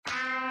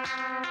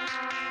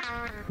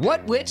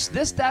What, which,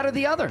 this, that, or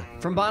the other?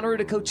 From Bonnaroo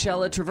to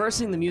Coachella,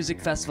 traversing the music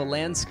festival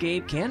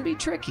landscape can be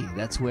tricky.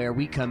 That's where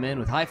we come in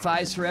with high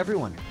fives for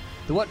everyone.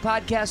 The What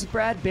Podcast with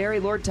Brad, Barry,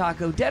 Lord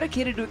Taco,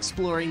 dedicated to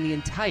exploring the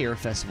entire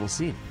festival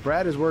scene.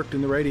 Brad has worked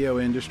in the radio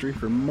industry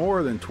for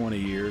more than 20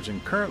 years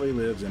and currently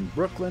lives in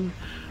Brooklyn,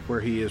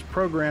 where he is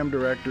program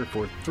director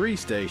for 3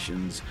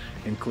 stations,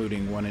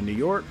 including one in New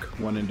York,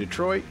 one in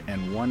Detroit,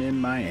 and one in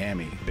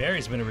Miami.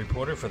 Barry's been a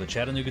reporter for the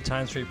Chattanooga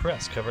Times-Free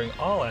Press, covering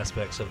all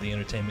aspects of the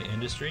entertainment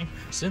industry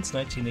since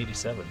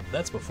 1987.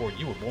 That's before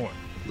you were born.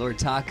 Lord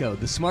Taco,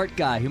 the smart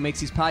guy who makes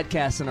these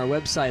podcasts on our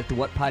website at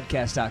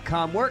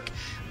thewhatpodcast.com work.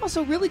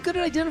 Also really good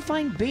at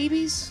identifying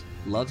babies,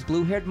 loves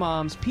blue-haired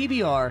moms,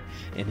 PBR,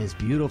 and his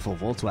beautiful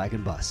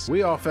Volkswagen bus.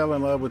 We all fell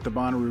in love with the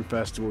Bonnaroo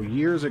Festival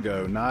years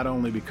ago, not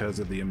only because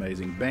of the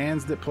amazing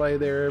bands that play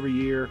there every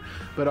year,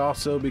 but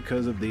also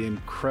because of the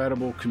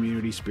incredible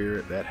community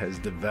spirit that has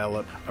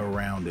developed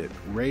around it.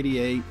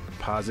 Radiate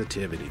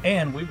positivity.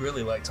 And we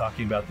really like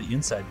talking about the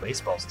inside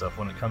baseball stuff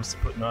when it comes to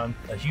putting on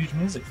a huge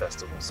music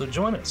festival. So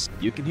join us.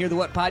 You can hear the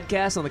What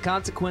Podcast on the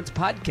Consequence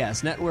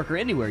Podcast Network or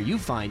anywhere you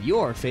find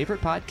your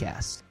favorite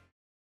podcasts.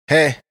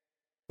 Hey,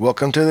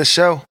 welcome to the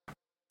show.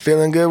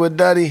 Feeling good with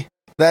Duddy.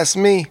 That's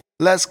me.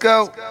 Let's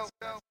go.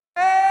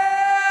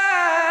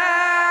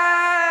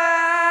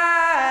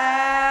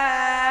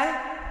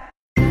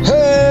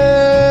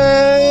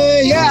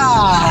 Hey,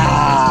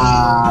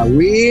 yeah!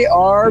 We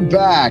are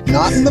back.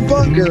 Not in the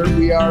bunker.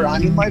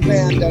 I'm in my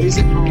van. Daddy's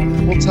at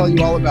home. We'll tell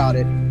you all about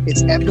it.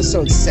 It's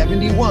episode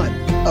 71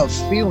 of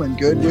Feeling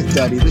Good with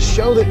Duddy, the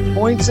show that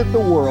points at the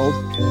world,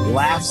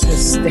 laughs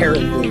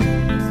hysterically,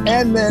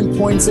 and then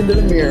points into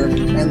the mirror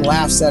and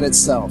laughs at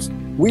itself.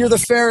 We are the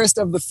fairest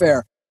of the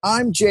fair.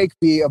 I'm Jake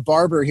B., a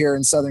barber here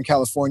in Southern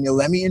California.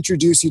 Let me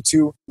introduce you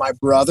to my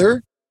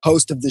brother,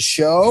 host of the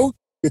show,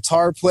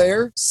 guitar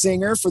player,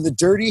 singer for the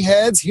Dirty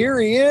Heads. Here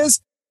he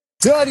is,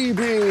 Duddy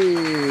B.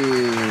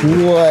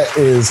 What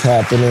is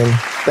happening?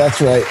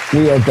 That's right.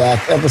 We are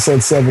back.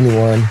 Episode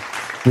 71.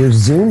 We're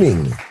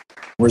zooming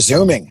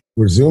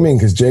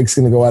because Jake's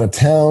going to go out of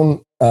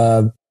town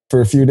for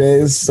a few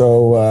days.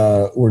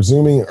 So we're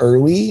zooming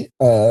early,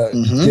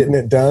 getting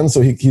it done.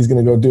 So he's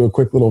going to go do a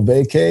quick little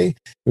vacay.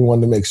 We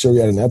wanted to make sure we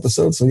had an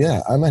episode. So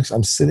yeah,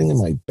 I'm sitting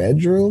in my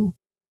bedroom.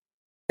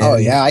 Oh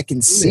yeah, I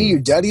can see you.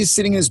 Duddy's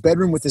sitting in his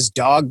bedroom with his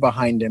dog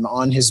behind him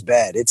on his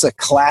bed. It's a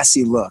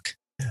classy look.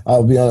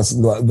 I'll be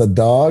honest, the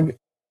dog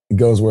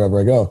goes wherever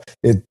I go.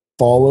 It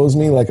follows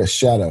me like a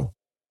shadow.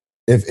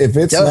 If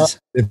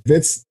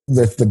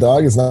the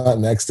dog is not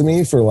next to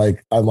me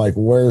I'm like,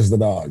 where's the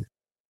dog?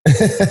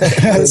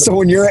 So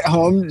when you're at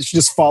home, she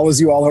just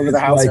follows you all over the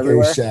house, like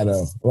everywhere.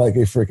 Like a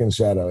freaking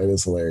shadow. It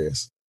is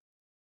hilarious.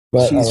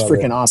 But she's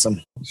freaking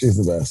awesome.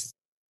 She's the best.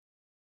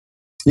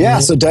 Yeah.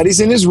 So Duddy's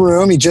in his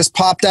room. He just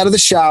popped out of the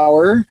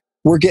shower.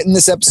 We're getting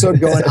this episode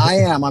going.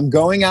 I'm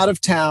going out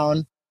of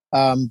town.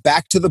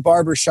 Back to the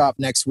barber shop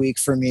next week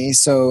for me.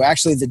 So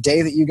actually the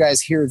day that you guys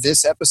hear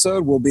this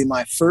episode will be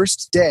my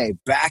first day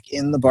back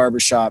in the barber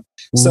shop.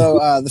 So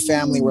the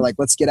family were like,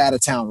 let's get out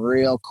of town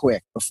real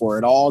quick before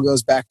it all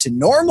goes back to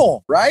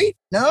normal, right?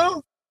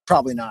 No,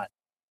 probably not.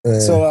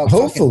 So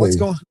hopefully.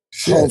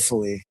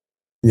 Hopefully.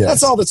 Yes.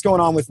 That's all that's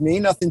going on with me.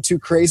 Nothing too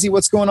crazy.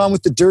 What's going on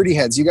with the Dirty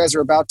Heads? You guys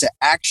are about to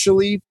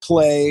actually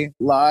play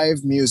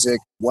live music.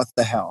 What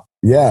the hell?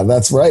 Yeah,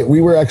 that's right.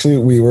 We were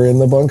in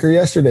the bunker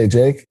yesterday,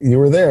 Jake. You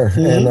were there.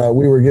 And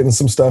we were getting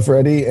some stuff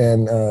ready.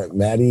 And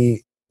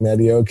Matty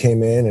O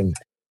came in and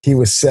he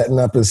was setting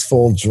up his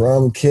full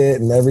drum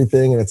kit and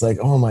everything. And it's like,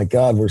 oh my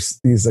God,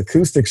 these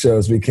acoustic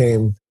shows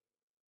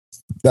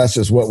that's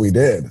just what we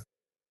did.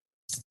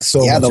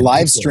 So yeah, the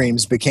live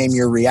streams became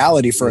your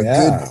reality for a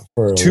good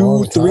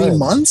 2-3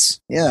 months.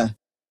 Yeah.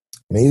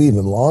 Maybe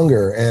even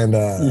longer. And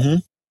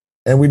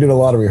we did a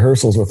lot of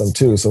rehearsals with them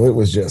too. So it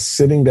was just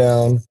sitting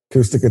down,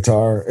 acoustic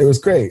guitar. It was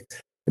great.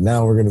 But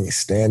now we're going to be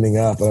standing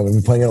up. I'm going to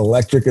be playing an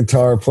electric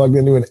guitar plugged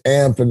into an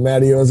amp, and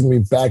Matty O is going to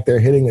be back there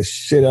hitting the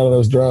shit out of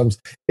those drums.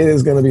 It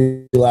is going to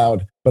be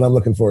loud, but I'm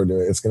looking forward to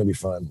it. It's going to be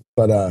fun.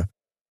 But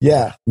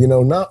yeah,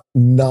 not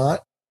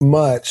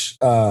much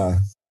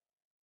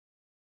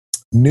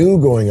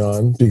new going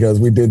on because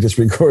we did just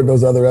record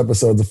those other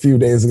episodes a few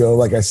days ago.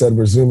 Like I said,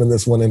 we're zooming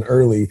this one in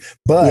early,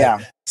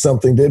 but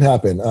something did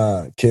happen.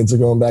 Kids are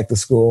going back to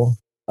school,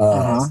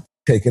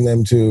 taking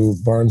them to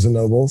Barnes and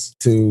Nobles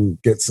to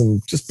get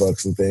some just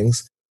books and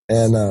things.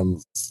 And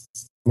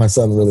my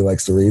son really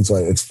likes to read. So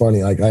it's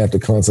funny. Like I have to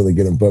constantly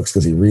get him books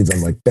because he reads.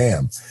 I'm like,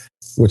 bam,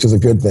 which is a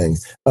good thing.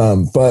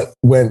 But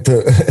went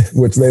to,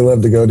 which they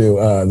love to go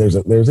to.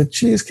 There's a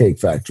cheesecake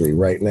factory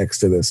right next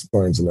to this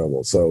Barnes and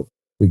Noble. So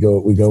we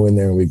go in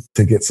there and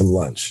to get some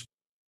lunch.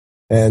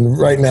 And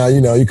right now,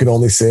 you can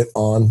only sit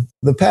on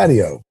the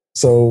patio.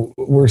 So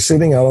we're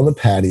sitting out on the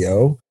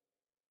patio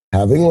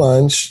having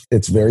lunch.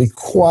 It's very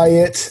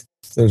quiet.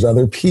 There's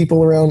other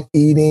people around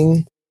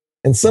eating.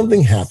 And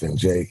something happened,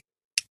 Jake.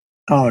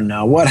 Oh,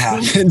 no. What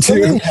happened, dude?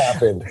 Something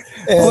happened.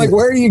 And,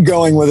 where are you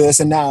going with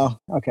this? And now,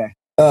 okay.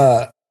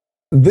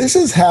 this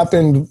has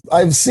happened.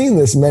 I've seen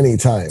this many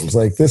times,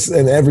 like this,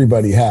 and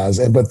everybody has.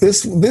 But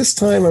this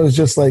time, I was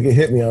just like, it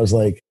hit me. I was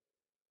like,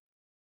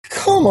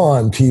 come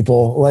on,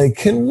 people! Like,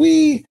 can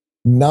we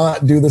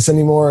not do this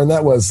anymore? And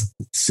that was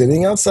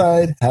sitting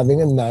outside,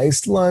 having a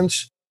nice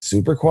lunch,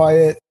 super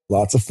quiet,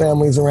 lots of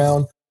families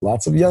around,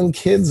 lots of young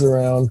kids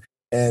around,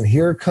 and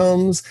here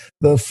comes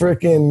the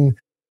frickin',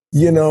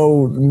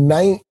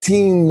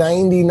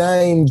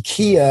 1999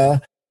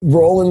 Kia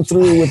rolling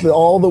through with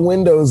all the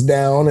windows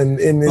down, and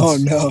it's oh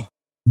no,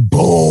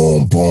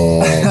 boom,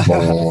 boom,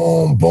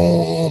 boom,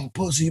 boom,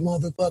 pussy,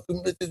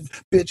 motherfucking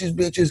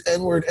bitches,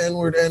 N-word,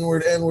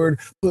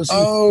 pussy,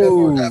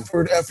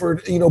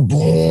 effort,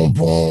 boom,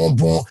 boom,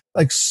 boom,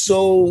 like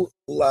so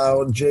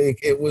loud, Jake.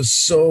 It was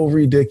so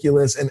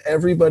ridiculous, and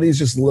everybody's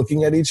just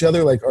looking at each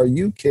other like, are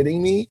you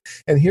kidding me?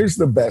 And here's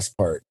the best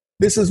part.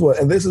 This is what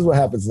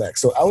happens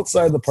next. So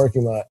outside the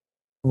parking lot,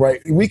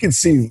 right, we can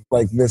see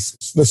like this.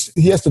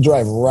 He has to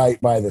drive right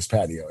by this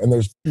patio, and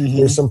there's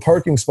some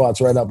parking spots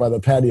right out by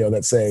the patio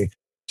that say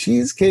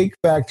Cheesecake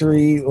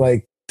Factory,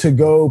 like to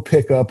go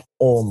pick up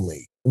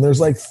only. And there's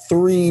like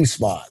 3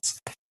 spots.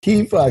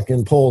 He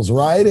fucking pulls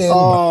right in,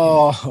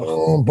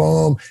 boom,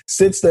 boom,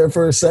 sits there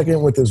for a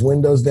second with his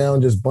windows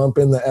down, just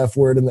bumping the F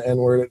word and the N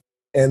word,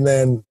 and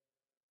then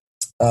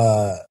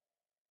car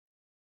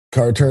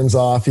turns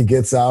off. He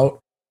gets out.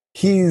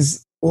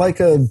 He's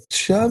like a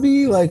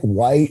chubby, like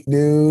white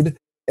dude,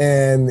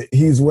 and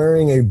he's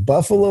wearing a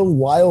Buffalo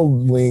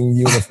Wild Wing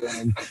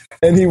uniform.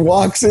 And he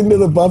walks into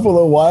the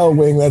Buffalo Wild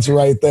Wing that's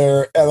right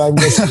there, and I'm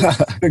just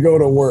to go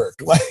to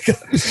work. Like,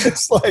 I'm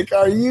just like,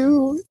 are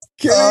you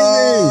kidding me?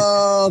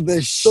 Oh, the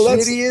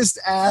shittiest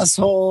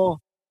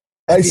asshole.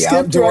 I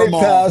skipped right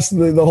past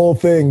the whole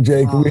thing,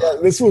 Jake.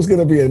 This was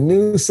going to be a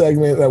new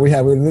segment that we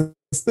have.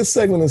 This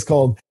segment is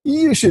called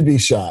 "You Should Be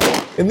Shot,"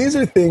 and these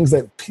are things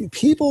that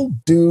people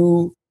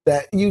do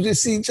that you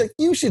just see. Like,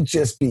 you should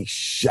just be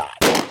shot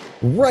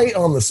right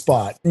on the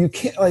spot. You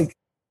can't, like,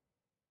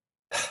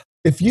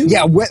 if you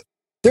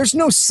there's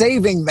no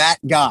saving that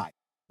guy.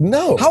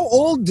 No. How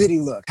old did he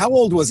look? How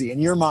old was he in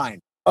your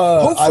mind?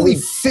 Hopefully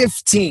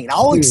 15.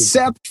 I'll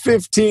accept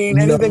 15.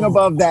 Anything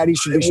above that, he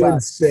should be shot. I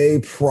would say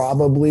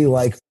probably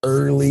like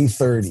early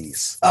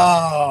 30s.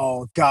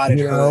 Oh, God,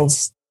 it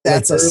hurts.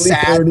 That's like a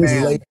sad 30s,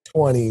 man. Late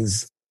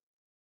 20s.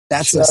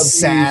 That's a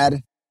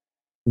sad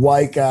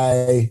white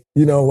guy,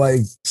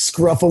 like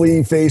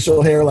scruffy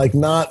facial hair, like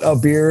not a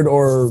beard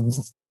or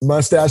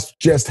mustache,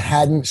 just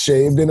hadn't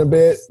shaved in a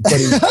bit. But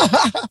he,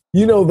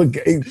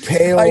 the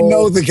pale. I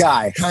know the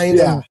guy.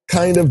 Kind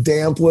of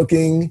damp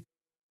looking.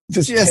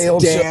 Just pale,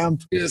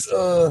 damp. Just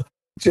boom,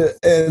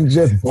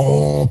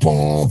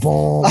 boom,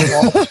 boom.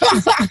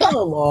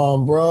 Come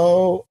on,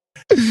 bro.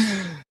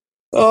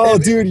 Oh,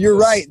 dude, you're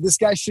right. This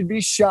guy should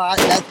be shot.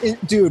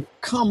 Dude,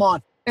 come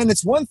on. And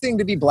it's one thing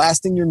to be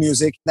blasting your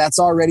music. That's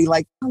already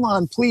like, come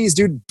on, please,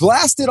 dude.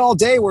 Blast it all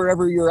day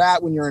wherever you're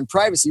at when you're in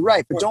privacy.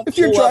 Right, but don't if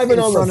you're driving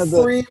on the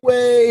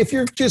freeway, if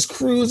you're just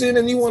cruising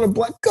and you want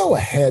to go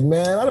ahead,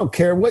 man. I don't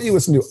care what you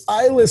listen to.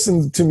 I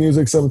listen to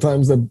music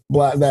sometimes that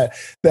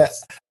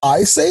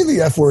I say the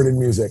F word in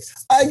music.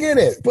 I get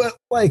it. But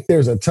like,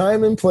 there's a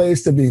time and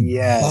place to be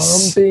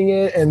bumping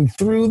it, and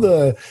through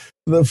the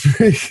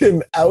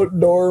freaking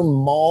outdoor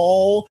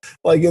mall,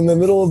 like in the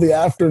middle of the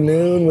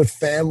afternoon with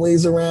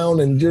families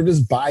around, and you're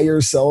just by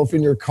yourself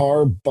in your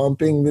car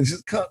bumping.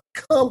 Just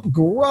come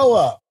grow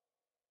up.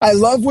 I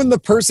love when the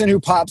person who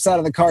pops out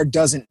of the car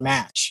doesn't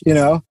match,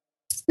 You're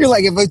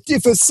like,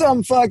 if it's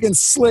some fucking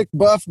slick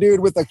buff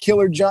dude with a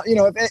killer jump,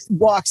 if it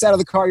walks out of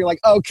the car, you're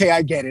like, okay,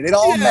 I get it. It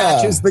all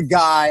matches the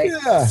guy.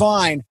 Yeah.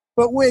 Fine.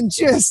 But when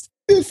just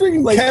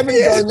freaking like, Kevin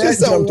Garnett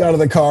jumped out of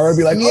the car and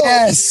be like,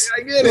 yes,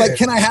 I get it. Like,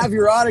 can I have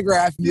your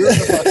autograph? You're the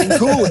fucking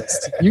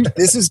coolest.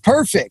 This is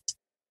perfect.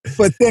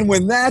 But then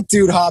when that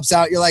dude hops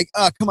out, you're like,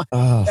 oh, come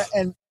on.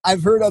 And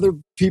I've heard other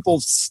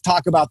people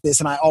talk about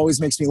this, and it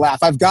always makes me laugh.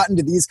 I've gotten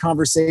to these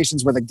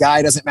conversations where the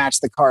guy doesn't match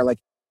the car. Like,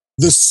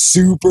 the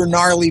super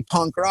gnarly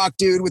punk rock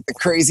dude with the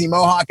crazy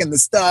mohawk and the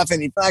stuff,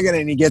 and he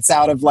gets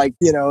out of like,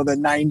 the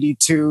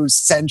 92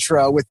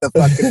 Sentra with the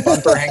fucking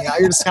bumper hanging out.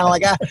 You're just kind of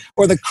like,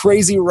 or the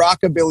crazy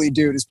rockabilly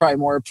dude is probably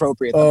more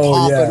appropriate. The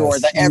pompadour,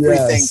 the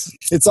everything. Yes.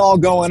 It's all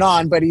going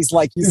on, but he's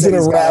like, he's in a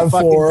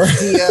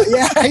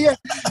RAV4. Yeah.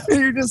 And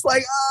you're just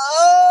like,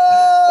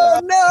 oh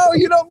no,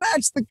 you don't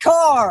match the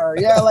car.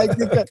 Yeah, like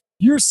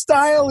your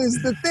style is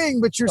the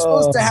thing, but you're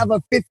supposed to have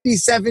a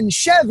 57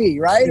 Chevy,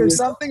 right? Or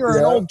something, or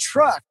an old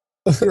truck.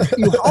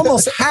 You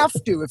almost have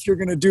to if you're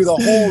going to do the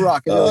whole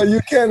rock and roll.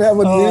 You can't have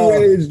a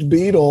new-aged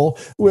Beetle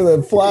with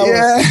a flower.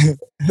 Yeah.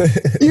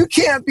 You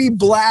can't be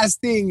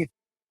blasting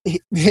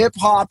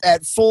hip-hop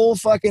at full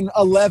fucking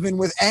 11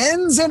 with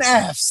N's and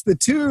F's, the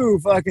two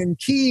fucking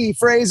key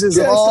phrases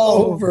just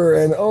over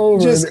and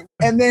over.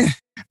 And then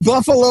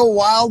Buffalo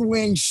Wild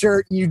Wing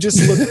shirt, you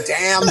just look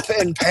damp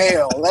and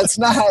pale. That's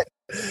not...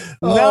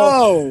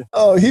 No.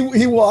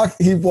 He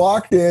walked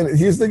in.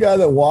 He's the guy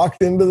that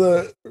walked into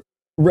the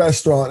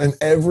restaurant, and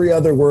every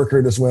other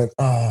worker just went,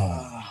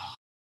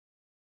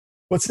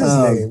 What's his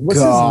name? What's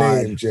his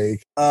name,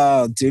 Jake?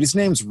 Oh, dude, his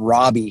name's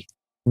Robbie.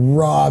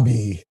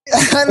 Robbie.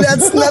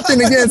 That's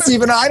nothing against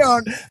even. I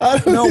don't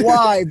know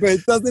why, but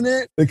doesn't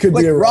it? It could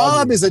like be a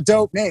Rob is a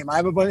dope name. I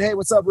have a buddy. Hey,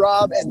 what's up,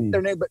 Rob? And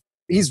their name, but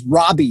he's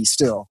Robbie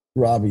still.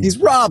 Robbie. He's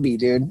Robbie,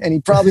 dude, and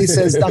he probably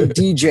says I'm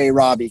DJ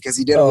Robbie because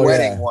he did a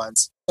wedding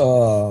once.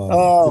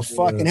 Oh,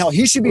 fucking hell!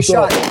 He should be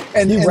shot.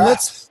 And he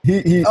raps.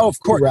 Of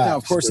course, raps, no,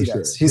 of course he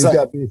does.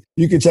 Sure.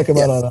 You can check him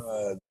out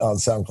on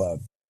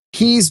SoundCloud.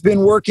 He's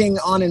been working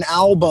on an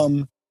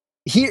album.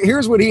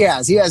 Here's what he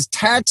has. He has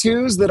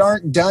tattoos that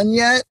aren't done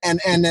yet and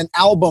an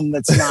album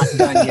that's not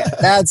done yet.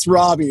 That's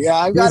Robbie. Yeah,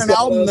 I've got an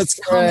album that's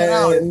coming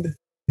out.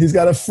 He's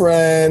got a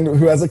friend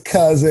who has a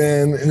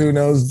cousin who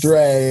knows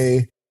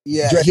Dre.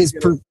 Yeah, Dre's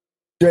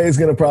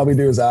going to probably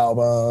do his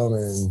album.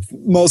 And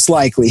most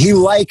likely. He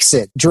likes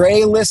it.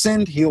 Dre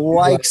listened. He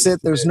likes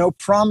it. There's no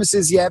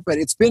promises yet, but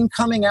it's been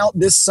coming out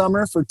this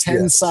summer for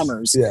 10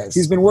 summers. Yes.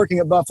 He's been working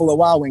at Buffalo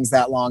Wild Wings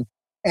that long.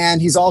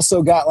 And he's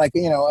also got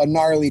a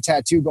gnarly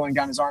tattoo going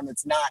down his arm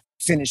that's not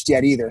finished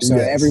yet either. So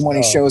everyone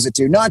he shows it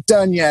to, not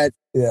done yet.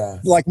 Yeah,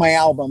 like my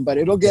album, but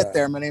it'll get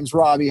there. My name's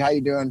Robbie. How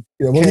you doing?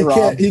 Yeah,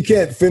 well, he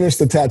can't finish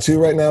the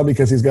tattoo right now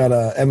because he's got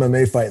a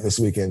MMA fight this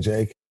weekend,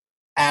 Jake.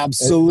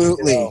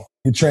 Absolutely, and,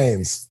 he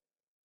trains.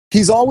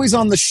 He's always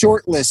on the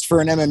short list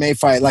for an MMA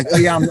fight. Like, I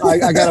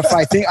got to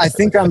fight. I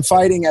think I'm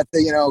fighting at the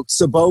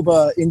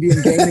Saboba Indian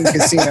Gaming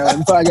Casino,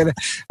 and I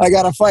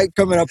got a fight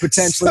coming up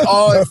potentially.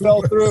 Oh, it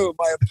fell through.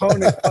 My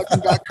opponent fucking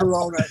got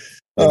corona.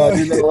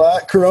 You know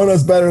what?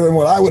 Corona's better than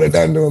what I would have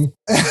done to him.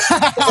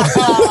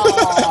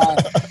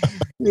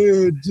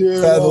 Dude,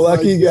 that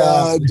lucky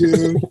guy,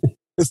 dude.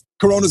 This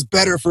Corona's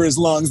better for his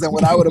lungs than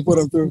what I would have put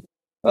him through.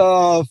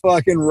 Oh,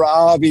 fucking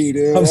Robbie,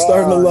 dude. I'm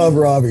starting to love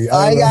Robbie.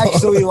 I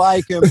actually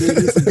like him, dude.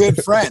 He's a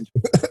good friend.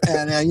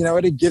 And you know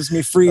what? It gives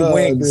me free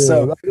wings. Dude,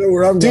 so, I know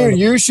where I'm dude,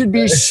 you should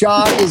be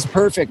shot is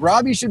perfect.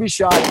 Robbie should be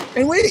shot.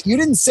 And wait, you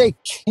didn't say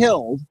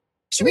killed.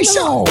 Should be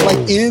shot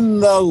like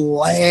in the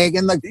leg,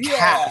 in the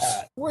calf.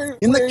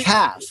 The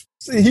calf.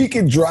 See, he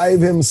could drive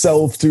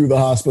himself to the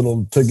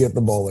hospital to get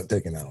the bullet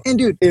taken out. And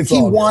dude,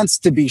 he wants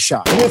to be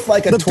shot. With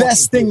like the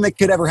best thing that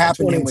could ever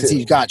happen to him was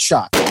he got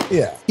shot.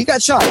 Yeah. He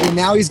got shot. And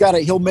now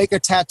he'll make a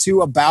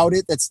tattoo about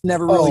it that's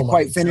never really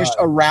quite finished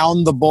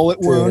around the bullet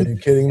wound. Are you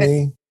kidding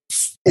me?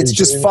 It's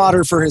just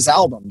fodder for his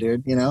album,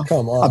 dude.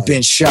 Come on. I've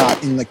been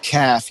shot in the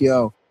calf,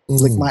 yo.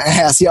 Lick my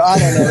ass. Yo, I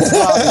don't know. It's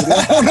Robbie, dude.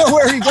 I don't know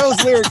where he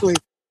goes lyrically.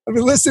 I've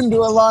been listening to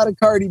a lot of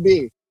Cardi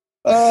B.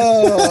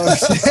 Oh,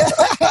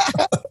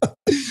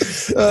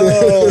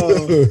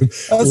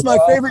 that's my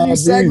favorite new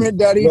segment,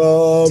 Daddy.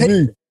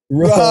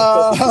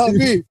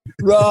 Robbie.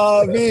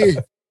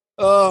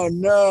 Oh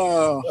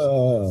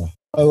no.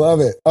 I love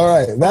it. All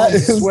right, that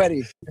is sweaty.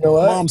 You know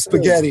what? Mom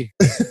spaghetti.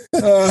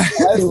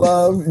 I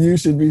love You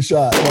Should Be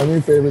Shot. My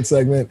new favorite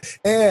segment,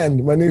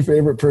 and my new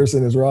favorite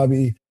person is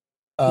Robbie.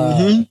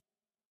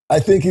 I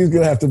think he's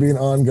gonna have to be an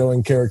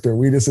ongoing character.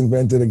 We just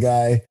invented a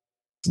guy.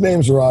 His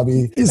name's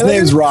Robbie. His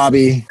name's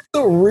Robbie.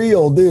 The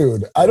real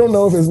dude. I don't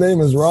know if his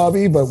name is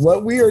Robbie, but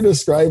what we are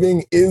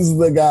describing is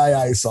the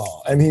guy I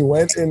saw. And he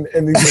went and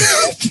he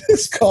left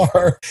his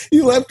car.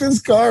 He left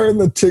his car in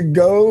the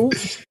To-Go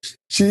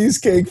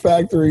Cheesecake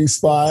Factory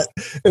spot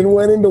and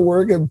went into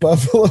work at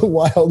Buffalo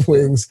Wild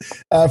Wings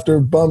after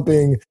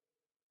bumping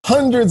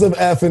hundreds of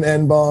F and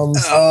N bombs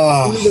in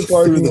the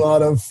parking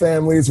lot of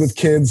families with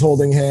kids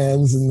holding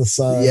hands in the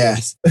sun.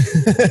 Yes.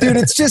 Dude,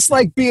 it's just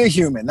like be a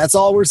human. That's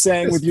all we're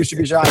saying with You Should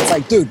Be Shot. It's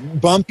like,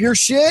 dude, bump your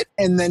shit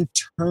and then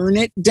turn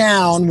it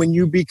down when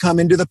you come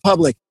into the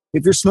public.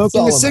 If you're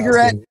smoking a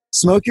cigarette,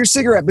 smoke your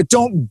cigarette, but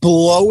don't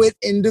blow it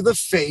into the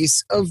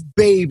face of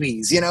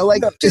babies.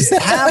 Just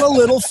have a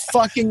little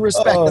fucking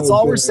respect. That's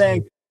all we're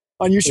saying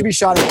on You Should Be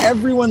Shot. And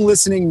everyone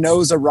listening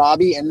knows a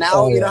Robbie. And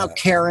now,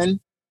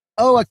 Karen.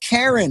 Oh, a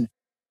Karen,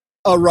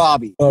 a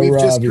Robbie. We've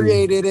just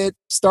created it.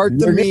 Start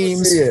the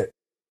memes. See it.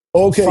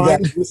 Okay,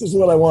 guys, this is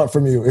what I want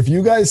from you. If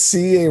you guys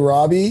see a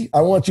Robbie,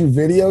 I want you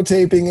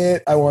videotaping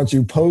it. I want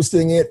you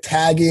posting it,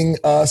 tagging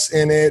us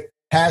in it,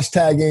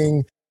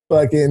 hashtagging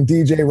fucking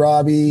DJ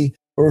Robbie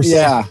or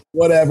something.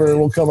 Whatever.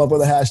 We'll come up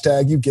with a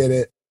hashtag. You get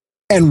it.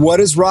 And what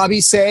does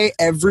Robbie say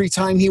every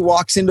time he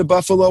walks into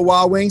Buffalo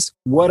Wild Wings?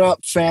 What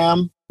up,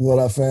 fam? What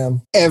up,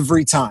 fam?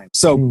 Every time.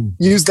 So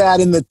use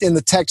that in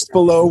the text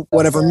below,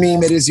 whatever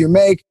meme it is you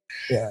make.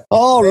 Yeah.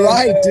 All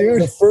right,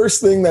 dude. The first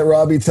thing that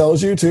Robbie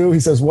tells you too, he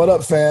says, "What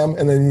up, fam?"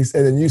 And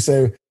then you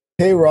say,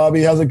 "Hey,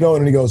 Robbie, how's it going?"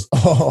 And he goes,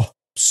 "Oh,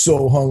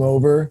 so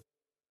hungover.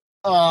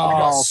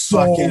 Oh,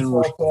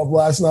 fucking fucked up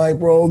last night,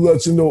 bro.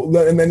 Let you know."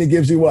 And then he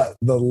gives you what?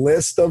 The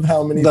list of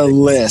how many. The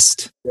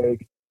list.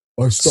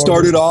 I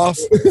started off.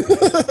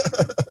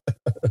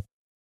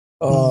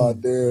 Oh,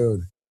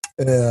 dude.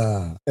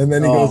 Yeah. And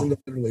then he goes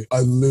into I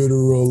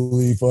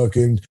literally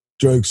fucking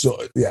drank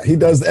he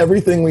does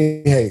everything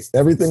we hate.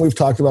 Everything we've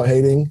talked about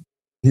hating,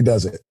 he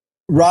does it.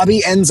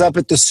 Robbie ends up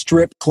at the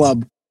strip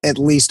club at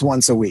least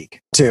once a week,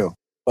 too.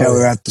 We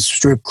were at the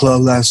strip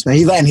club last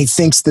night. And he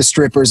thinks the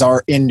strippers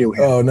are into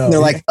him. Oh, no. And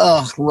they're like,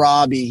 "Ugh,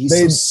 Robbie, he's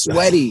so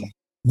sweaty."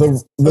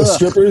 The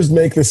strippers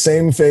make the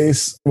same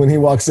face when he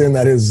walks in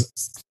that his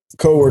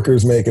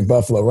coworkers make at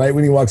Buffalo, right?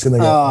 When he walks in, they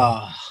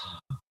go,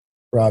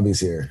 Robbie's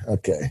here.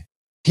 Okay.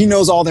 He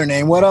knows all their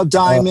name. What up,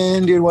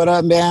 Diamond? Dude, what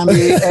up, Bambi?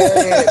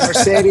 Hey,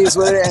 Mercedes.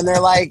 And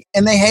they're like,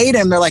 and they hate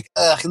him. They're like,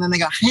 ugh. And then they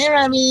go, hey,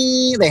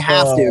 Robbie. They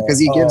have to because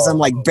he gives them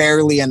like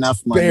barely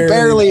enough money.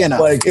 Barely enough.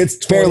 Like it's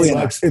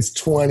 $20. It's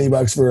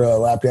 $20 for a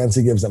lap dance.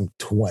 He gives them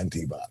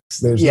 $20.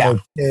 There's no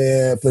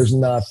tip. There's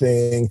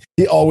nothing.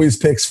 He always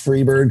picks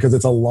Freebird because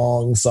it's a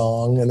long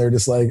song, and they're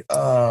just like,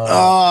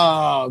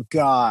 oh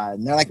God.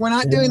 And they're like, we're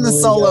not doing the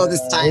solo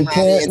this time,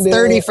 Robbie. It's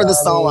 30 for the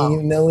solo.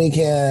 No, we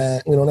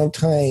can't. We don't have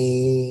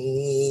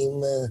time.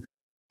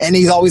 And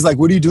he's always like,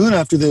 what are you doing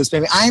after this,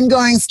 baby? I'm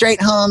going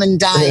straight home and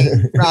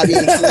dying, Robbie.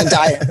 I'm going to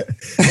die.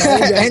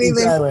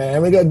 Anything. I'm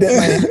going to go dip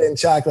my head in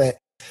chocolate.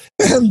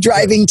 I'm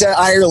driving to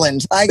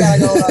Ireland. I got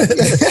to go.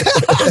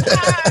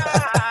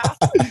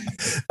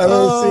 I'm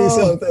going to see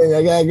something.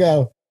 I got to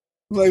go.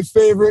 My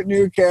favorite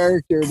new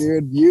character,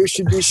 dude. You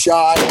should be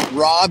shot.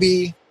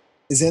 Robbie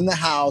is in the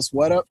house.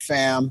 What up,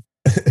 fam?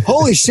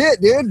 Holy shit,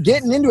 dude.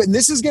 Getting into it. And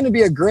this is going to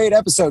be a great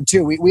episode,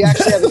 too. We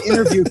actually have an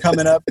interview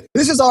coming up.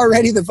 This is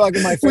already the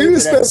fucking my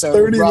favorite episode.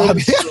 30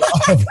 Robbie.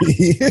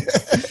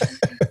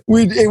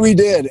 We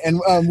did.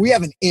 And we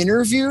have an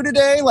interview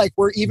today.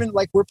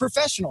 We're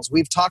professionals.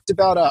 We've talked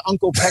about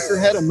Uncle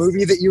Peckerhead, a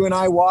movie that you and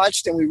I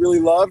watched and we really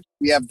loved.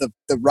 We have the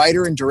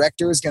writer and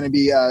director is going to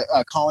be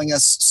calling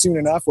us soon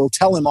enough. We'll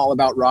tell him all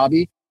about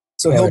Robbie.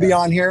 So he'll be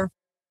on here.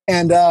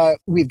 And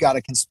we've got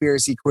a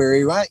conspiracy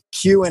query, right?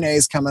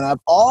 Q&A's coming up.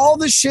 All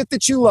the shit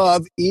that you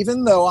love,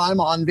 even though I'm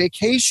on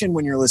vacation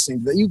when you're listening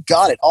to that, you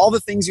got it. All the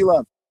things you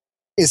love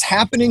is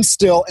happening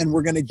still. And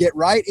we're going to get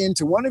right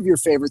into one of your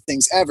favorite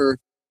things ever.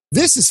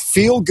 This is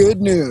Feel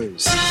Good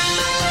News.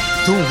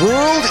 The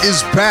world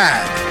is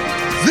bad.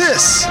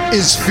 This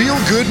is Feel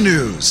Good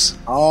News.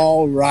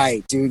 All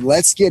right, dude,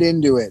 let's get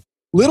into it.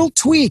 Little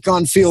tweak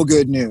on Feel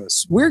Good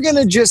News. We're going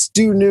to just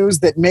do news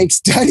that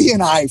makes Duddy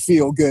and I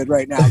feel good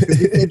right now because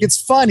we think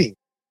it's funny.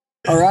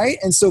 All right?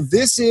 And so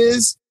this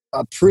is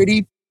a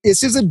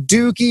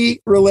Dookie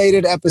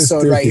related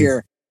episode right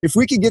here. If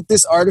we could get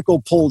this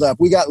article pulled up,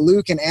 we got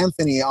Luke and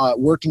Anthony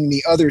working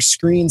the other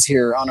screens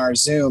here on our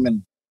Zoom.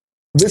 And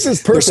this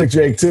is perfect,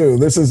 Jake, too.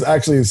 This is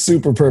actually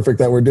super perfect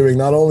that we're doing.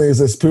 Not only is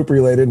this poop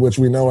related, which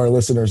we know our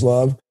listeners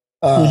love,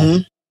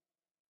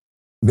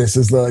 this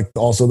is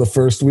also the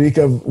first week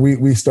of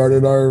we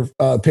started our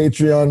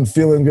Patreon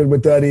Feeling Good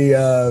with Duddy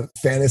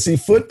Fantasy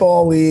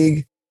Football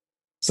League.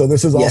 So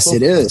this is also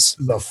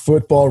the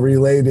football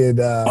related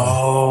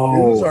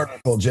news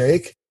article,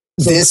 Jake.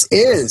 So this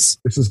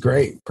is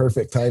great.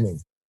 Perfect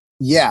timing.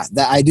 Yeah,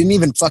 I didn't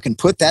even fucking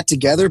put that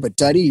together, but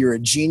Duddy, you're a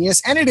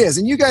genius. And it is.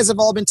 And you guys have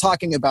all been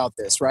talking about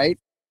this, right?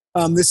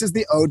 This is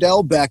the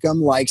Odell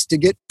Beckham likes to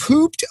get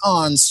pooped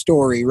on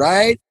story,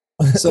 right?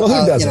 So,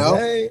 who doesn't?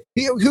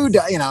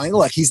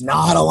 Look, he's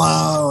not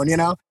alone,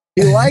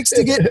 He likes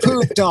to get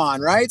pooped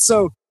on, right?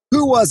 So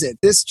who was it?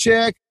 This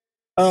chick,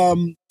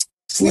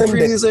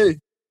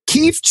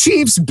 Keith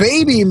Chief's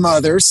baby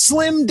mother,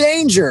 Slim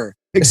Danger,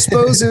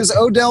 exposes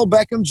Odell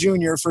Beckham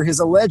Jr. for his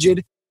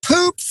alleged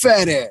poop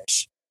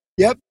fetish.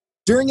 Yep.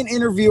 During an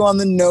interview on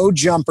the No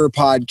Jumper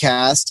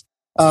podcast,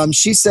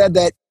 she said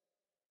that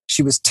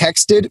she was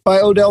texted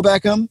by Odell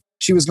Beckham.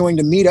 She was going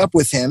to meet up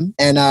with him,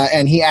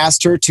 and he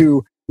asked her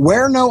to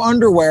wear no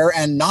underwear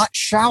and not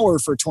shower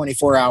for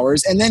 24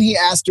 hours. And then he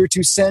asked her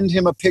to send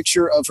him a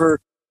picture of her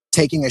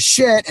taking a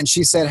shit. And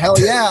she said, hell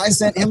yeah, I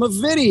sent him a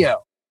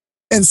video.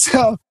 And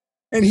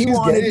he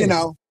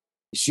wanted,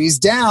 she's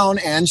down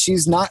and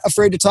she's not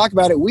afraid to talk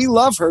about it. We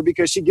love her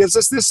because she gives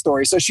us this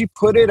story. So she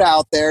put it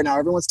out there. Now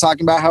everyone's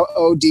talking about how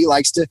OD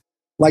likes to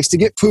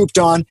get pooped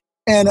on.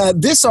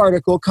 And this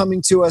article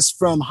coming to us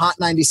from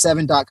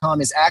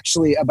hot97.com is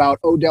actually about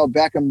Odell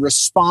Beckham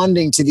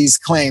responding to these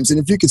claims. And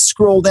if you could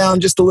scroll down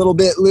just a little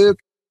bit, Luke,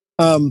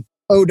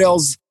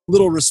 Odell's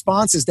little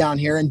responses down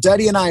here. And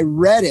Duddy and I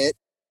read it.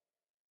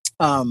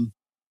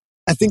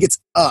 I think it's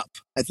up.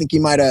 I think you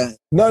might have...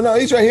 No,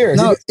 he's right here.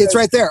 No, it's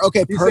right there.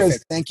 Okay,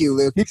 perfect. Thank you,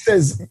 Luke. He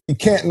says, you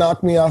can't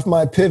knock me off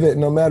my pivot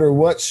no matter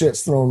what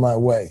shit's thrown my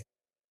way.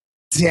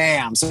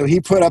 Damn. So he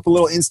put up a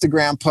little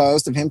Instagram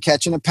post of him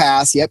catching a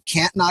pass. Yep.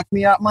 Can't knock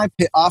me off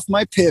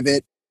my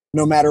pivot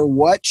no matter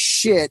what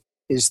shit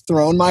is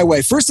thrown my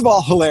way. First of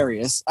all,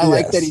 hilarious. I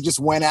like that he just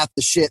went at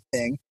the shit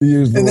thing.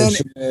 And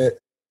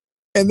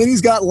then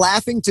he's got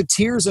laughing to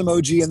tears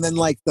emoji and then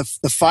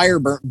the fire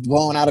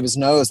blowing out of his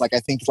nose. I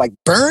think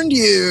burned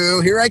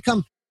you. Here I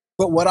come.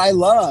 But what I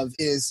love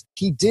is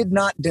he did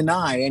not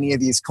deny any of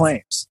these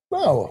claims.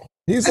 No.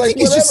 He's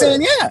just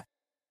saying, yeah.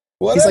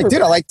 Whatever. He's like,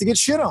 dude, I like to get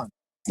shit on.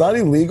 It's not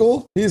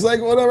illegal. He's like,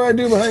 whatever I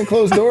do behind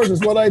closed doors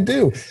is what I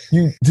do.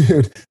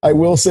 Dude, I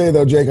will say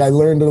though, Jake, I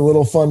learned a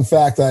little fun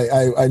fact.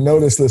 I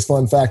noticed this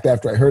fun fact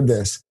after I heard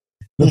this.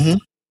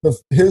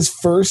 His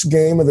first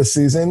game of the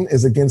season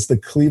is against the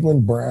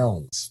Cleveland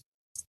Browns.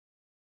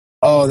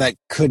 Oh, that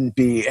couldn't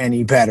be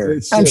any better.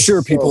 I'm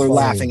sure people are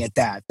laughing at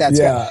that. That's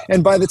good.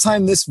 And by the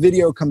time this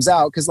video comes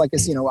out, because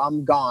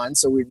I'm gone,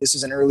 so this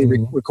is an early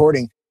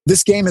recording.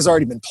 this game has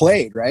already been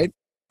played, right?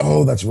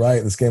 Oh, that's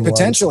right. This game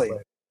potentially.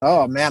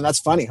 Oh man, that's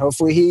funny.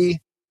 Hopefully he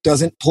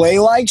doesn't play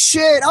like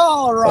shit.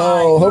 All right.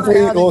 Oh,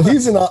 hopefully. Well,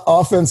 he's an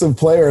offensive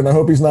player, and I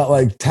hope he's not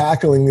like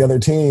tackling the other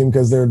team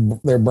because they're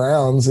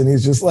Browns, and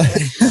he's just like,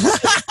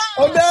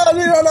 "Oh no,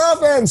 you're on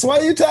offense. Why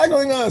are you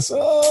tackling us?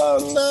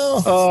 Oh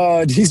no."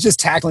 Oh, he's just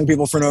tackling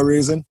people for no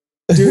reason.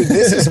 Dude,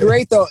 this is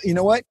great though. You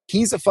know what?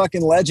 He's a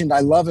fucking legend.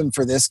 I love him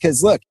for this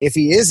because look, if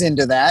he is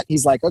into that,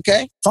 he's like,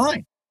 okay,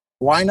 fine,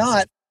 why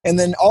not? And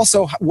then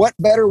also, what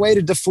better way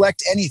to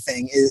deflect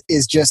anything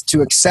is just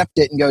to accept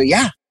it and go,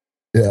 yeah,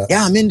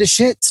 I'm into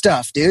shit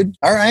stuff, dude.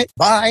 All right,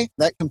 bye.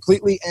 That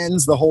completely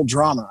ends the whole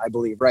drama, I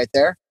believe, right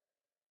there.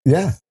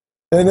 Yeah.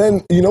 And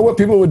then, you know what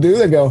people would do?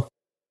 They go,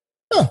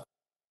 huh,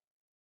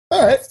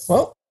 all right,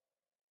 well,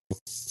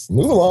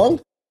 move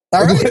along.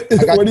 All right.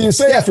 What do you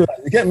say after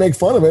that? You can't make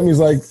fun of him. He's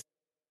like,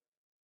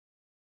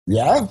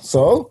 yeah,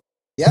 so?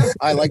 Yeah,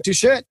 I like to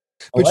shit.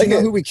 But like you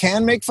know who we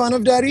can make fun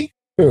of, Daddy?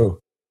 Who?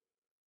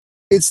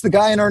 It's the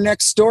guy in our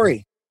next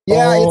story.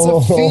 Yeah, it's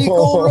a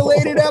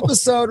fecal-related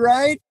episode,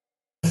 right?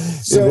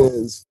 So it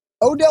is.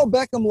 Odell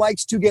Beckham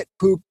likes to get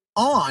pooped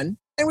on,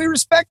 and we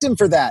respect him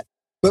for that.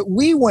 But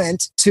we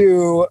went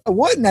to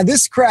what? Now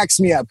this cracks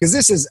me up because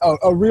this is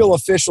a real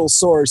official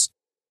source.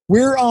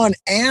 We're on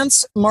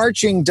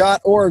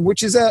antsmarching.org,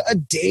 which is a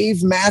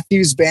Dave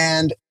Matthews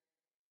Band,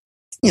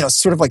 you know,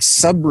 sort of like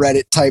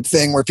subreddit type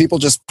thing where people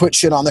just put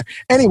shit on there.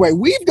 Anyway,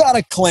 we've got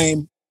a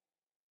claim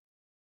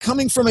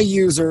coming from a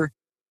user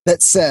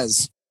that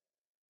says,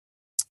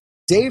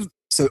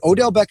 so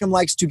Odell Beckham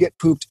likes to get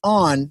pooped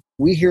on.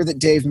 We hear that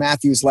Dave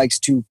Matthews likes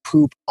to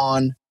poop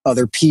on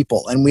other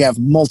people. And we have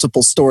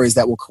multiple stories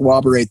that will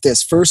corroborate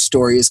this. First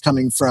story is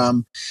coming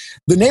from,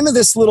 the name of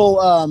this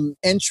little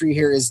entry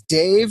here is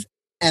Dave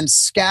and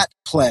Scat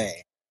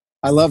Play.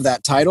 I love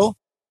that title.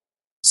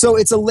 So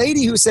it's a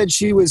lady who said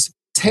she was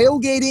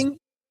tailgating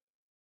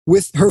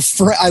with her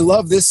friend. I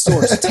love this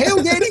source.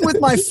 Tailgating with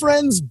my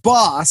friend's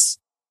boss,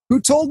 who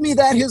told me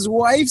that his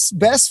wife's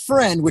best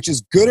friend, which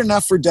is good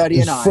enough for Duddy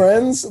and I.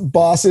 Friend's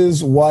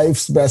boss's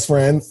wife's best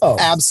friend. Oh,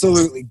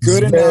 absolutely.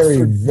 Good enough for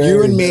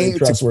you and me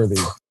trustworthy.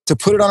 To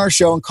put it on our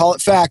show and call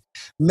it fact.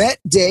 Met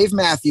Dave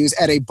Matthews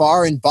at a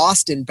bar in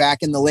Boston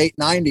back in the late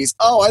 90s.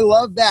 Oh, I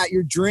love that.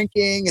 You're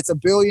drinking. It's a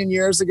billion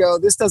years ago.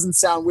 This doesn't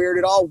sound weird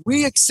at all.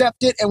 We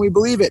accept it and we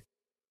believe it.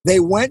 They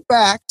went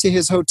back to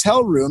his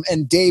hotel room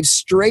and Dave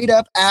straight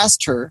up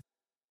asked her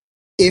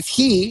if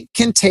he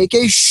can take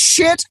a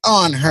shit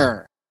on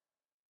her.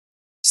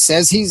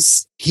 Says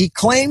he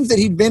claims that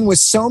he'd been with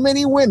so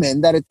many women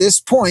that at this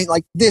point,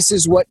 like, this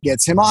is what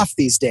gets him off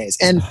these days.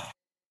 And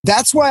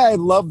that's why I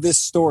love this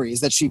story, is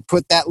that she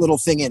put that little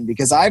thing in,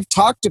 because I've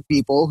talked to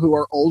people who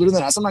are older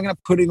than us. I'm not going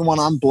to put anyone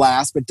on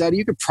blast, but Duddy,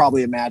 you could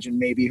probably imagine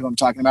maybe who I'm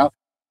talking about,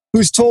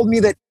 who's told me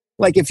that,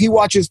 like, if he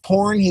watches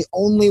porn, he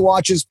only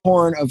watches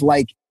porn of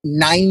like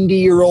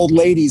 90-year-old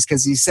ladies,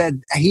 because he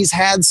said he's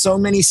had so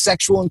many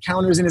sexual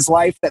encounters in his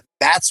life that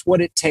that's what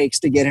it takes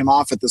to get him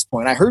off at this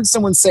point. I heard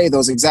someone say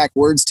those exact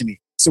words to me.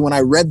 So when I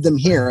read them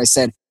here, I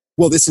said,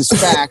 well, this is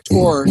fact,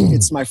 or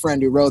it's my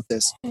friend who wrote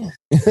this.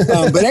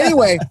 But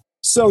anyway,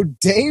 so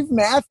Dave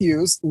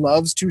Matthews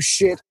loves to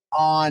shit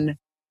on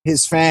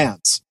his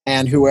fans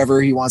and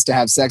whoever he wants to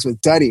have sex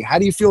with. Duddy, how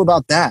do you feel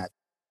about that?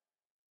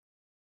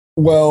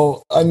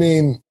 Well, I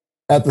mean,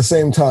 at the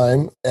same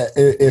time,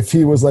 if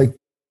he was like,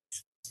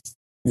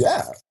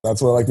 yeah,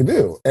 that's what I like to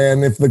do.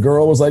 And if the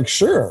girl was like,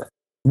 sure,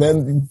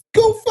 then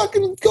go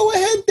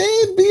ahead,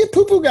 Dave, be a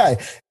poo-poo guy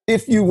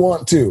if you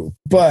want to.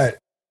 But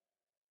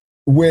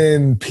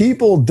when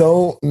people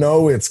don't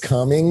know it's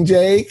coming,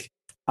 Jake.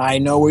 I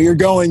know where you're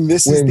going.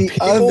 This is the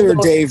other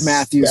Dave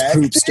Matthews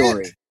poop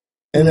story.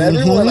 And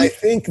everyone, I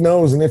think,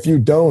 knows. And if you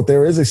don't,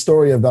 there is a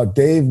story about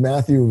Dave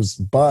Matthews'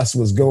 bus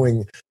was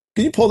going.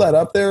 Can you pull that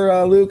up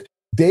there, Luke?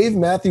 Dave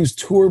Matthews'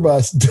 tour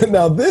bus.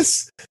 Now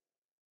this,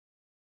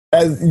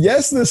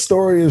 yes, this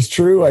story is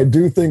true. I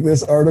do think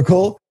this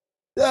article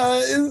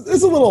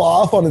is a little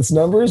off on its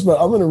numbers,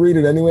 but I'm going to read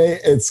it anyway.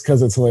 It's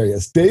because it's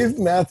hilarious. Dave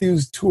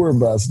Matthews' tour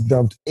bus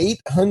dumped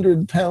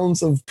 800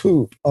 pounds of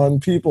poop on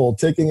people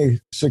taking a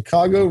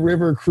Chicago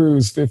River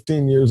cruise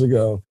 15 years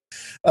ago.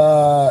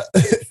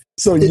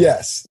 So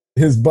yes,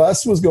 his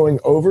bus was going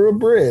over a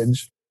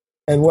bridge,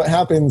 and what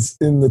happens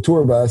in the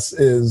tour bus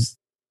is,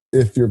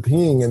 if you're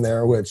peeing in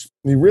there, which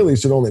you really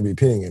should only be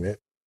peeing in it,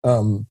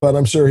 but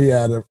I'm sure he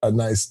had a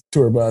nice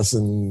tour bus,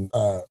 and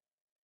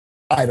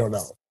I don't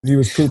know. He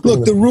was pooping.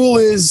 Look, the rule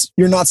is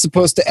you're not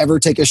supposed to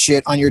ever take a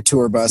shit on your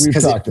tour bus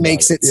because it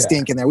makes it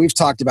stink in there. We've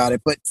talked about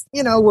it, but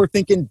you know, we're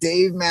thinking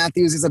Dave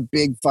Matthews is a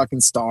big fucking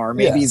star.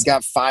 Maybe he's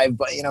got 5,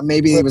 but you know,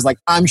 maybe he was like,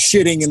 I'm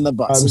shitting in the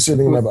bus. I'm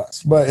shitting in my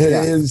bus. But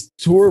his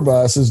tour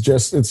bus is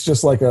just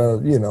like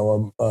a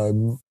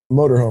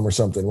motorhome or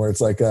something, where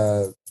it's like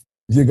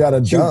you got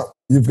to dump.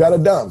 You've got to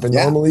dump, and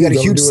normally you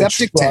go to a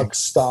truck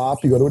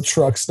stop. You go to a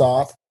truck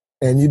stop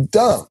and you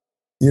dump.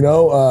 You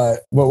know,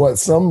 but what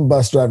some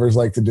bus drivers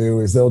like to do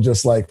is they'll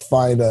just like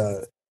find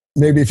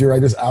maybe if you're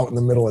just out in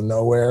the middle of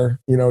nowhere,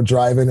 you know,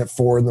 driving at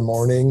 4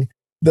 a.m,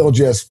 they'll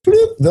just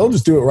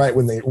do it right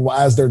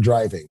as they're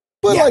driving.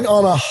 But like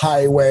on a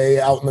highway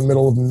out in the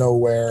middle of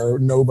nowhere,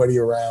 nobody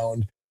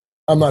around.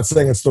 I'm not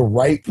saying it's the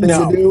right thing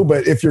to do,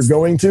 but if you're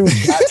going to,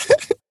 that's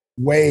the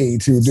way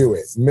to do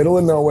it. Middle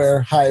of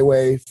nowhere,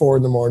 highway, 4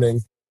 a.m.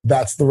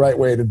 That's the right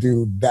way to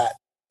do that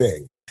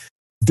thing.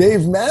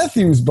 Dave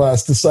Matthews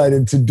Bus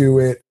decided to do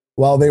it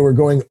while they were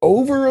going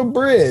over a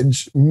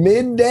bridge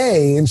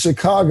midday in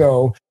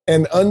Chicago,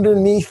 and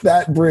underneath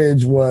that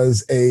bridge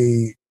was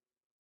a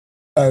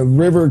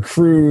river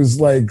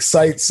cruise, like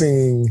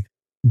sightseeing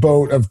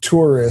boat of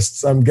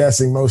tourists, I'm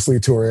guessing mostly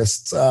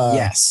tourists.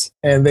 Yes.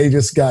 And they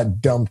just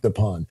got dumped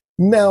upon.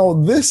 Now,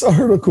 this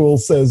article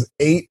says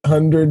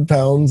 800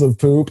 pounds of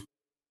poop.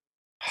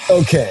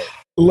 Okay,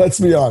 let's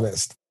be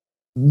honest.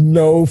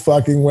 No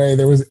fucking way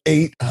there was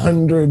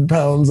 800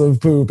 pounds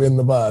of poop in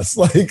the bus.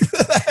 Like,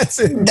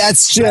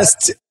 that's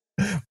just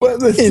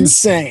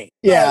insane.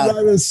 Yeah.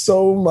 That is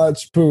so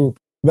much poop.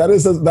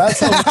 That's how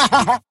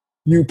much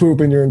you poop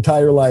in your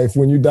entire life.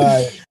 When you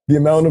die, the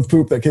amount of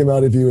poop that came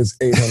out of you is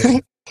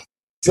 800.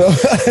 So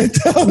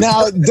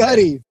now,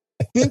 Duddy,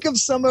 think of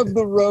some of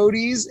the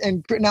roadies,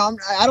 and now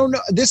I don't know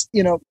this.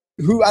 I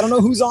don't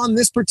know who's on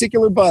this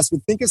particular bus,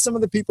 but think of some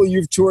of the people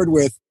you've toured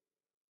with.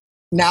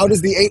 Now,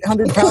 does the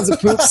 800 pounds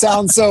of poop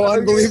sound so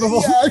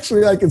unbelievable? Yeah,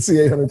 actually, I can see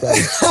 800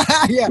 pounds.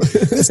 Yeah,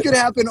 this could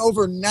happen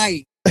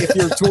overnight if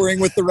you're touring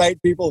with the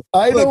right people.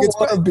 I don't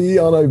want to be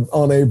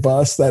on a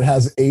bus that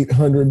has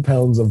 800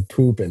 pounds of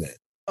poop in it.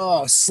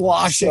 Oh,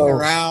 sloshing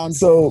around.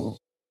 So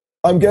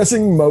I'm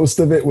guessing most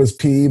of it was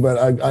pee,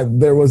 but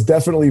there was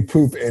definitely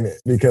poop in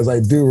it, because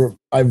I've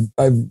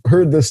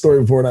heard this story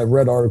before and I've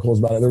read articles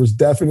about it. There was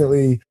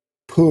definitely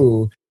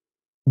poo,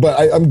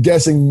 but I'm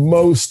guessing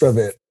most of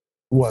it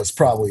was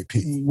probably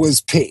pee.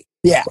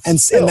 Yeah, and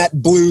that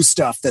blue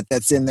stuff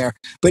that's in there.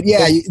 But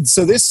yeah,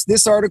 so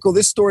this article,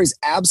 this story is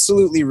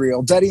absolutely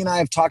real. Duddy and I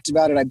have talked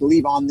about it, I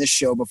believe, on this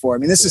show before. I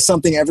mean, this is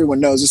something everyone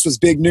knows. This was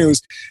big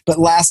news. But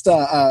last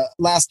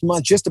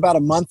month, just about a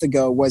month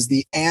ago, was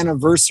the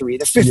anniversary,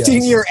 the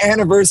 15-year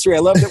anniversary. I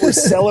love that we're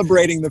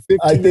celebrating the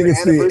 15-year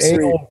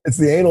anniversary. It's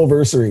the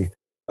anniversary.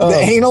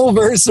 The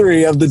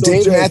anniversary of the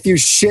Dave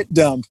Matthews shit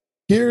dump.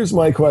 Here's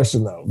my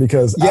question, though,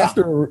 because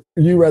after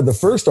you read the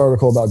first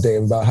article about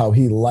Dave, about how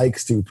he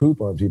likes to poop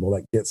on people,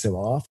 that gets him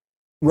off.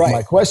 Right.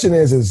 My question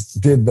is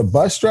did the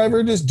bus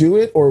driver just do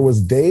it, or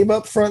was Dave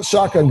up front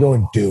shotgun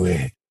going, do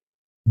it?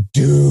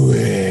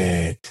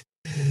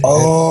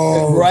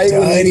 Oh, and right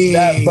when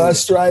that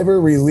bus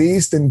driver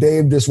released and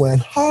Dave just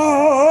went, it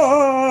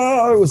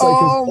was like,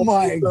 oh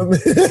my God.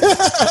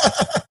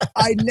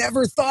 I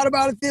never thought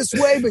about it this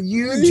way, but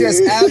you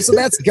just so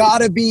that's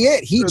gotta be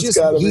it.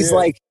 He's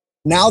like,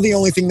 now the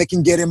only thing that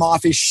can get him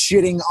off is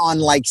shitting on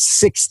like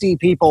 60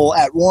 people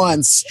at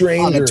once.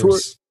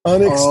 Strangers.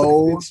 On a tour.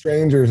 Unexpected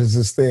strangers is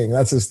his thing.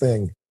 That's his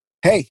thing.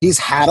 Hey, he's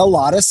had a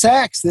lot of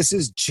sex. This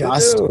is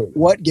just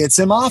what gets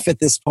him off at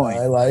this point.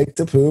 I like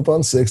to poop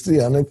on 60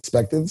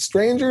 unexpected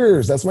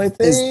strangers. That's my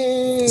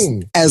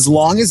thing. As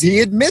long as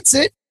he admits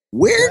it,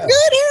 we're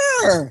good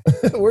here.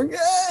 We're good.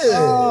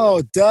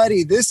 Oh,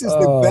 Duddy, this is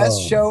the best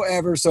show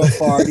ever so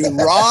far.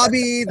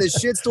 Robbie, the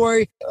shit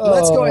story.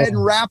 Let's go ahead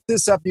and wrap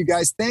this up, you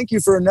guys. Thank you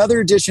for another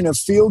edition of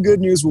Feel Good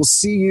News. We'll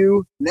see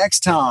you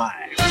next time.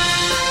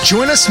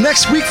 Join us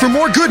next week for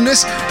more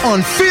goodness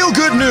on Feel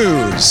Good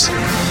News.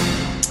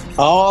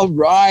 All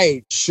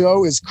right.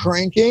 Show is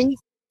cranking.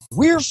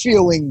 We're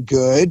feeling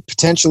good,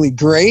 potentially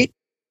great.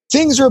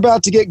 Things are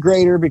about to get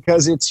greater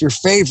because it's your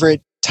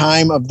favorite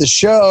time of the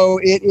show.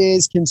 It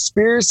is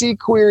Conspiracy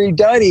Query.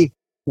 Duddy,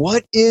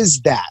 what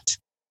is that?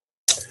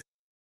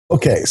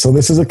 Okay, so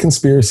this is a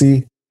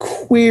conspiracy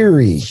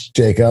query,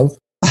 Jacob.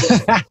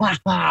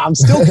 I'm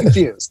still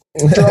confused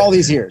after all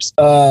these years.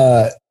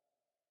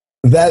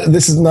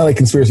 This is not a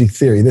conspiracy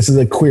theory. This is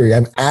a query.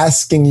 I'm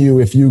asking you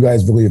if you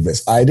guys believe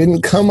this. I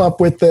didn't come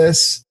up with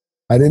this.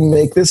 I didn't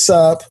make this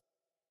up.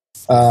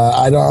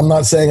 I'm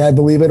not saying I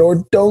believe it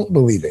or don't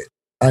believe it.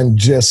 I'm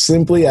just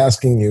simply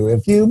asking you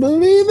if you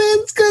believe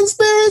in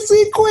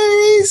conspiracy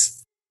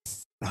queries.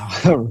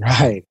 All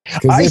right.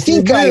 I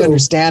think I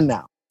understand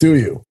now. Do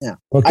you? Yeah.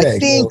 Okay. I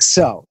think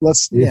so.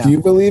 If you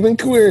believe in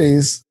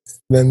queries,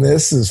 then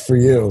this is for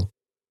you.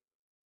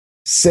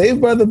 Saved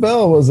by the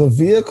Bell was a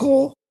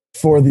vehicle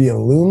for the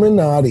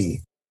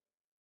Illuminati.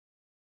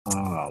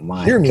 Oh,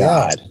 my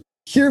God.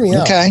 Hear me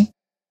out. Okay.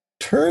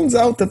 Turns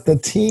out that the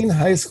teen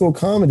high school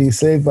comedy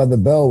Saved by the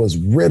Bell was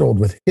riddled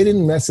with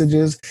hidden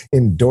messages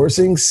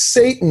endorsing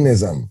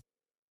Satanism.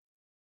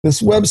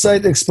 This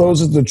website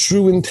exposes the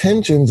true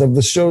intentions of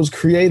the show's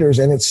creators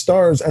and its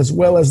stars, as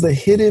well as the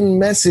hidden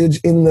message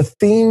in the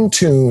theme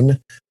tune,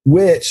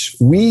 which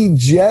we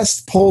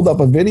just pulled up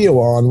a video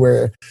on,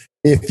 where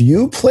if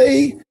you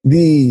play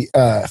the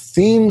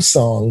theme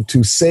song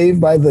to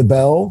Saved by the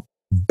Bell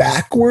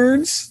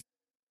backwards,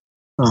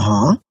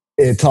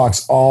 it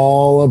talks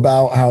all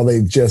about how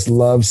they just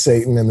love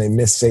Satan and they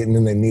miss Satan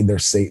and they need their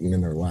Satan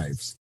in their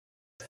lives.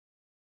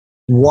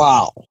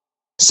 Wow.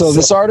 So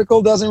this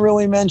article doesn't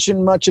really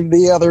mention much of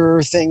the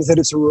other things that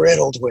it's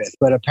riddled with,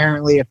 but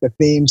apparently if the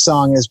theme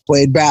song is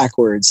played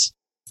backwards,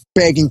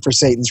 begging for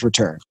Satan's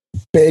return.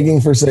 Begging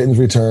for Satan's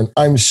return.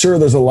 I'm sure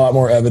there's a lot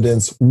more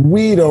evidence.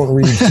 We don't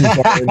read too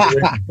far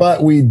into it,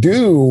 but we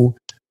do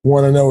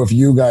want to know if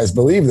you guys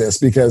believe this,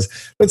 because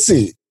let's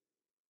see.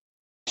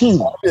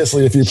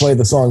 Obviously, if you play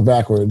the song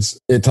backwards,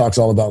 it talks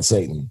all about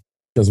Satan,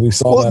 because we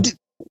saw that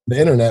the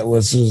internet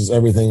was just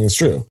everything is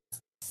true.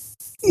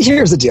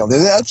 Here's the deal.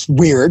 That's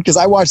weird, because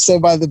I watched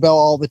Saved by the Bell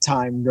all the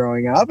time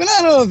growing up, and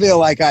I don't feel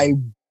like I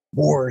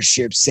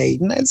worship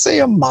Satan. I'd say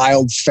a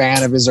mild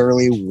fan of his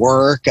early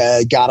work.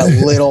 Got a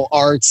little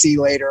artsy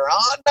later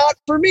on. Not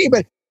for me,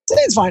 but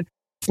it's fine.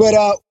 But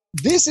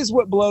this is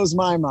what blows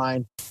my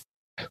mind.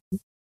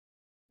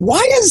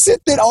 Why is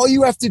it that all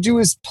you have to do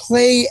is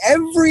play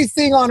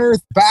everything on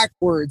earth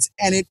backwards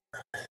and it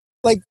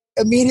like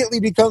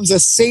immediately becomes a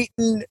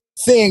Satan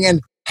thing?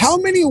 And how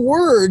many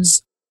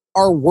words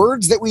are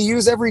words that we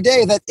use every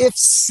day that if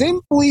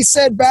simply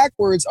said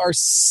backwards are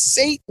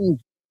Satan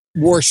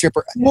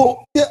worshiper?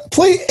 Well, yeah,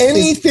 play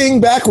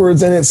anything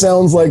backwards and it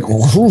sounds like and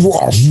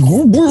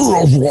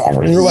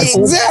you're like,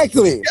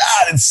 exactly. Oh,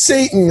 God, it's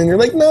Satan. And you're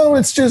like, no,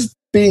 it's just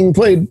being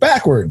played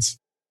backwards.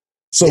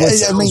 So it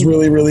sounds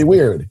really, really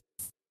weird.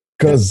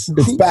 Because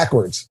it's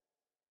backwards.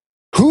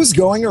 Who's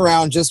going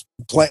around just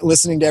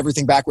listening to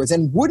everything backwards?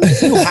 And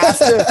wouldn't you have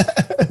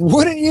to?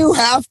 Wouldn't you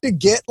have to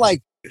get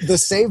like the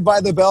Saved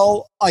by the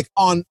Bell like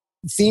on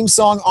theme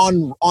song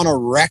on a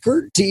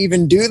record to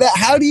even do that?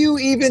 How do you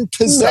even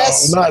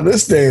possess? No, not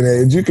this day and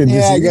age. You can.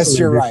 Yeah, I guess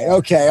you're right.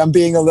 Okay, I'm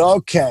being a little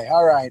okay.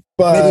 All right,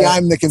 but maybe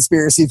I'm the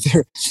conspiracy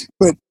theorist.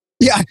 But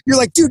yeah, you're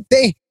like, dude,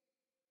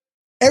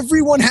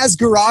 everyone has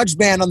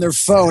GarageBand on their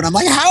phone. I'm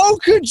like, how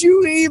could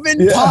you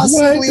even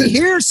possibly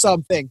hear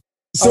something?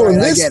 So right,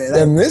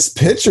 in this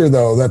picture,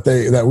 though,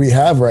 that we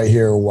have right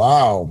here,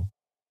 wow.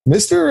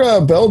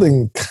 Mr.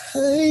 Belding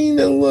kind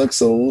of looks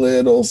a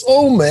little...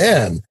 Oh,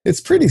 man. It's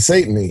pretty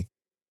Satan-y.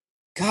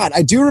 God,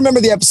 I do remember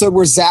the episode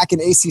where Zach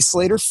and AC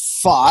Slater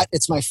fought.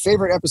 It's my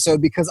favorite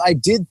episode because I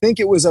did think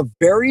it was a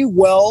very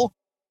well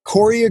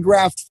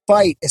choreographed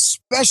fight,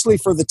 especially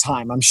for the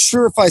time. I'm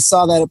sure if I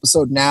saw that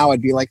episode now,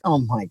 I'd be like, oh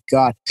my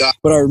God.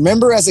 But I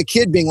remember as a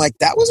kid being like,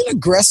 that was an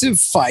aggressive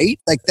fight.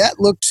 Like that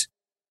looked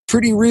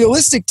pretty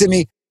realistic to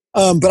me.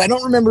 But I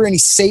don't remember any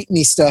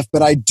Satan-y stuff,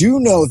 but I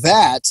do know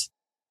that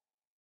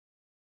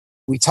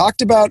we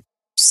talked about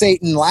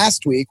Satan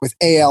last week with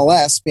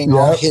ALS being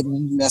all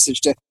hidden message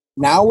to,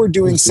 now we're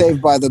doing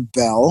Saved by the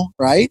Bell,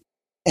 right?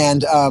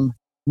 And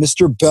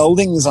Mr.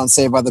 Belding is on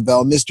Saved by the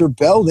Bell. Mr.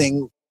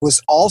 Belding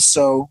was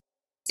also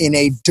in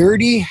a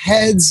Dirty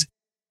Heads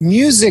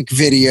music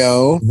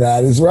video.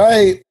 That is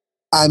right.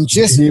 I'm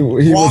just he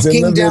was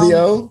in the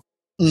video.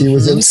 Mm-hmm. He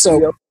was in the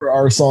video for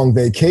our song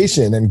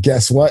Vacation. And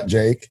guess what,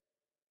 Jake?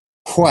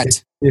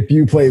 What? If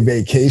you play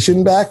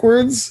Vacation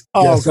backwards,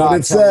 guess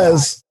what it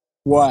says?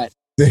 What?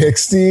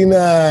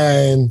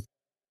 69.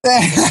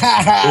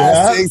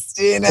 69. It's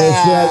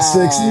that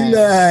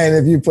 69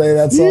 if you play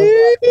that song.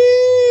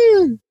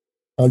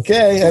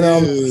 Okay, and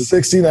on the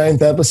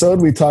 69th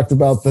episode, we talked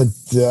about the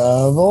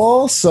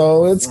devil,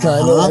 so it's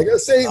kind of like a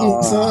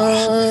Satan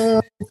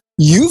song.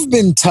 You've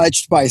been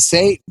touched by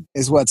Satan,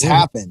 is what's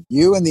happened.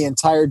 You and the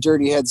entire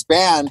Dirty Heads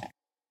band.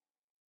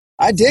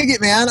 I dig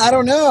it, man. I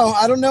don't know.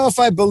 I don't know if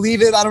I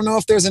believe it. I don't know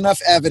if there's enough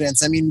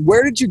evidence. I mean,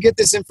 where did you get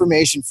this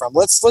information from?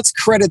 Let's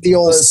credit the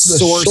old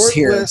source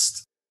here.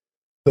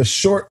 The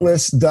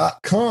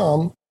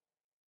shortlist.com.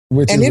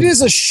 And it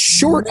is a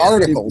short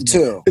article,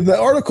 too. The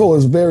article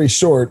is very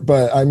short,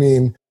 but I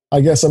mean,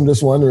 I guess I'm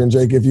just wondering,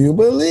 Jake, if you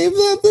believe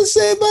that the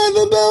Saved by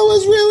the Bell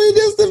was really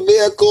just a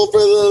vehicle for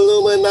the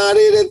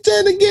Illuminati to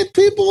try to get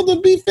people to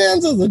be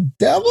fans of the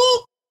devil?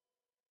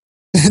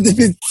 To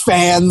be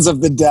fans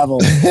of the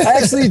devil. I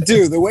actually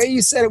do. The way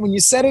you said it, when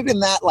you said it in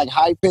that like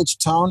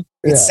high-pitched tone,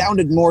 it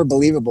sounded more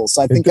believable.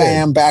 So I think I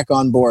am back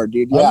on board,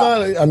 dude.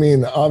 Yeah.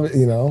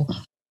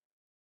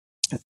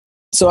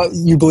 So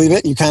you believe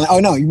it? You kind of... Oh,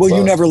 no. Well,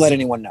 you never let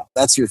anyone know.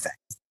 That's your thing.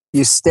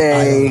 You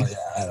stay...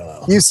 I don't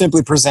know. You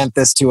simply present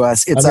this to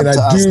us. It's up to us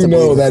to I do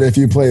know that if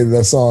you play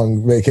the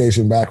song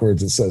Vacation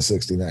backwards, it says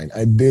 69.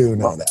 I do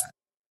know that.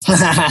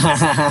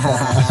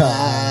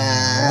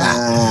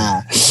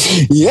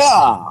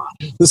 Yeah.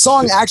 The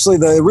song, actually,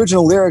 the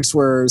original lyrics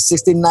were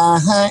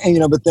 69,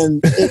 and, but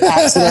then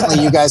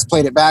accidentally you guys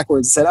played it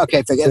backwards and said,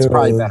 okay, it's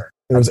probably better.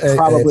 It was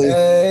probably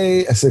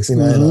a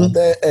 69.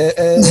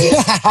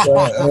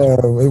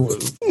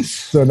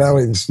 So now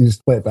we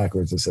just play it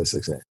backwards. It says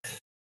 69.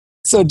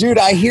 So, dude,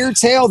 I hear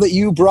tale that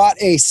you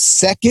brought a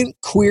second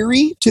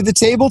query to the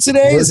table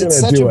today. Is it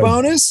such a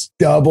bonus?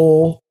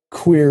 Double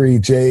query,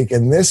 Jake.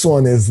 And this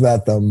one is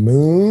that the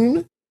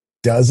moon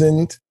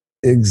doesn't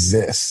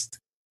exist.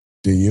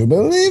 Do you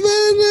believe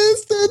in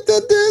this?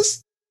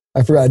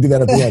 I forgot I do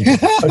that at the end.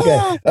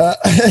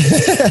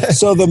 Okay.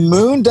 So the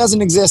moon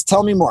doesn't exist.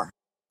 Tell me more.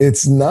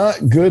 It's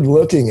not good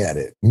looking at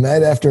it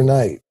night after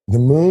night. The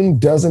moon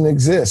doesn't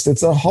exist.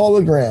 It's a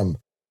hologram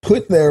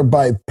put there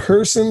by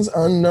persons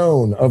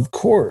unknown, of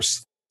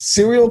course.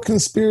 serial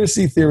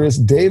conspiracy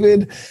theorist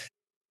David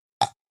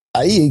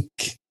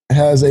Icke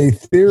has a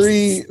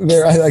theory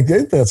there. I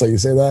think that's how you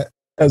say that.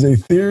 Has a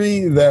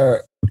theory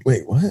there.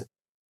 Wait, what?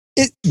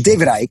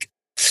 David Icke.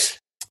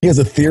 He has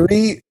a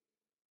theory,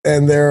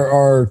 and there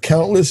are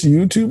countless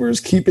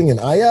YouTubers keeping an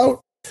eye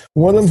out.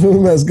 One of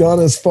whom has gone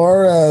as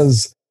far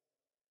as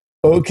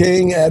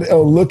looking at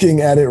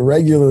it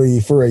regularly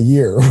for a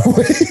year.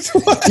 Wait,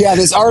 yeah,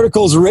 this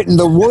article's written.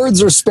 The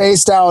words are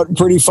spaced out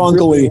pretty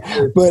funkily,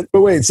 but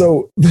wait.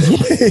 So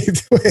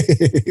wait.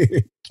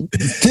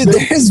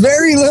 There's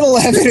very little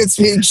evidence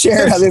being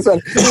shared on this one.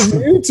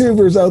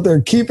 YouTubers out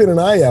there keeping an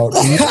eye out.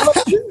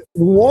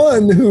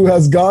 One who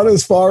has gone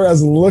as far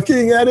as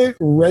looking at it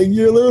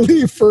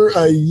regularly for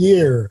a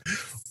year.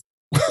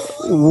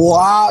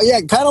 Wow.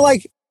 Yeah, kind of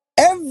like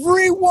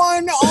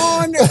everyone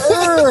on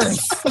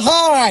Earth.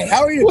 Hi,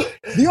 how are you?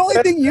 The only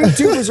thing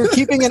YouTubers are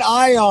keeping an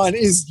eye on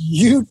is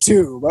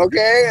YouTube,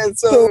 okay? And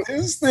so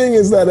his thing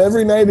is that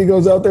every night he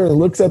goes out there and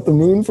looks at the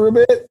moon for a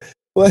bit.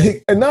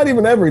 Like, and not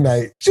even every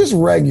night, just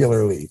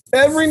regularly.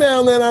 Every now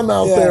and then I'm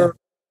out there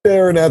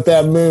staring at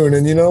that moon.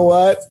 And you know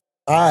what?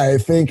 I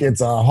think it's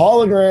a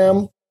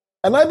hologram.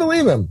 And I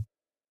believe him.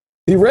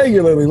 He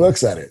regularly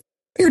looks at it.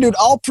 Here, dude,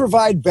 I'll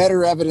provide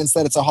better evidence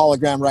that it's a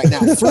hologram right now.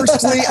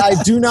 Firstly, I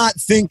do not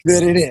think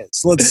that it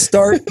is. Let's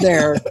start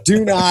there.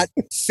 Do not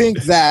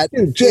think that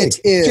Jake,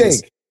 it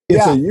is. Jake,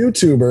 it's a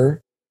YouTuber,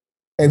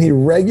 and he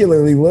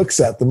regularly looks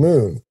at the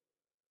moon.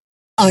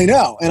 I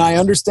know, and I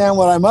understand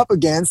what I'm up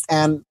against.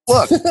 And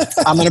look,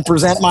 I'm going to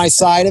present my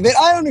side of it.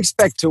 I don't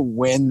expect to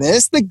win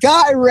this. The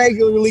guy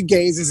regularly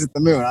gazes at the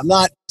moon. I'm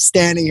not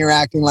standing here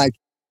acting like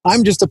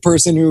I'm just a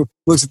person who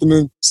looks at the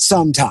moon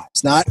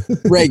sometimes, not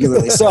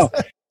regularly. So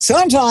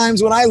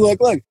sometimes when I look,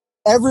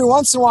 every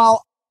once in a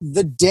while,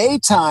 the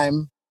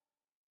daytime,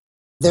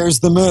 there's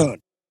the moon.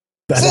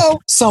 So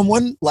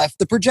someone left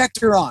the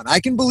projector on. I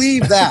can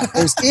believe that.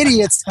 There's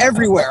idiots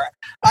everywhere.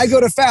 I go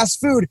to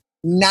fast food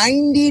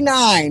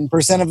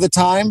 99% of the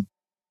time,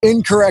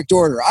 incorrect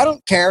order. I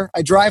don't care.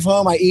 I drive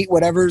home, I eat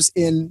whatever's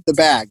in the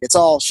bag. It's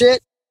all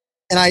shit,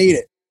 and I eat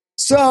it.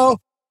 So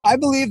I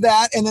believe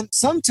that. And then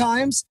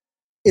sometimes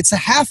it's a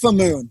half a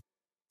moon.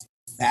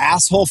 The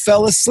asshole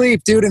fell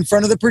asleep, dude, in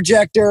front of the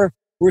projector.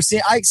 We're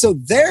seeing, so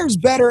there's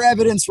better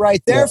evidence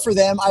right there for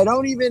them. I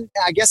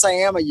guess I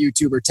am a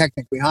YouTuber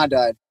technically, huh,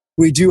 Dad?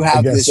 We do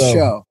have this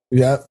show.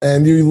 Yeah,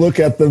 and you look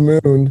at the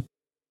moon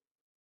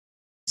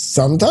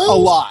sometimes? A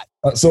lot.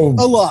 A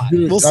lot.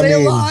 We'll say a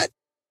lot.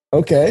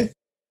 Okay.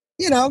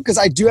 You know, because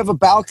I do have a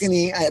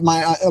balcony at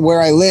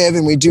where I live,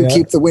 and we do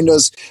keep the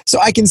windows, so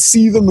I can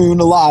see the moon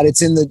a lot.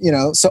 It's in the,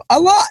 so a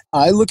lot.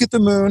 I look at the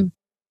moon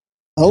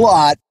a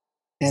lot,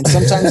 and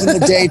sometimes in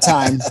the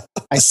daytime,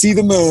 I see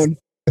the moon.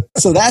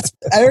 So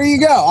there you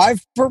go.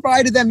 I've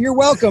provided them. You're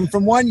welcome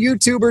from one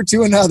YouTuber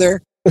to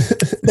another.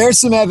 There's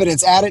some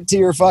evidence. Add it to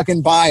your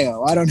fucking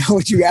bio. I don't know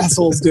what you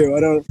assholes do.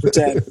 I don't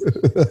pretend.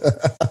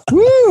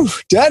 Woo!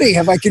 Duddy,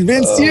 have I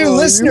convinced you?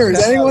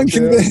 Listeners, anyone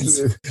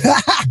convinced?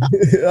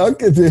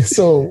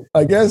 So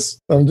I guess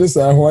I'm just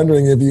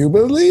wondering if you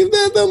believe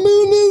that the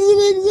moon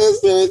isn't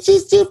existent. It's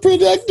just a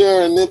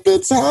projector. And if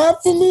it's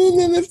half a moon,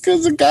 then it's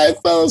because the guy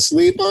fell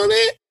asleep on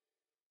it.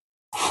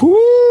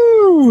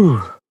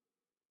 Whoo!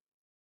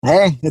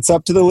 Hey, it's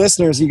up to the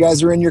listeners. You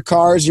guys are in your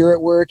cars, you're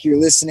at work, you're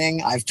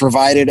listening. I've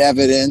provided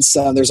evidence.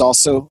 There's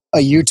also a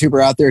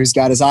YouTuber out there who's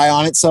got his eye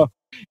on it. So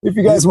if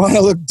you guys want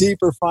to look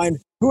deeper, find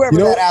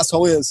whoever that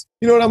asshole is.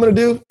 You know what I'm going to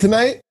do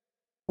tonight?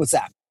 What's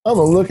that? I'm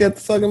going to look at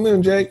the fucking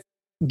moon, Jake.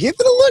 Give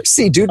it a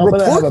look-see, dude. I'm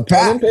going to have a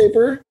pen and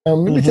paper.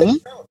 I'm going to be taking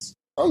notes.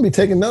 I'm going to be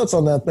taking notes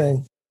on that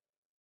thing.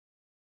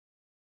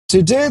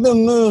 Today the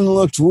moon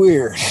looked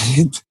weird.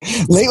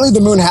 Lately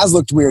the moon has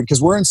looked weird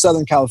because we're in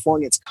Southern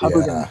California. It's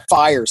covered in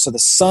fire. So the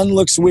sun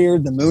looks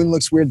weird. The moon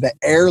looks weird. The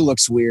air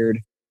looks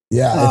weird.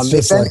 Yeah, it's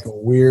just like a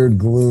weird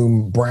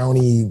gloom,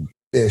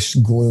 brownie-ish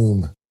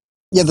gloom.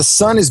 Yeah, the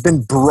sun has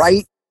been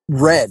bright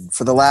red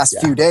for the last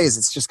few days.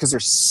 It's just because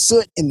there's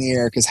soot in the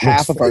air because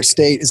half of our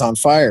state is on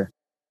fire.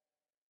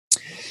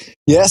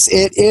 Yes,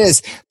 it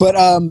is. But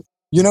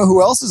you know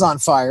who else is on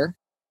fire?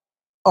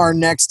 Our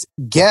next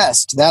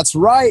guest. That's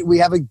right. We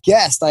have a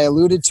guest. I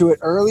alluded to it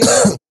earlier.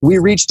 We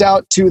reached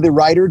out to the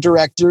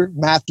writer-director,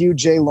 Matthew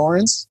J.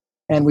 Lawrence,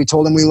 and we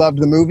told him we loved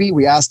the movie.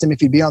 We asked him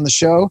if he'd be on the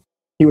show.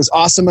 He was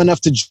awesome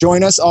enough to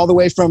join us all the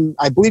way from,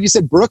 I believe you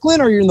said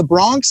Brooklyn, or you're in the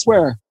Bronx?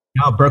 Where?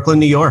 No, Brooklyn,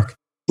 New York.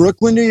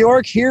 Brooklyn, New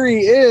York. Here he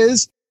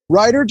is,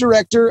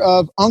 writer-director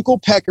of Uncle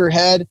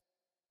Peckerhead,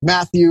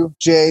 Matthew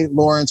J.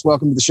 Lawrence.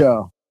 Welcome to the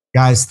show.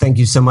 Guys, thank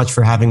you so much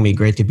for having me.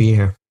 Great to be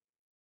here.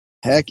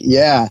 Heck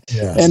yeah.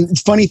 And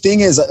funny thing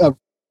is,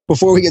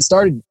 before we get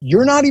started,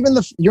 you're not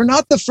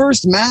the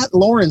first Matt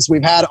Lawrence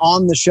we've had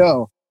on the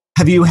show.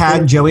 Have you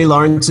had Joey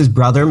Lawrence's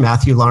brother,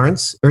 Matthew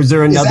Lawrence? Or is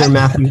there another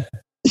Matthew?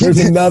 There's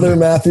another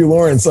Matthew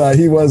Lawrence.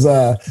 He was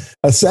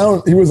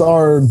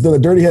the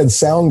Dirty Head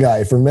sound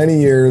guy for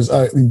many years,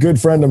 a good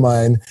friend of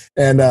mine.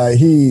 And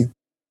he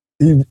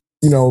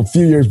a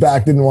few years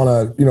back didn't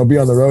want to, be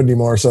on the road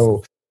anymore.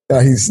 So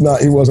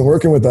he wasn't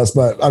working with us.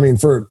 But I mean,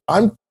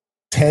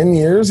 10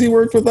 years he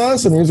worked with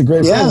us, and he was a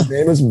great friend. His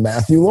name is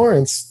Matthew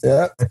Lawrence.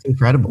 Yeah, that's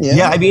incredible.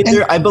 Yeah, I mean,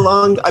 I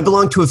belong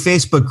to a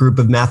Facebook group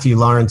of Matthew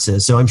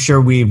Lawrences, so I'm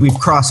sure we've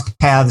crossed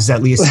paths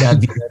at least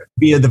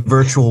via the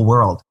virtual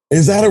world.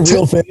 Is that a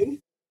real thing?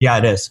 Yeah,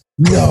 it is.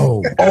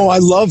 No. Oh, I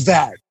love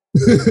that.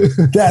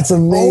 That's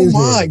amazing.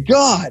 Oh my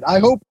God. I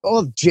hope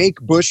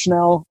Jake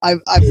Bushnell.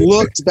 I've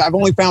looked, I've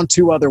only found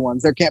 2 other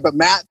ones. There can't, but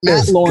Matt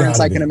Lawrence,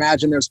 I can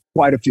imagine there's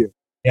quite a few.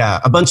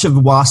 Yeah, a bunch of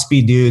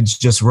waspy dudes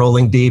just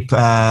rolling deep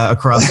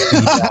across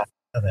the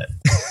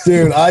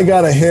Dude, I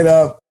gotta hit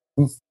up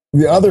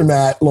the other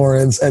Matt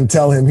Lawrence and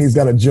tell him he's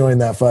got to join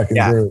that fucking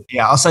group.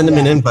 Yeah, I'll send him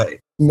an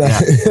invite.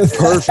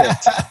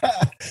 Perfect.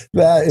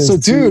 That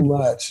is too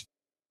much.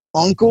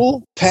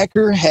 Uncle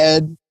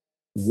Peckerhead,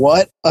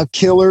 what a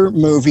killer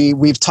movie.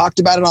 We've talked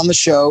about it on the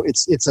show.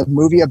 It's a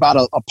movie about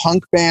a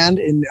punk band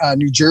in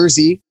New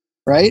Jersey,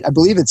 right? I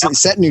believe it's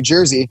set in New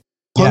Jersey.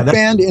 Punk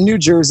band in New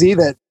Jersey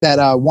that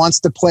wants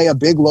to play a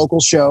big local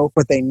show,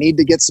 but they need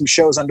to get some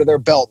shows under their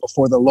belt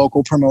before the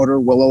local promoter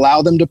will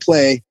allow them to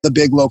play the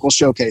big local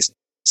showcase.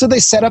 So they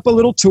set up a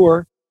little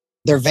tour.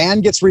 Their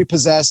van gets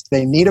repossessed.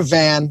 They need a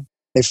van.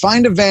 They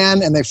find a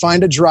van and they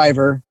find a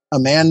driver, a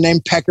man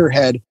named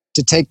Peckerhead,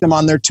 to take them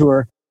on their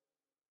tour.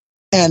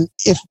 And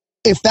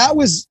if that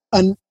was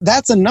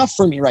that's enough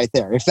for me right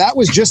there. If that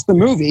was just the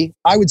movie,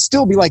 I would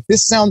still be like,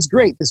 this sounds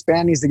great. This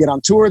band needs to get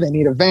on tour. They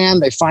need a van.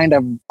 They find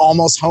a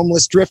almost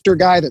homeless drifter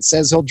guy that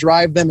says he'll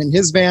drive them in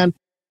his van.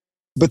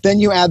 But then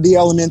you add the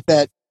element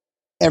that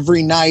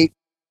every night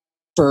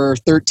for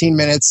 13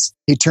 minutes,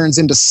 he turns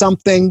into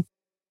something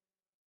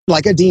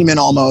like a demon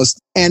almost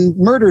and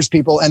murders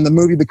people. And the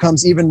movie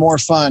becomes even more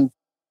fun.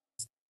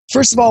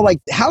 First of all, like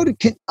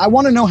I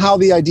want to know how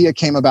the idea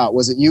came about.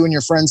 Was it you and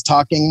your friends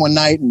talking one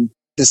night and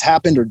this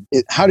happened, or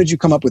how did you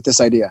come up with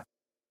this idea?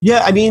 Yeah,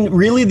 I mean,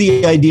 really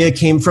the idea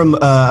came from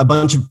a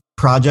bunch of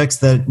projects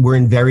that were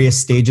in various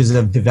stages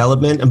of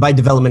development. And by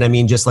development, I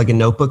mean just like a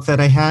notebook that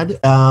I had.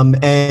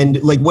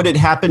 And like what had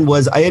happened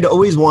was I had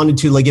always wanted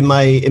to, like in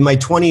my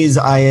 20s,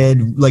 I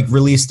had like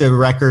released a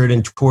record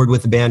and toured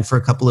with the band for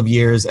a couple of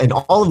years. And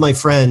all of my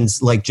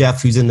friends, like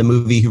Jeff, who's in the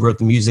movie, who wrote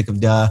the music of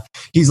Duh,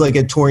 he's like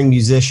a touring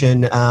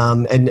musician,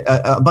 and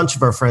a bunch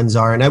of our friends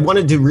are. And I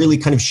wanted to really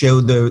kind of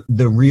show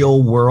the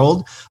real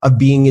world of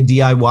being a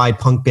DIY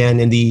punk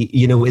band in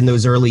in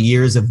those early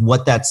years of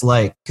what that's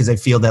like. Because I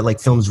feel that like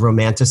films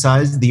romanticize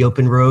the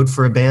open road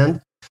for a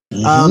band.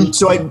 Mm-hmm.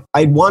 So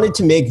I wanted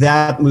to make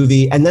that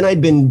movie. And then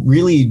I'd been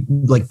really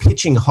like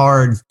pitching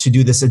hard to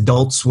do this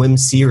Adult Swim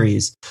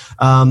series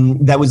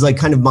that was like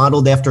kind of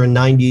modeled after a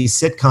 90s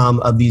sitcom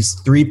of these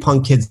 3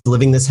 punk kids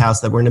living in this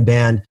house that were in a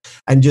band.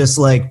 And just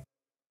like,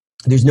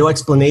 there's no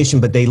explanation,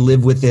 but they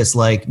live with this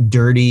like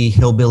dirty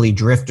hillbilly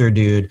drifter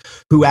dude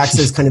who acts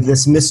as kind of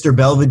this Mr.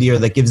 Belvedere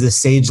that gives this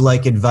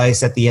sage-like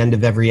advice at the end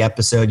of every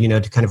episode,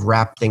 to kind of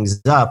wrap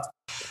things up.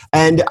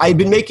 And I'd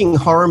been making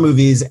horror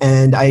movies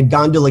and I had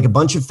gone to like a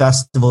bunch of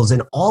festivals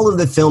and all of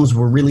the films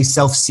were really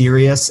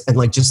self-serious and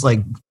like, just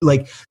like,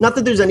 not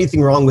that there's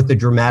anything wrong with the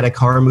dramatic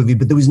horror movie,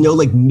 but there was no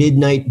like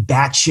midnight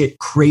batshit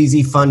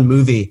crazy fun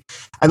movie.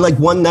 And like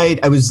one night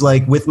I was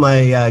like with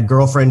my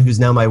girlfriend, who's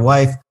now my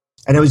wife,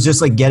 and I was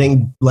just like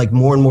getting like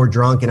more and more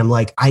drunk. And I'm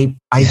like, I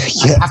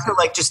have to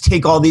like just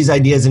take all these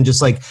ideas and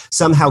just like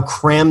somehow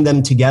cram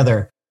them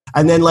together.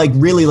 And then like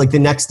really like the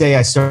next day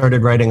I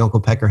started writing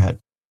Uncle Peckerhead.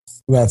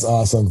 That's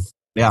awesome.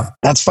 Yeah.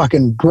 That's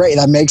fucking great.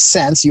 That makes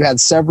sense. You had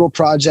several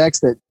projects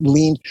that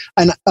leaned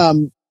and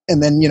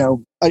then,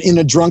 in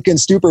a drunken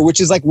stupor,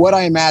 which is like what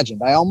I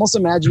imagined. I almost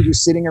imagined you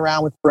sitting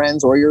around with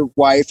friends or your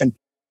wife and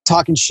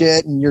talking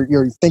shit and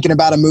you're thinking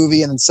about a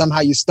movie and then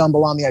somehow you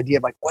stumble on the idea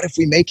of like, what if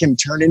we make him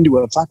turn into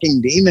a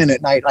fucking demon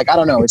at night? Like, I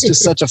don't know. It's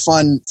just such a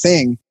fun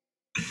thing.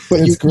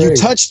 But you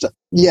touched,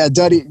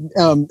 Duddy,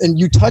 and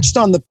you touched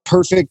on the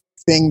perfect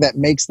thing that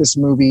makes this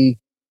movie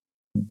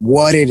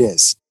what it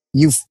is.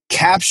 You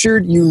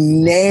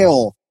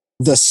nail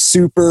the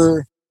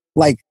super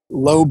like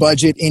low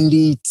budget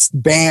indie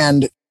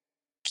band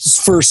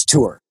first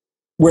tour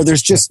where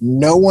there's just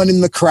no one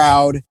in the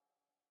crowd.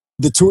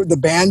 The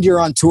band you're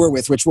on tour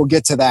with, which we'll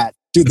get to that.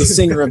 Dude, the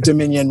singer of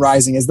Dominion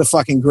Rising is the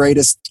fucking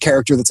greatest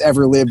character that's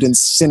ever lived in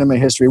cinema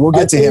history. We'll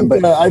get to him.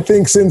 But I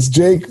think since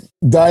Jake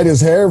dyed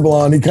his hair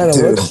blonde, he kind of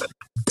looks.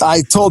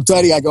 I told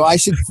Duddy, I go, I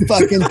should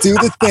fucking do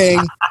the thing.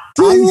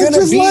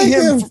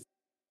 Dude,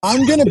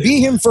 I'm going to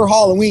be him for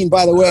Halloween,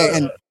 by the way.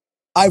 And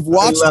I've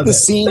watched the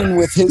scene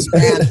with his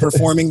band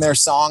performing their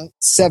song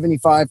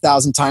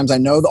 75,000 times. I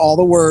know all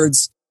the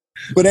words.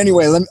 But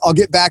anyway, I'll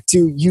get back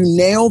to you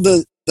nail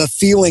the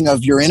feeling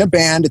of you're in a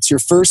band. It's your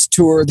first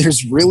tour.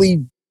 There's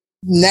really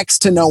next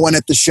to no one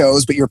at the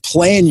shows, but you're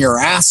playing your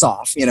ass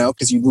off,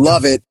 because you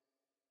love it.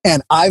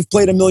 And I've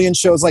played a million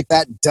shows like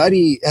that.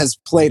 Duddy has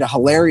played a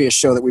hilarious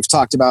show that we've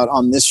talked about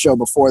on this show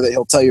before that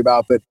he'll tell you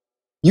about, but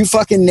you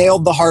fucking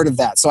nailed the heart of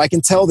that. So I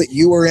can tell that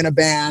you were in a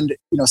band,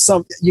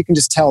 you can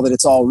just tell that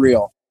it's all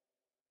real.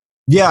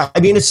 Yeah, I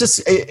mean, it's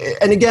just,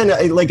 and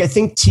again, like I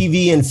think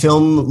TV and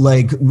film,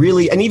 like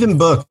really, and even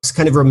books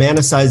kind of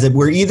romanticize it,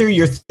 where either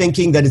you're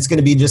thinking that it's going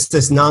to be just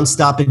this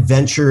nonstop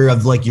adventure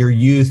of like your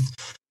youth,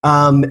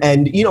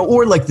 and you know,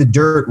 or like The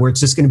Dirt, where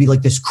it's just going to be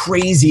like this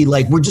crazy,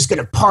 like we're just going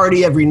to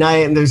party every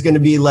night, and there's going to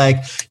be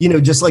like, you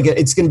know, just like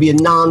it's going to be a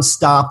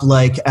nonstop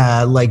like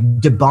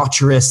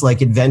debaucherous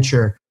like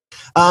adventure.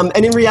 And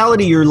in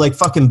reality, you're like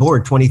fucking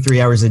bored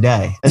 23 hours a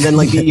day. And then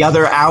like the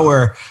other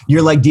hour,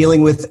 you're like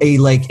dealing with a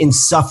like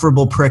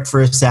insufferable prick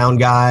for a sound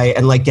guy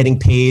and like getting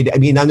paid. I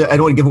mean, I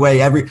don't want to give away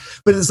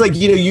but it's like,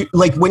 you know, you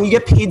like when you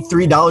get paid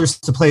 $3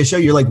 to play a show,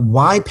 you're like,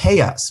 why pay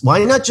us?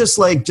 Why not just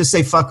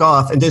say fuck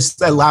off and just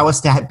allow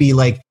us to be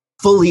like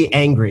fully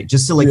angry,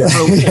 just to like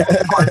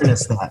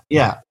harness that.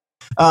 Yeah.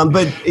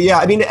 But yeah,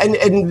 I mean,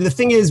 and the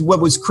thing is, what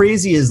was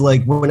crazy is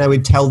like when I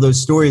would tell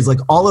those stories, like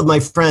all of my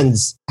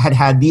friends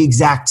had the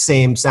exact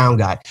same sound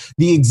guy,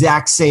 the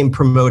exact same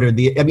promoter.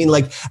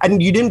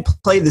 And you didn't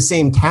play the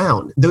same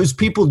town. Those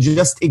people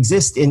just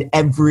exist in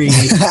every.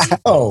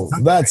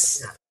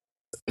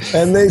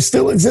 And they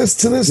still exist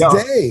to this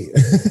day.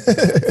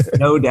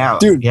 No doubt.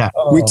 Dude,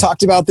 we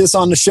talked about this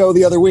on the show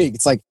the other week.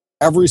 It's like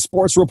every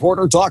sports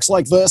reporter talks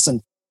like this,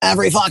 and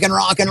every fucking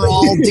rock and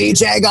roll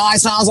DJ guy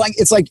sounds like,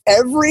 it's like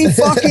every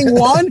fucking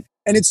one.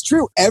 And it's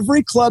true.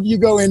 Every club you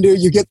go into,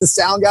 you get the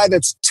sound guy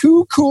that's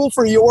too cool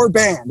for your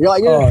band. You're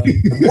like,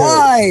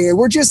 why?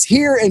 We're just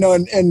here. And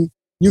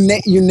you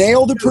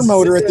nailed the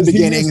promoter at the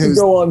beginning. Who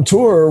go on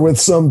tour with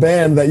some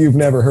band that you've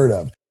never heard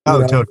of.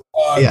 Oh, totally.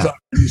 I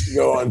used to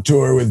go on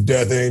tour with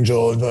Death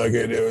Angel and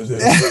fucking it was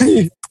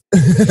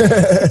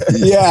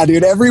yeah,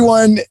 dude.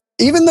 Everyone,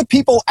 even the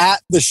people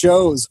at the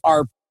shows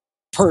are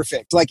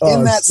perfect. Like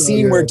in that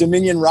scene where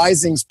Dominion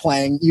Rising's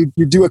playing, you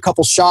do a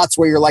couple shots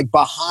where you're like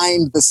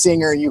behind the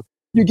singer and you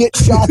get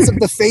shots of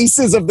the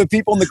faces of the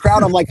people in the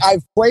crowd. I'm like,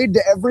 I've played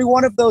to every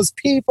one of those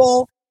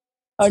people.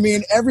 I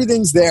mean,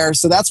 everything's there.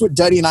 So that's what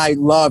Duddy and I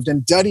loved.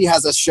 And Duddy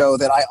has a show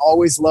that I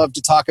always love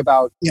to talk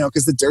about, you know,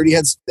 because the Dirty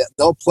Heads,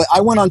 they'll play. I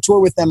went on tour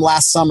with them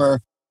last summer,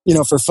 you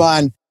know, for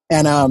fun.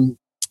 And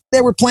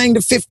they were playing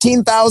to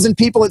 15,000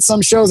 people at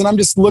some shows. And I'm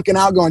just looking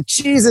out going,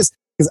 Jesus.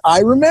 Because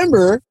I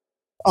remember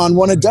on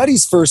one of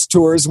Duddy's first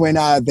tours when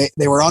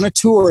they were on a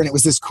tour and it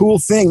was this cool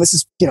thing. This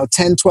is,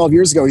 10, 12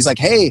 years ago. He's like,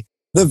 hey,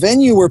 the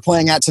venue we're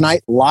playing at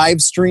tonight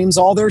live streams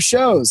all their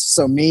shows.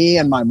 So me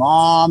and my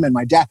mom and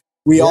my dad,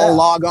 we all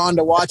log on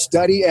to watch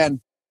Duddy. And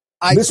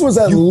this was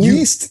at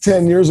least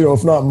 10 years ago,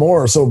 if not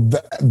more. So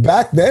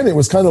back then it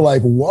was kind of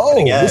like,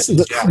 whoa, this is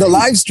the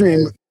live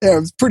stream. Yeah, it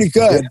was pretty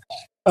good.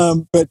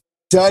 But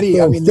Duddy,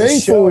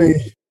 so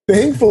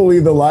thankfully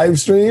the live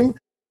stream,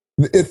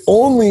 it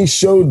only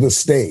showed the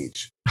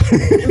stage.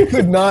 You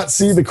could not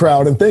see the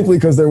crowd, and thankfully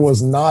because there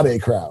was not a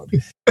crowd.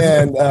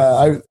 And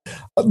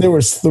there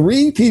was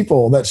 3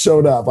 people that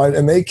showed up,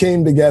 and they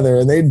came together,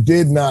 and they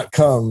did not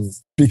come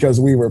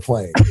because we were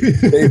playing.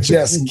 They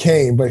just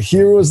came. But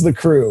here was the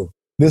crew.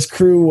 This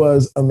crew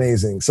was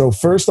amazing. So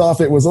first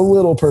off, it was a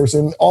little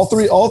person. All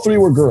three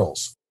were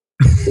girls.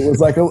 It was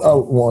like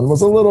one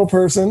was a little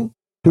person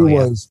who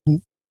was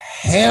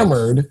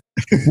hammered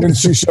when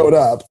she showed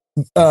up.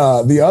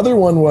 The other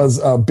one was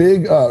a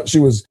big. She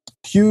was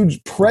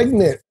huge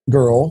pregnant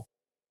girl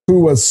who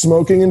was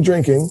smoking and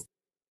drinking.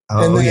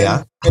 And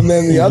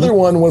then the other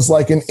one was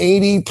like an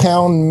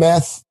 80-pound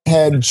meth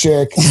head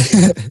chick,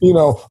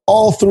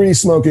 all 3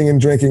 smoking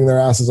and drinking their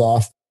asses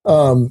off.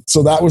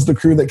 So that was the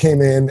crew that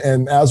came in.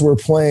 And as we're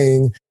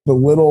playing,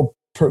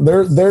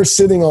 they're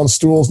sitting on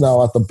stools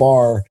now at the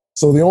bar.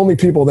 So the only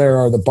people there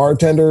are the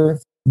bartender,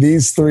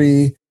 these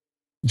 3,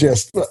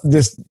 just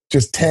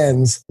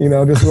tens,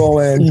 just roll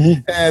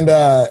in. And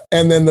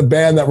then the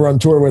band that we're on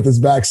tour with is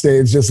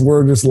backstage.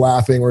 We're just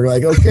laughing. We're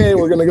like, okay,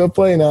 we're going to go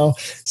play now.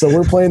 So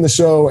we're playing the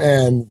show,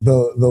 and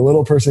the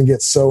little person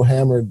gets so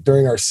hammered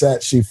during our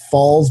set, she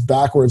falls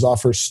backwards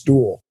off her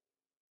stool.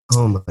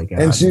 Oh my God.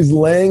 And she's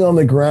laying on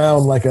the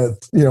ground like a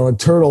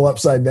turtle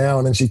upside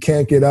down, and she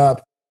can't get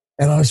up.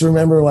 And I just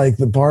remember like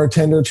the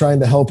bartender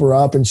trying to help her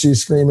up, and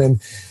she's screaming,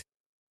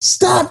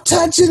 "Stop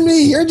touching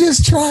me. You're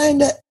just trying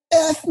to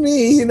F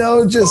me,"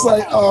 just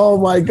like, oh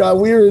my God,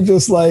 we were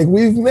just like,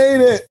 we've made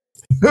it.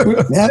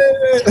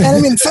 And I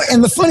mean,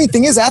 and the funny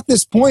thing is, at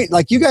this point,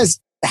 like, you guys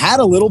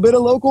had a little bit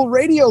of local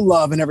radio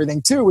love and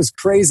everything too. It was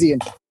crazy.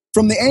 And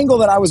from the angle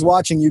that I was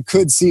watching, you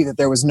could see that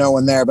there was no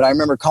one there. But I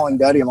remember calling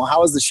Duddy, I'm like,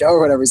 how was the show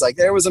or whatever? He's like,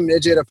 there was a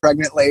midget, a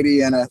pregnant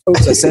lady, and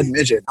oops, I said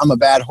midget. I'm a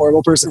bad,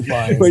 horrible person.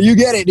 But you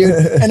get it, dude.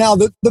 And now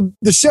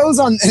the shows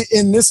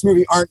in this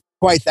movie aren't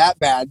quite that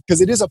bad because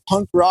it is a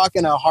punk rock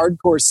and a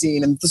hardcore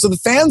scene. And so the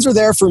fans are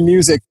there for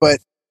music, but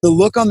the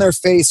look on their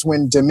face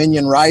when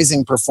Dominion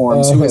Rising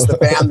performs, who is the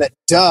band that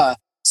Duh.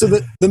 So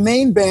the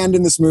main band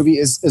in this movie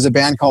is a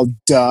band called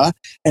Duh,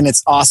 and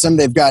it's awesome.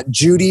 They've got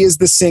Judy as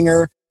the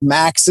singer.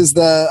 Max is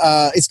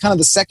it's kind of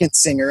the second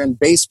singer and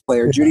bass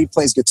player. Yeah. Judy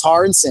plays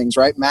guitar and sings,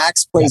 right?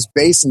 Max plays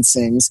bass and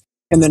sings,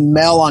 and then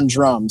Mel on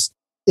drums.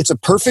 It's a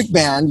perfect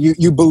band.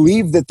 You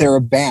believe that they're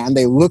a band.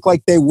 They look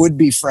like they would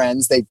be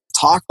friends. They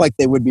talk like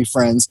they would be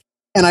friends.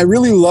 And I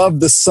really love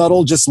the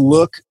subtle just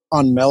look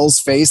on Mel's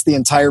face the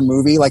entire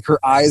movie. Like her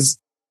eyes,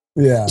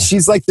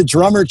 she's like the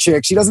drummer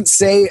chick. She doesn't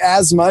say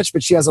as much,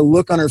 but she has a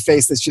look on her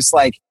face that's just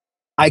like,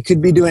 I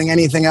could be doing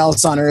anything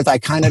else on earth. I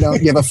kind of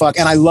don't give a fuck.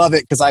 And I love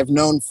it because I've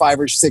known 5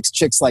 or 6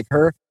 chicks like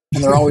her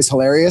and they're always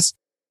hilarious.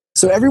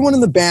 So everyone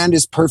in the band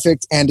is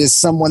perfect and is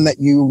someone that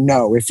you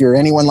know. If you're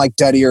anyone like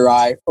Duddy or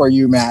I or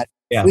you, Matt,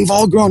 we've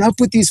all grown up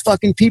with these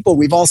fucking people.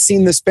 We've all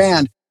seen this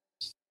band.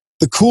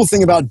 The cool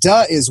thing about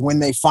Duh is when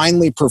they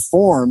finally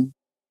perform,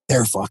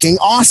 they're fucking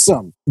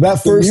awesome.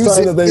 That first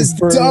time that they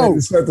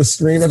start to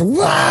scream, and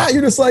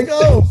you're just like,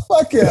 oh,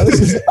 fuck yeah,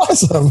 this is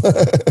awesome.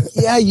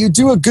 Yeah, you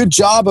do a good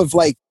job of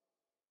like,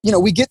 you know,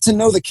 we get to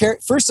know the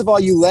character. First of all,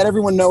 you let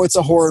everyone know it's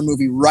a horror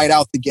movie right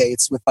out the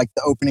gates with like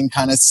the opening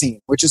kind of scene,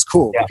 which is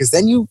cool because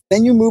then you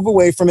move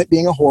away from it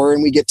being a horror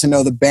and we get to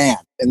know the band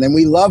and then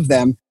we love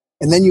them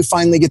and then you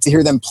finally get to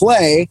hear them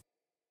play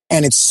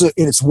and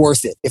it's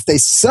worth it. If they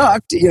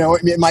sucked, you know,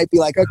 it might be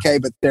like, okay,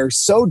 but they're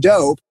so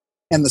dope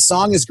and the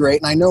song is great.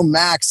 And I know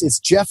Max, it's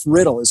Jeff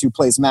Riddle is who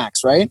plays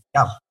Max, right?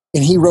 Yeah.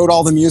 And he wrote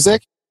all the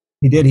music.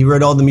 He did. He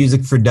wrote all the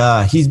music for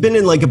Duh. He's been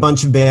in like a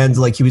bunch of bands.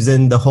 Like he was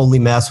in the Holy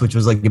Mess, which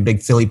was like a big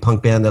Philly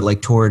punk band that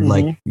like toured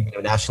like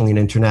nationally and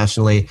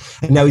internationally.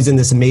 And now he's in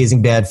this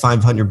amazing band,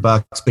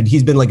 $500. But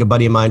he's been like a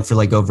buddy of mine for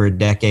like over a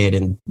decade,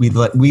 and we've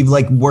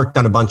like worked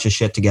on a bunch of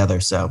shit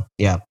together. So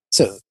yeah.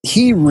 So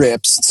he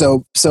rips.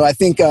 So I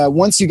think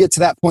once you get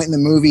to that point in the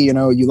movie, you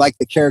know, you like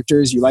the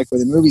characters, you like where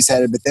the movie's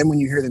headed. But then when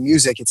you hear the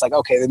music, it's like,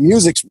 okay, the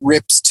music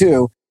rips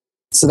too.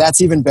 So that's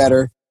even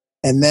better.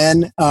 And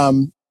then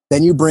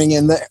you bring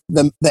in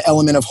the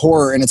element of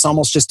horror, and it's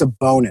almost just a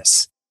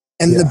bonus.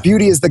 And the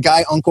beauty is the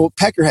guy, Uncle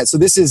Peckerhead. So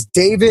this is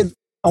David.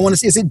 I want to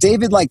see. Is it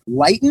David like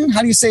Lighton?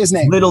 How do you say his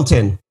name?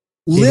 Littleton.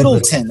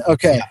 Littleton.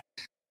 Okay.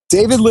 Yeah.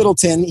 David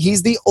Littleton.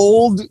 He's the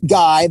old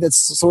guy that's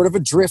sort of a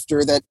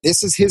drifter. That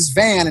this is his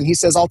van, and he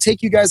says, "I'll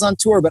take you guys on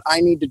tour, but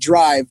I need to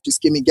drive.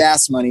 Just give me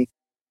gas money."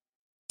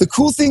 The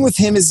cool thing with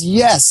him is,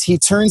 yes, he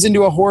turns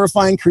into a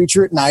horrifying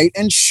creature at night,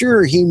 and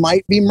sure, he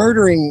might be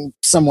murdering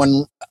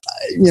someone.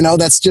 You know,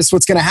 that's just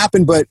what's going to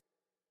happen. But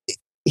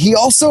he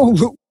also,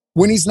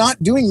 when he's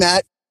not doing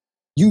that,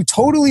 you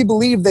totally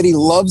believe that he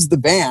loves the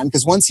band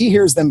because once he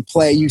hears them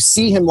play, you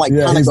see him like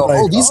kind of go,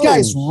 "Oh, these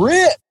guys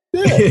rip."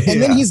 Yeah.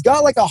 And then he's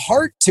got like a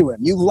heart to him.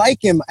 You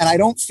like him, and I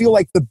don't feel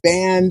like the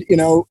band, you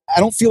know,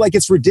 I don't feel like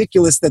it's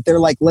ridiculous that they're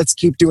like, let's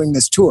keep doing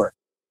this tour.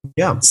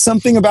 Yeah.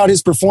 Something about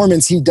his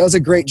performance, he does a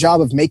great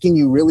job of making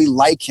you really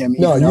like him.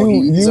 No,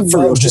 he's a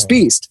ferocious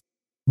beast.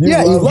 You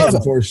love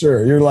him for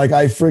sure. You're like,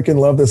 I freaking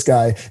love this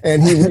guy.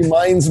 And he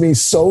reminds me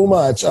so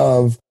much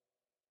of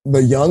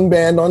the young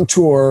band on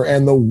tour,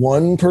 and the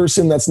one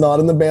person that's not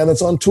in the band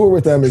that's on tour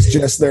with them is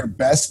just their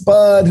best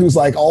bud who's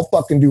like, I'll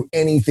fucking do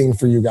anything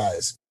for you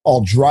guys.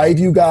 I'll drive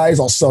you guys.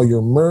 I'll sell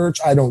your merch.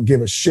 I don't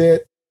give a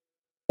shit.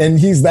 And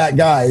he's that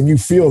guy. And you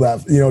feel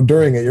that, you know,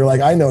 during it, you're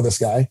like, I know this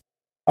guy.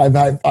 I've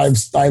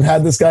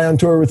had this guy on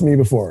tour with me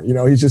before. You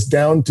know, he's just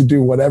down to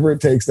do whatever it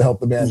takes to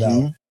help the band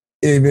out,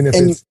 even if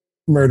it's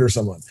murder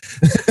someone.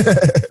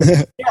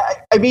 Yeah,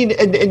 I mean,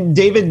 and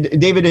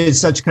David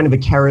is such kind of a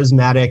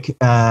charismatic,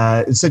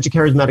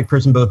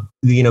 person, both,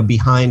 you know,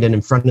 behind and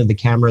in front of the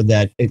camera,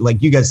 that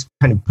like you guys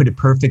kind of put it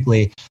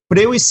perfectly. But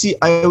I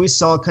always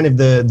saw kind of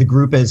the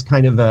group as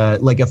kind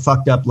of like a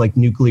fucked up like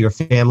nuclear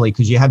family,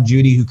 because you have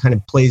Judy who kind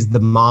of plays the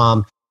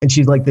mom. And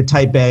she's like the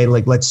type A,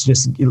 like, let's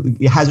just,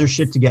 has her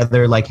shit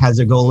together, like has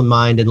a goal in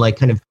mind, and like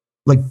kind of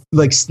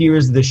like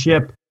steers the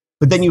ship.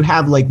 But then you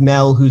have like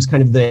Mel, who's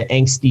kind of the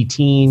angsty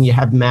teen. You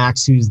have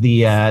Max, who's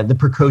the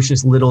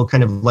precocious little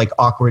kind of like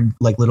awkward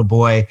like little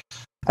boy.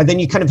 And then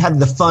you kind of have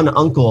the fun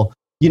uncle,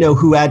 you know,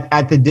 who at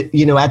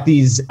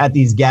these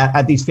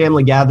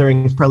family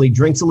gatherings probably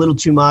drinks a little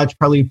too much,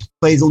 probably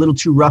plays a little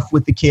too rough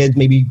with the kids,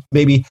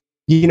 maybe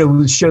you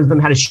know, shows them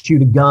how to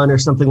shoot a gun or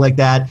something like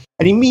that.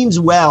 And he means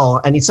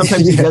well, and he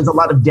does a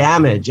lot of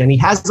damage, and he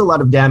has a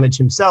lot of damage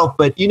himself.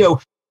 But, you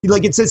know,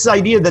 like it's this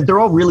idea that they're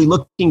all really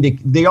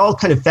they all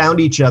kind of found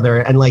each other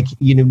and like,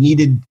 you know,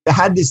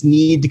 had this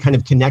need to kind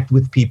of connect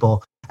with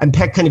people. And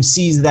Peck kind of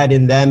sees that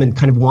in them and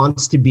kind of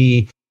wants to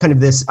be kind of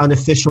this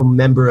unofficial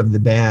member of the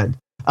band.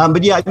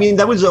 But yeah, I mean,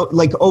 that was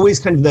like always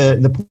kind of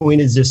the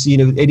point is just, you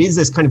know, it is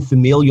this kind of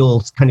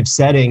familial kind of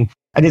setting.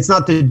 And it's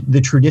not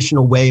the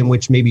traditional way in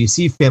which maybe you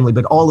see family,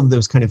 but all of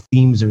those kind of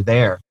themes are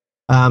there.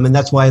 And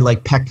that's why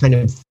like Peck kind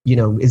of, you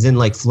know, is in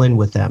like Flynn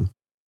with them.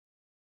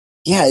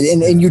 Yeah.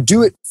 And you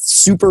do it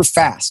super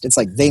fast. It's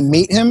like they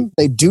meet him.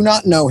 They do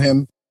not know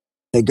him.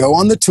 They go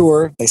on the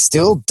tour. They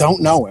still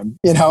don't know him,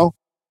 you know?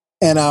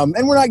 And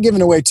we're not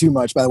giving away too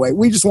much, by the way.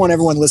 We just want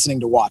everyone listening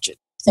to watch it.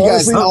 You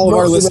guys, all of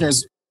our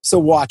listeners, so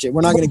watch it.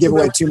 We're not going to give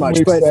away too much,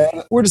 but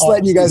we're just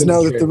letting you guys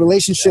know that the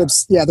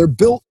relationships, they're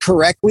built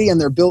correctly and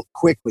they're built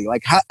quickly.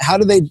 Like how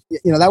do they,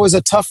 you know, that was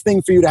a tough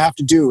thing for you to have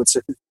to do.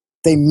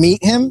 They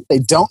meet him. They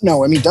don't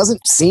know him. He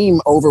doesn't seem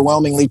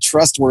overwhelmingly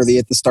trustworthy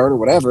at the start or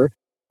whatever.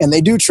 And they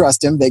do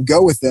trust him. They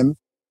go with him.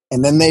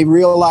 And then they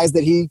realize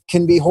that he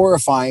can be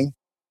horrifying.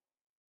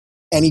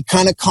 And he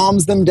kind of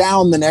calms them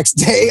down the next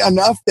day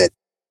enough that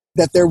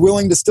that they're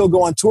willing to still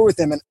go on tour with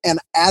him. And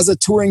as a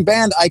touring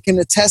band, I can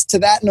attest to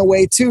that in a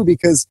way too,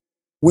 because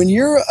when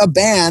you're a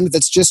band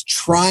that's just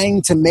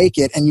trying to make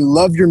it and you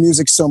love your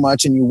music so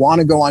much and you want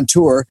to go on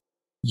tour,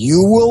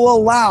 you will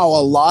allow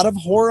a lot of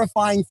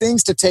horrifying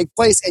things to take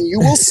place and you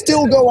will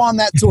still go on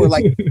that tour.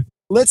 Like,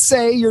 let's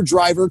say your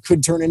driver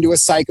could turn into a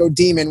psycho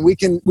demon. We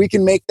can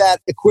make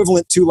that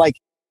equivalent to like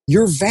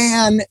your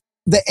van,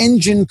 the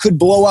engine could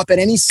blow up at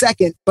any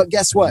second, but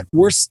guess what?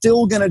 We're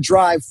still going to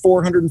drive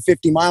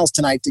 450 miles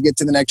tonight to get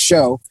to the next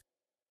show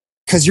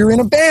because you're in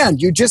a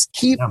band. You just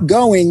keep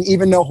going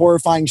even though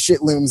horrifying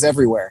shit looms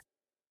everywhere.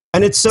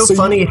 And it's so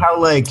funny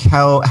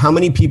how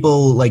many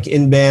people like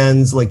in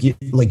bands like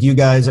you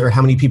guys, or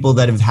how many people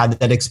that have had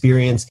that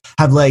experience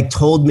have like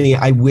told me,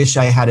 I wish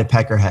I had a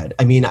peckerhead.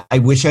 I mean, I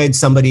wish I had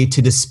somebody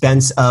to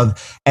dispense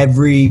of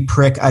every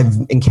prick I've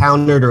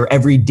encountered or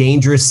every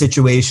dangerous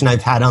situation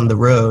I've had on the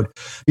road.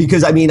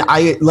 Because I mean,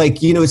 I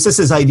like, you know, it's just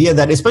this idea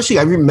that, especially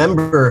I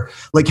remember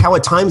like how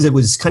at times it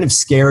was kind of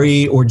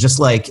scary or just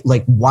like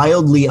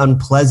wildly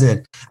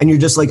unpleasant. And you're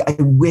just like, I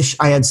wish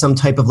I had some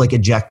type of like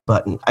eject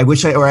button. I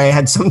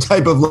had some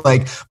type of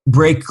like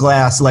break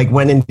glass, like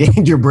when in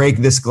danger break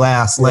this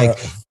glass, like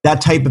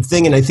that type of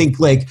thing. And I think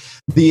like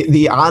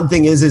the odd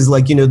thing is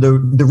like, you know,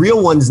 the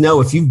real ones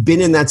know if you've been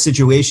in that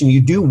situation,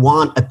 you do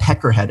want a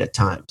peckerhead at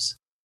times.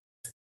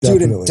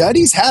 Dude, and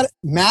Duddy's had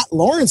Matt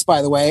Lawrence,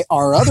 by the way,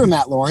 our other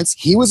Matt Lawrence.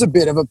 He was a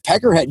bit of a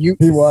peckerhead.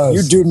 He was.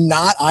 You do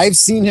not. I've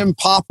seen him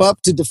pop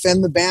up to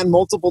defend the band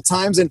multiple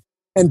times. And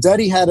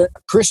Duddy had a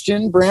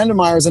Christian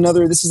Brandemeyer is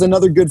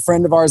another good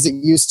friend of ours that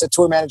used to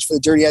tour manage for the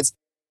Dirty Heads.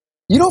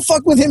 You don't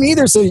fuck with him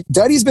either. So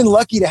Duddy's been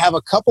lucky to have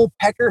a couple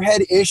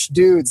peckerhead-ish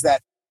dudes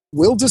that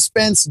will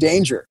dispense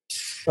danger.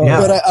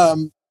 But I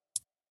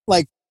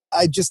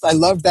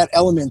love that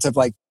element of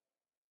like,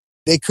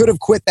 they could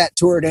have quit that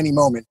tour at any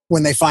moment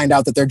when they find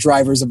out that their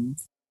driver's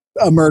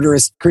a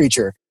murderous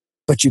creature,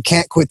 but you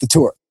can't quit the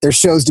tour. There's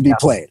shows to be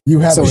played. You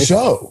have a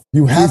show.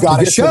 You got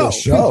to show.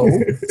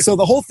 So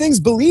the whole thing's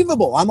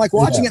believable. I'm like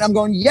watching it. I'm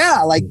going,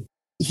 like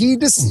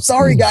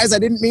sorry guys, I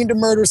didn't mean to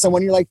murder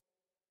someone. You're like,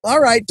 all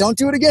right, don't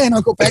do it again,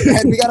 Uncle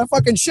Peckerhead. We got a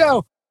fucking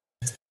show.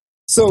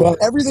 So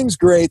everything's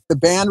great. The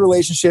band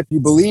relationship, you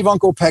believe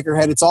Uncle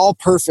Peckerhead. It's all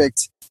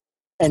perfect.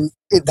 And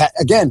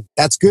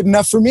that's good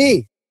enough for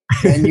me.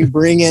 And you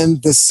bring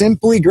in the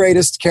simply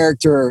greatest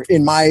character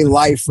in my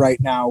life right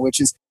now, which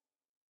is,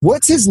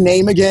 what's his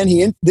name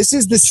again? This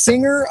is the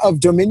singer of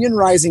Dominion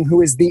Rising,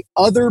 who is the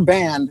other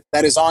band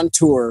that is on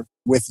tour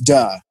with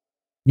Duh.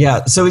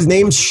 Yeah, so his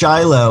name's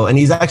Shiloh, and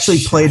he's actually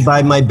played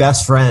by my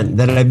best friend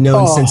that I've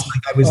known since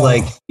I was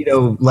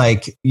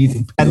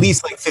at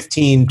least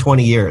 15,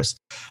 20 years.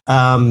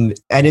 And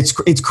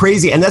it's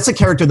crazy. And that's a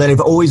character that I've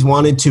always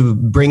wanted to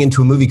bring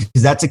into a movie,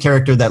 because that's a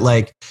character that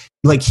like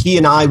he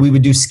and we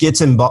would do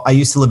skits I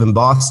used to live in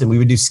Boston. We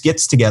would do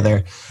skits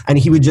together, and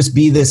he would just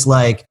be this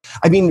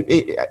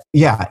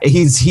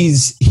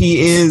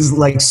he is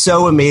like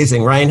so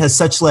amazing. Ryan has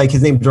such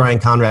his name's Ryan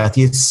Conrath.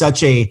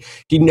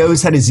 He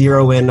knows how to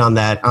zero in on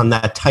that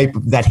type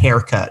of that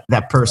haircut,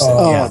 that person.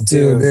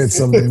 Dude, it's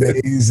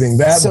amazing.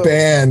 That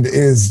band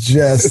is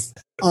just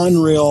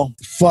unreal.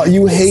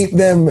 You hate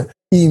them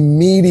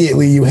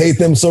immediately. You hate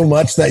them so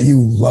much that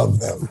you love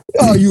them.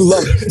 Oh, you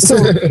love them. So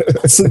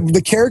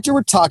the character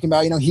we're talking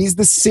about, he's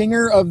the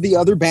singer of the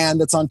other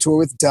band that's on tour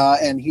with Duh,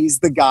 and he's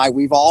the guy.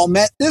 We've all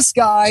met this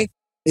guy.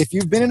 If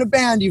you've been in a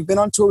band, you've been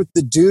on tour with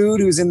the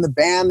dude who's in the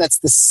band that's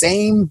the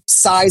same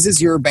size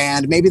as your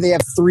band. Maybe they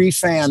have 3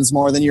 fans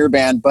more than your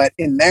band, but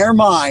in their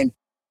mind,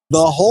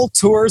 the whole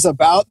tour's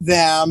about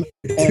them,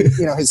 and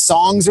his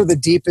songs are the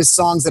deepest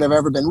songs that have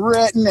ever been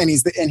written. And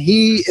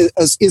he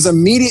is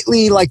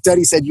immediately, like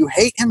Duddy said, you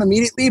hate him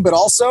immediately, but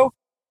also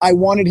I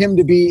wanted him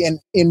to be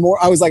in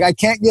more. I was like, I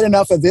can't get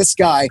enough of this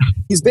guy.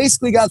 He's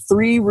basically got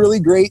 3 really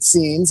great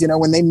scenes,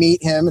 when they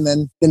meet him, and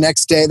then the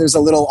next day there's a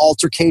little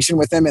altercation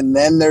with him, and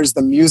then there's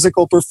the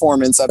musical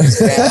performance of his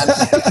band,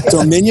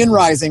 Dominion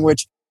Rising,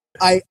 which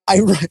I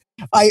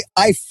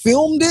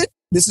filmed it.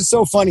 This is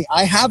so funny.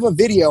 I have a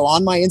video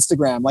on my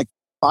Instagram,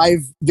 5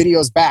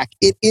 videos back.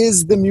 It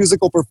is the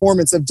musical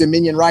performance of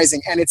Dominion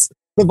Rising. And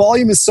the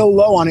volume is so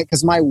low on it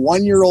because my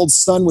 1-year-old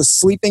son was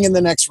sleeping in the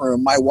next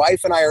room. My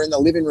wife and I are in the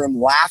living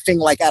room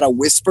laughing at a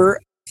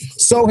whisper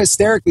so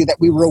hysterically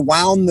that we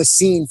rewound the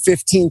scene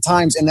 15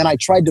 times. And then I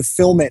tried to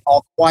film it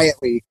all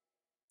quietly.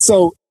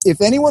 So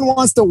if anyone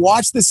wants to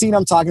watch the scene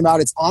I'm talking about,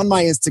 it's on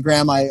my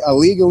Instagram. I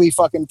illegally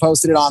fucking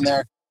posted it on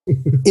there.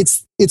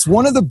 It's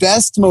one of the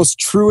best, most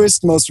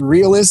truest, most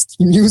realist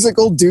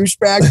musical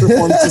douchebag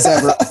performances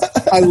ever.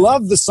 I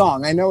love the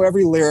song. I know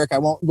every lyric. I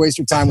won't waste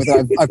your time with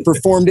it. I've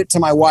performed it to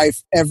my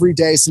wife every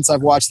day since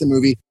I've watched the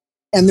movie.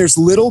 And there's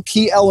little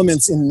key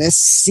elements in this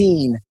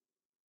scene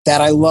that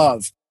I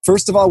love.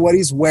 First of all, what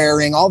he's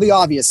wearing, all the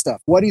obvious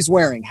stuff, what he's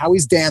wearing, how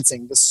he's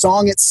dancing, the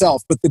song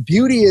itself. But the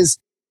beauty is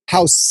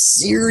how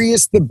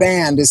serious the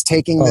band is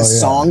taking this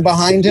song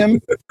behind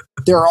him.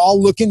 They're all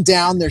looking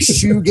down. They're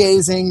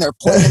shoegazing. They're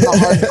playing the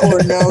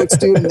hardcore notes,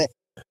 dude. And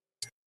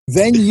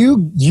Then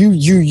you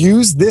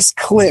use this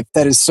clip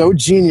that is so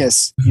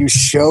genius. You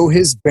show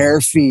his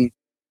bare feet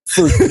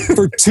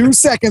for 2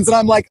 seconds, and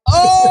I'm like,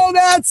 oh,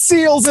 that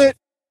seals it.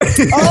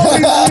 Oh,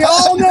 we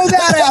all know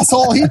that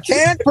asshole. He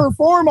can't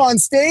perform on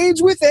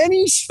stage with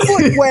any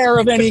footwear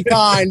of any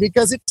kind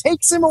because it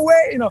takes him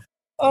away, you know.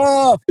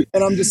 Oh,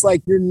 and I'm just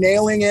like, you're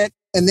nailing it.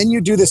 And then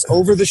you do this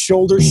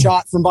over-the-shoulder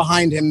shot from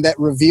behind him that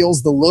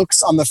reveals the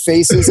looks on the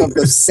faces of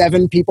the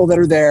 7 people that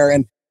are there.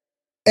 And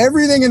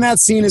everything in that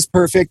scene is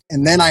perfect.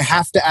 And then I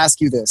have to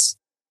ask you this.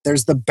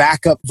 There's the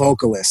backup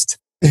vocalist.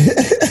 Like,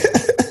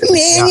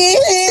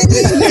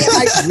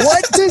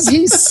 what does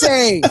he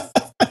say?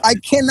 I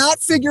cannot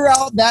figure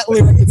out that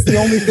lyric. It's the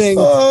only thing.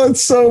 Oh,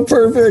 it's so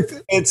perfect.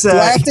 Do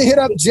I have to hit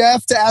up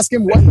Jeff to ask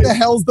him what the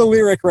hell's the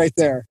lyric right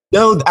there?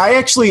 No, I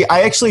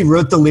actually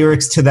wrote the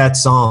lyrics to that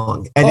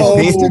song, and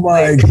oh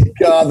my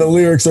god, the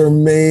lyrics are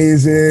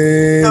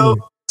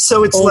amazing.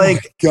 So it's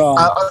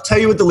I'll tell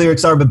you what the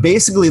lyrics are, but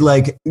basically,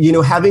 like, you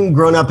know, having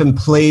grown up and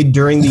played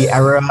during the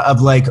era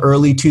of like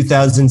early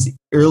 2000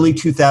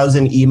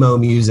 emo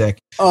music.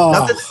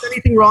 Not that there's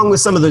anything wrong with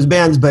some of those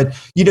bands, but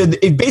you know,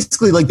 it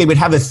basically, like, they would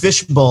have a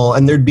fishbowl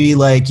and there'd be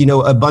like, you know,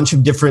 a bunch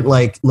of different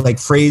like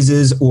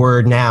phrases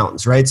or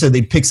nouns, right? So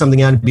they'd pick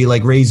something out and be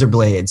like razor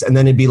blades, and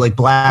then it'd be like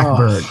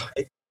blackbird.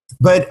 Right?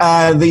 But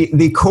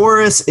the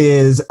chorus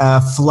is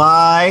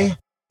fly,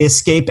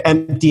 escape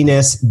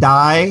emptiness,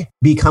 die,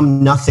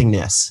 become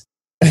nothingness.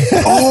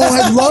 Oh,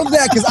 I love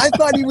that, because I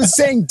thought he was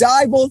saying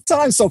die both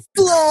times. So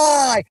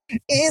fly,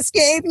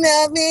 escape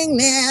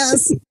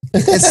nothingness.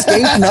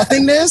 Escape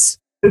nothingness?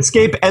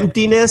 Escape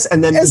emptiness,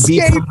 and then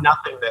become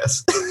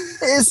nothingness.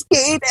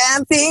 Escape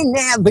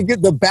emptiness.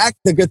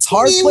 The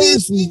guitar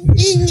players.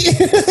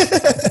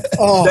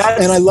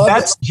 And I love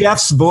that's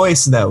Jeff's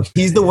voice, though.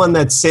 He's the one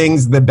that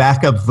sings the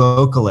backup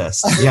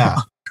vocalist. Yeah.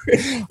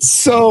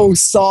 So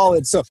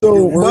solid. So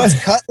your words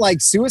cut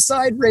like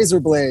suicide razor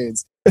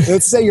blades.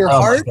 Let's say your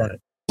heart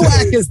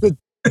black as the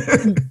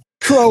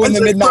crow in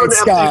the midnight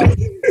sky.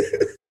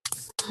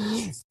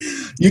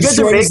 You guys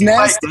are making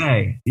my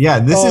day. Yeah,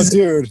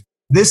 dude.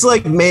 This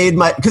like made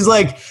my, because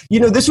like,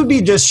 you know, this would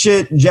be just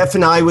shit Jeff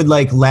and I would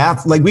like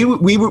laugh. Like we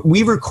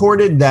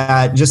recorded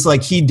that, just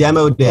like he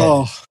demoed it.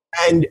 Oh.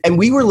 And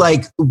we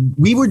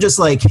were just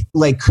like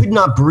could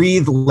not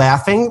breathe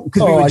laughing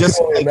because we would just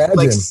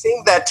like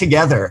sing that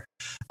together.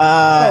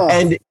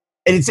 And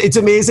it's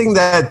amazing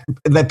that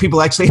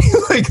people actually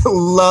like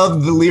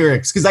love the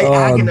lyrics, because I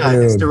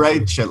agonize to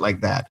write shit like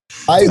that.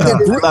 I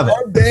love it.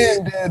 Our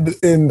band did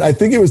in, I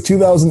think it was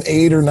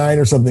 2008 or 9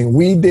 or something.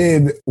 We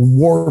did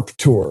Warped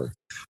Tour.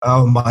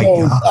 Oh my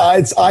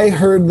God. I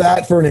heard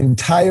that for an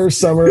entire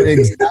summer.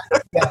 Exactly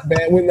that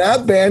band. When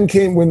that band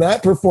came, when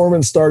that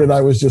performance started,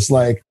 I was just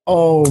like,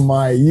 oh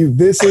my,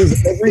 this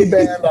is every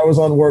band I was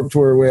on Warped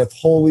Tour with.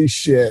 Holy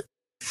shit.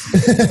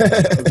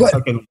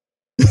 But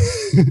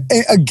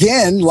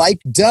again,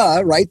 like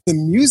Duh, right? The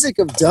music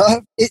of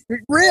Duh, it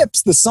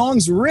rips. The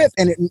songs rip,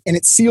 and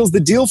it seals the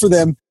deal for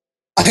them.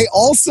 I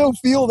also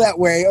feel that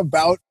way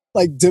about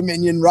like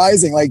Dominion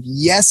Rising. Like,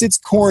 yes, it's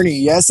corny,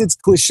 yes, it's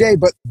cliche,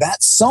 but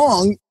that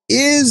song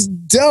is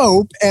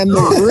dope, and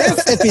the riff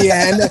at the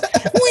end,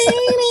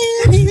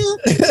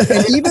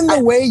 and even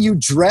the way you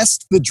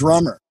dressed the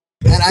drummer.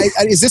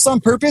 And is this on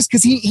purpose?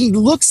 Because he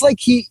looks like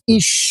he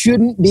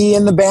shouldn't be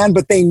in the band,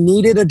 but they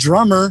needed a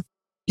drummer.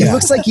 He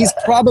looks like he's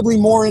probably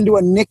more into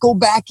a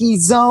Nickelback-y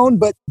zone,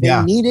 but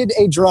they needed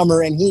a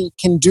drummer, and he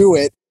can do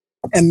it.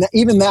 And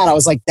even that, I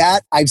was like,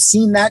 I've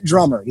seen that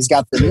drummer. He's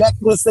got the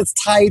necklace that's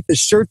tight, the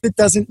shirt that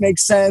doesn't make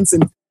sense,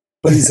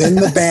 but he's in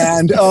the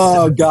band.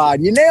 Oh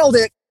God, you nailed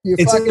it.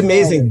 It's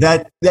amazing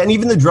that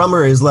even the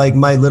drummer is like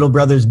my little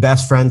brother's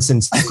best friend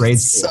since grade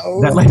school.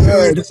 So that, like,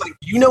 good. Just like,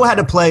 you know how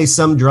to play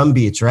some drum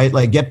beats, right?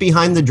 Like, get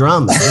behind the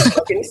drums.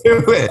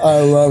 Do it.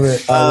 I love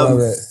it. I love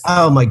it.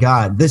 Oh my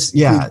God. That's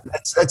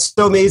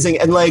so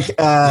amazing. And like,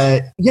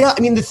 I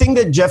mean, the thing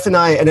that Jeff and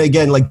I, and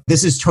again, like,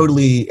 this is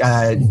totally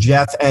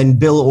Jeff and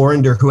Bill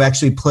Orender, who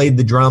actually played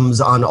the drums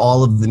on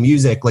all of the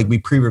music. Like, we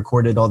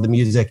pre-recorded all the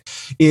music,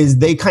 is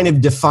they kind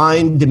of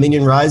defined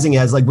Dominion Rising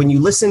as like, when you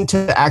listen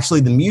to actually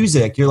the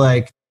music, you're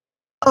like,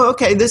 oh,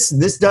 okay, this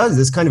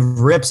kind of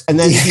rips, and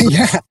then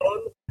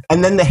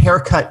and then the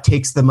haircut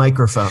takes the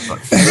microphone.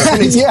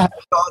 It's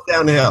all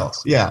downhill.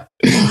 Yeah.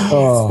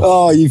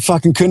 Oh, you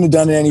fucking couldn't have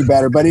done it any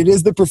better. But it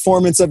is the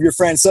performance of your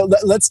friend. So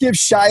let's give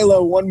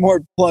Shiloh one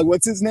more plug.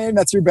 What's his name?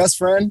 That's your best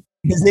friend?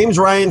 His name's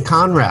Ryan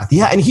Conrath.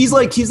 Yeah, and he's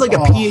like a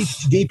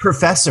PhD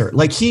professor.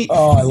 Like he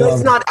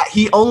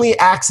only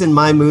acts in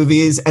my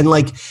movies, and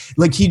like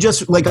he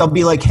just like, I'll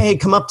be like, hey,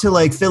 come up to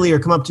like Philly or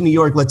come up to New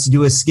York, let's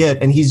do a skit,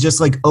 and he's just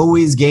like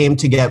always game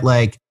to get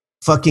like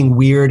fucking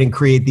weird and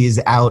create these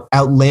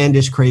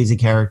outlandish crazy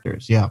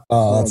characters. Yeah.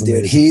 Oh,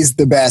 dude, he's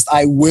the best.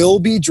 I will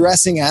be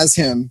dressing as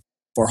him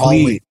for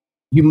Halloween.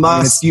 You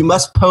must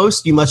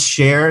post, you must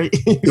share,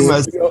 you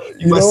must what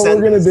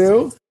we're gonna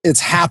do? It's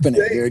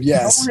happening, dude.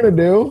 Yes. What we're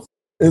gonna do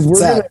is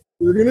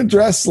we're gonna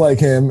dress like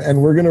him,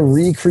 and we're gonna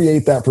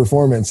recreate that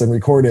performance and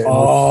record it.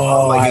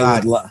 Oh my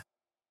God!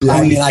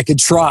 I mean, I could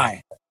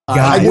try.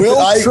 I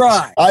will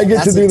try. I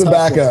get to do the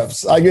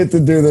backups. I get to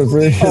do the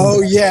freaking.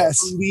 Oh yes,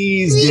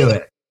 please do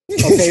it.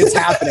 Okay, it's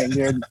happening,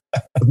 dude.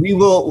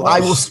 I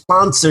will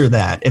sponsor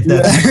that if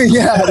that's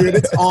yeah, dude,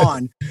 it's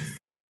on.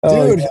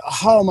 Dude,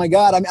 oh my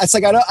God. I mean, it's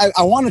like,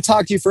 I want to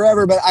talk to you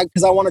forever, but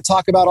because I want to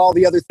talk about all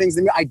the other things.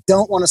 I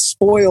don't want to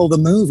spoil the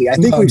movie. I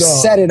think we've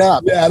set it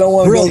up. Yeah, I don't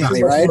want to go too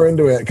much more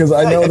into it because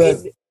I know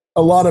that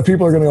a lot of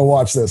people are going to go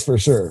watch this for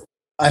sure.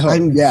 I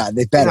hope.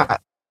 They better. Yeah.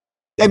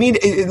 I mean,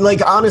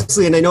 like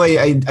honestly, and I know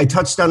I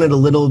touched on it a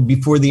little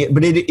before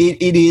but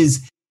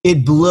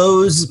it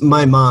blows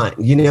my mind,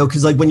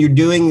 because like when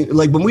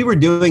we were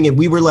doing it,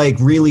 we were like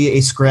really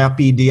a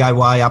scrappy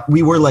DIY.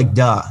 We were like,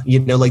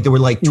 like there were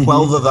like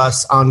 12 of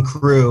us on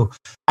crew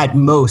at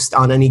most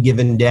on any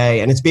given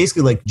day. And it's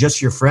basically like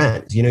just your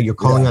friends, you're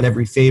calling on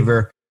every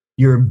favor,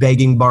 you're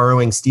begging,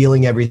 borrowing,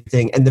 stealing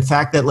everything. And the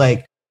fact that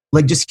like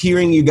just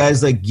hearing you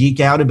guys like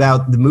geek out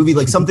about the movie,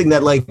 like something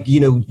that like,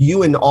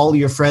 you and all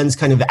your friends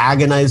kind of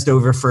agonized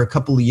over for a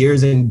couple of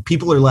years. And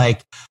people are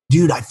like,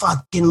 dude, I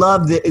fucking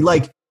loved it.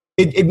 Like,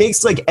 it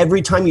makes like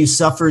every time you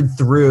suffered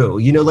through,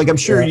 like I'm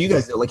sure you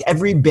guys know, like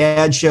every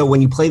bad show when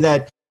you play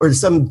that, or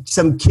some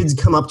kids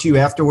come up to you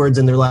afterwards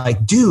and they're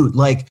like, dude,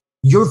 like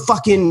you're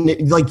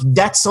fucking like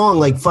that song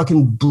like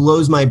fucking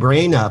blows my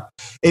brain up.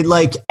 It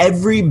like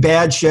every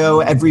bad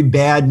show, every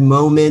bad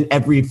moment,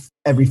 every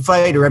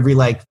fight or every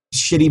like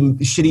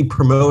shitty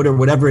promote or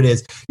whatever it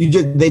is,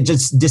 they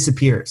just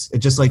disappears. It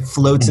just like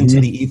floats into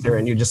the ether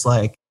and you're just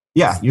like,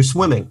 yeah, you're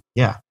swimming.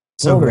 Yeah.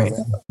 So great.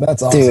 Man.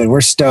 That's awesome. Dude,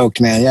 we're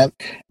stoked, man. Yeah.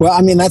 Well,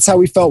 I mean, that's how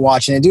we felt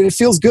watching it. Dude, it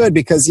feels good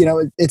because,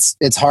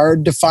 it's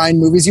hard to find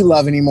movies you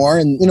love anymore.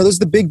 And, there's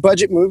the big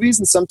budget movies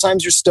and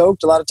sometimes you're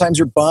stoked. A lot of times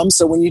you're bummed.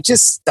 So when you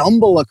just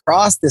stumble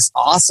across this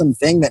awesome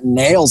thing that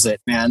nails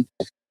it, man,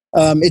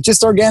 it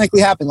just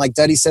organically happened. Like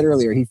Duddy said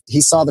earlier, he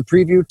saw the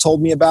preview,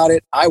 told me about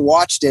it. I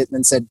watched it and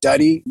then said,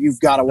 Duddy, you've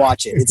got to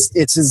watch it.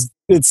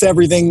 It's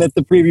everything that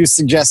the preview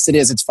suggests it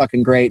is. It's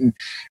fucking great. And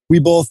we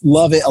both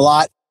love it a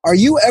lot. Are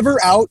you ever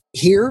out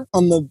here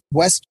on the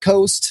West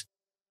Coast?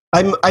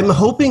 I'm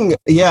hoping.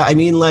 Yeah, I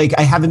mean, like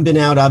I haven't been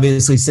out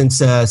obviously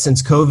since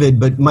COVID,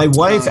 but my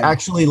wife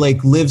actually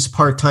like lives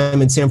part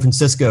time in San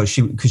Francisco.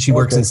 Because she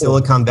works in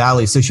Silicon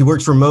Valley, so she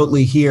works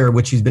remotely here,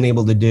 which she's been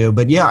able to do.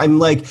 But yeah, I'm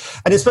like,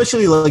 and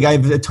especially like I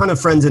have a ton of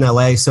friends in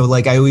LA, so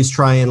like I always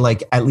try and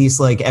like at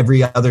least like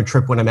every other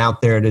trip when I'm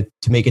out there to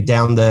make it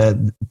down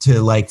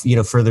to like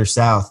further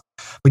south.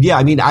 But yeah,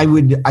 I mean, I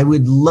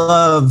would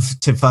love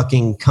to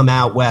fucking come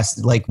out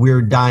west. Like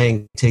we're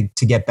dying to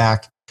get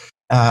back,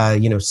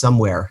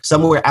 somewhere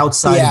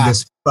outside of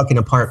this fucking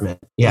apartment.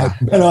 Yeah.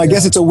 I know. I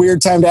guess it's a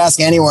weird time to ask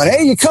anyone,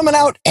 hey, you coming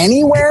out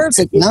anywhere? It's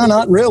like, no,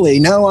 not really.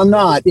 No, I'm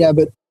not. Yeah.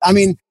 But I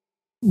mean,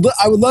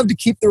 I would love to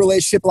keep the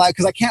relationship alive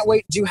because I can't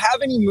wait. Do you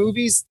have any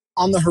movies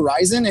on the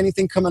horizon?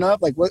 Anything coming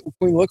up? Like what can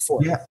we look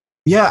for?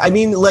 Yeah, I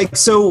mean, like,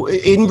 so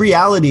in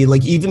reality,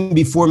 like, even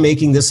before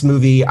making this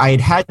movie, I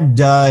had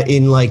Duh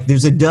in, like,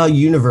 there's a Duh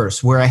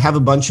universe where I have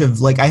a bunch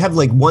of, like, I have,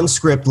 like, one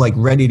script, like,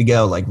 ready to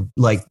go,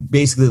 like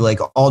basically, like,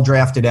 all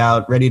drafted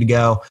out, ready to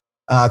go,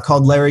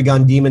 called Larry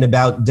Gone Demon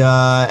about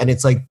Duh, and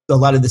it's, like, a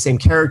lot of the same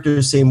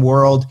characters, same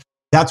world.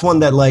 That's one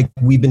that, like,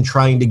 we've been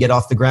trying to get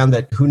off the ground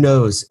that who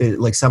knows,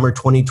 like summer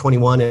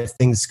 2021, if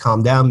things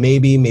calm down,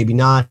 maybe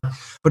not.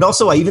 But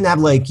also I even have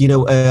like,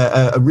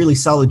 a really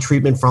solid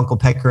treatment for Uncle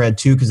Peckerhead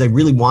too, because I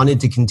really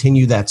wanted to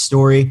continue that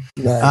story.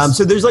 Nice.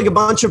 So there's like a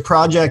bunch of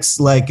projects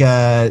like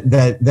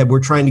that we're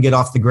trying to get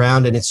off the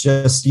ground. And it's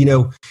just,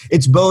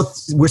 it's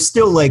both, we're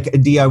still like a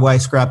DIY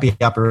scrappy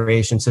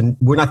operation. So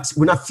we're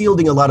not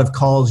fielding a lot of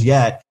calls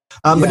yet.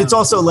 But it's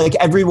also like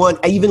everyone,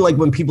 even like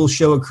when people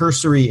show a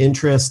cursory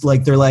interest,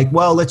 like they're like,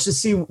 well, let's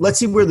see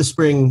where the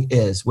spring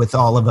is with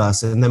all of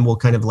us. And then we'll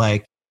kind of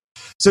like,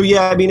 so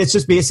yeah, I mean, it's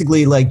just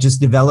basically like just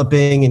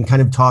developing and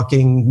kind of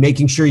talking,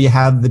 making sure you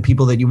have the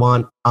people that you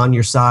want on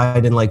your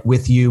side and like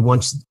with you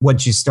once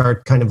you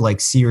start kind of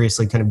like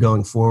seriously kind of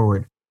going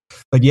forward.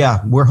 But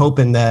yeah, we're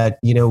hoping that,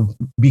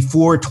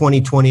 before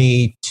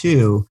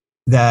 2022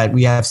 that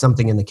we have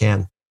something in the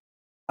can.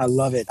 I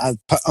love it.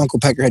 Uncle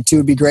Peckerhead 2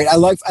 would be great. I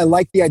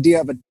like the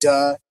idea of a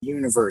Duh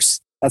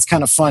universe. That's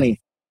kind of funny.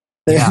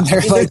 They're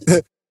like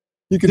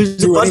you could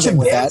do anything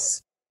with that.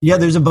 Yeah,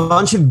 there's a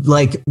bunch of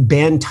like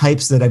band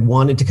types that I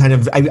wanted to kind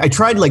of. I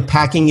tried like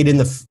packing it in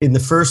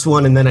the first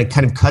one, and then I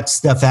kind of cut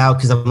stuff out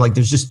because I'm like,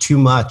 there's just too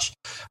much.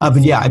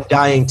 But yeah, I'm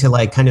dying to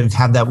like kind of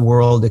have that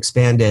world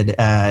expanded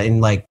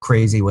in like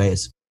crazy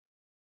ways.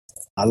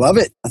 I love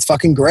it. That's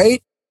fucking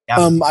great.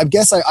 Yeah. I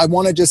guess I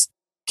want to just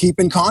keep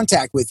in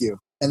contact with you.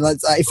 And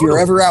if you're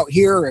ever out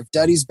here, or if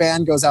Duddy's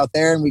band goes out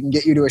there and we can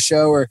get you to a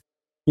show, or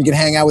you can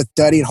hang out with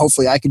Duddy, and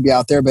hopefully I could be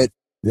out there. But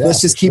let's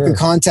just keep in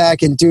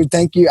contact. And dude,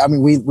 thank you. I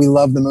mean, we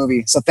love the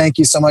movie. So thank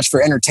you so much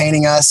for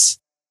entertaining us.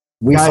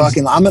 I'm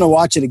going to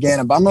watch it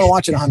again. I'm going to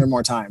watch it 100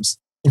 more times.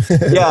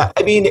 Yeah,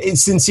 I mean,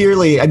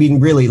 sincerely, I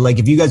mean, really, like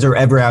if you guys are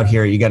ever out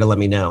here, you got to let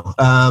me know.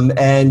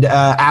 And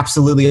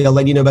absolutely, I'll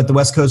let you know about the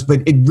West Coast.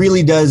 But it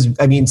really does.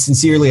 I mean,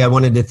 sincerely, I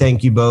wanted to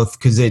thank you both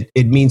because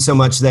it means so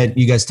much that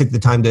you guys took the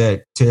time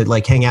to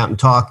like hang out and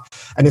talk,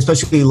 and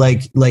especially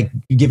like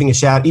giving a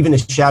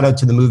shout out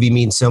to the movie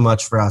means so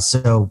much for us.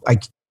 So I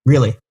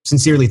really,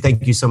 sincerely,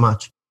 thank you so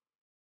much.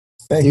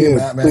 Thank you,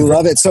 Matt, man. We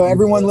love it. So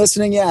everyone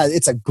listening, yeah,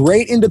 it's a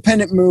great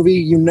independent movie.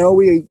 You know,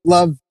 we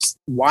love,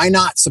 why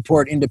not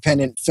support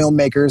independent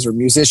filmmakers or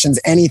musicians,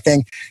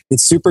 anything.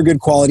 It's super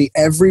good quality.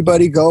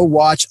 Everybody go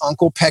watch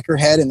Uncle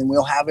Peckerhead, and then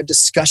we'll have a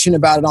discussion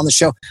about it on the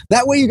show.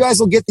 That way you guys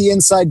will get the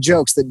inside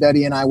jokes that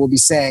Duddy and I will be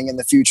saying in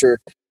the future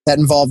that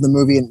involve the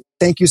movie. And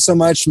thank you so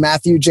much,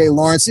 Matthew J.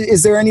 Lawrence.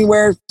 Is there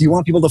anywhere, do you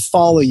want people to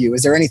follow you?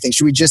 Is there anything?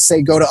 Should we just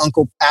say go to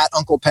Uncle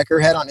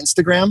Peckerhead on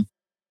Instagram?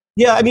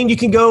 Yeah, I mean, you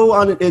can go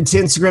on to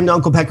Instagram to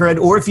Uncle Peckerhead,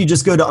 or if you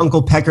just go to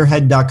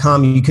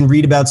unclepeckerhead.com, you can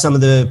read about some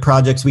of the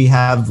projects we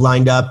have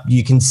lined up.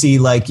 You can see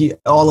like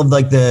all of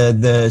like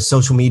the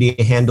social media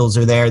handles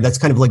are there. That's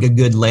kind of like a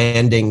good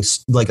landing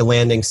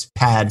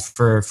pad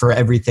for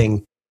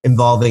everything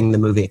involving the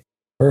movie.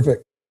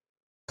 Perfect.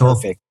 Cool.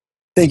 Perfect.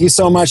 Thank you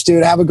so much,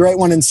 dude. Have a great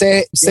one, and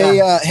say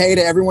hey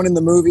to everyone in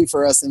the movie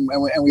for us, and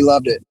we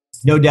loved it.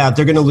 No doubt,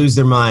 they're going to lose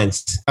their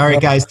minds. All right,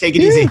 guys, take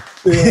it easy.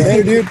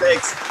 Hey, dude.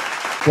 Thanks.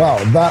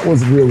 Wow, that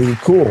was really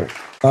cool.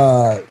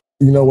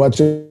 You know what,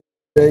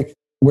 Jake?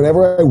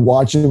 Whenever I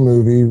watch a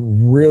movie,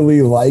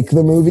 really like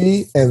the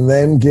movie, and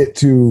then get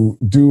to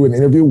do an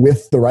interview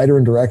with the writer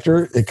and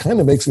director, it kind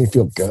of makes me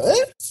feel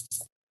good.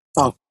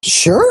 Oh,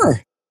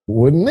 sure.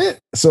 Wouldn't it?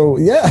 So,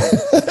 yeah.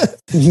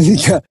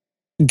 Good?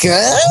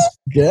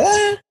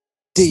 Good?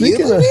 Do you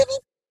believe it?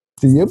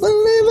 Do you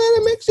believe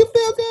it? It makes you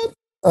feel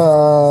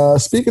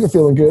good? Speaking of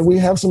feeling good, we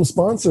have some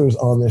sponsors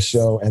on this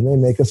show, and they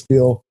make us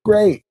feel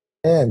great.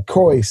 And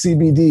Koi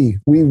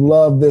CBD, we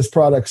love this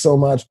product so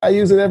much. I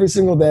use it every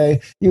single day.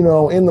 You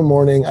know, in the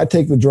morning, I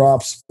take the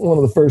drops, one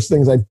of the first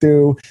things I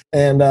do,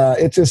 and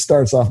it just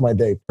starts off my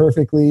day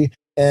perfectly.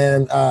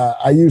 And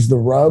I use the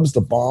rubs,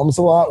 the balms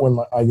a lot when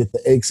I get the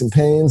aches and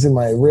pains in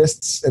my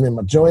wrists and in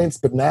my joints.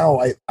 But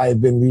now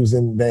I've been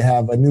using, they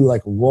have a new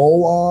like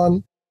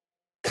roll-on,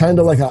 kind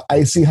of like an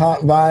icy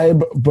hot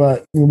vibe,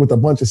 but with a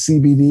bunch of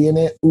CBD in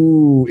it.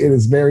 Ooh, it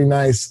is very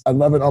nice. I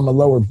love it on my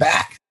lower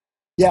back.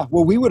 Yeah,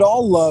 well, we would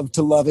all love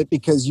to love it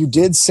because you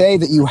did say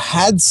that you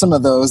had some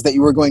of those that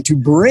you were going to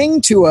bring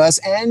to us,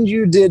 and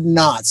you did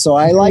not. So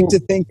I like to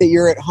think that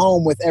you're at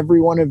home with every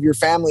one of your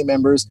family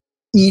members,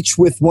 each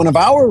with one of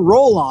our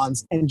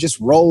roll-ons, and just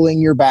rolling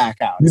your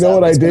back out. You know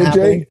what I did,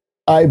 Jake?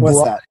 I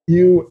brought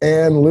you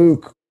and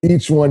Luke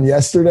each one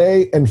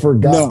yesterday and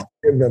forgot to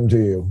give them to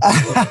you.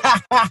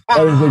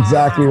 That is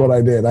exactly what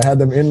I did. I had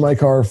them in my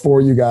car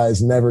for you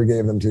guys, never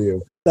gave them to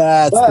you.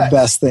 That's the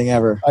best thing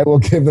ever. I will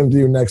give them to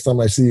you next time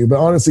I see you. But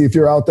honestly, if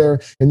you're out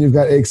there and you've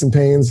got aches and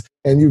pains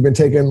and you've been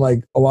taking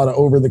like a lot of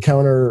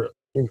over-the-counter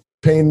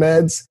pain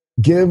meds,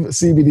 give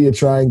CBD a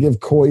try and give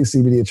Koi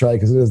CBD a try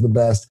because it is the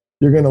best.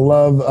 You're going to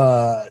love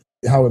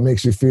how it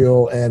makes you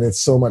feel, and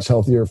it's so much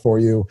healthier for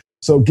you.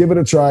 So give it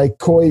a try,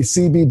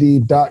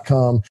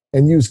 koicbd.com,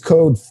 and use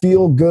code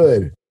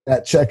FEELGOOD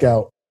at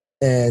checkout,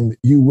 and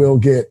you will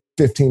get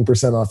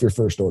 15% off your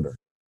first order.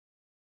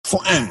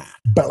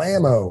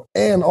 Blammo.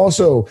 And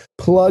also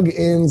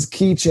plug-ins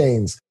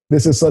keychains.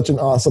 This is such an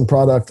awesome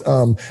product.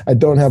 I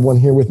don't have one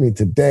here with me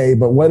today,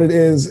 but what it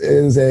is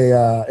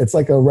it's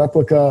like a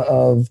replica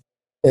of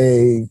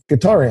a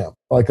guitar amp,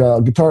 like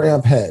a guitar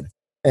amp head.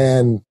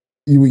 And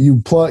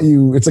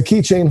it's a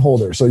keychain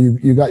holder. So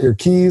you got your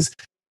keys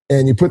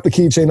and you put the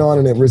keychain on,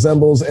 and it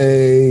resembles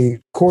a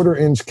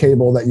 1/4-inch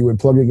cable that you would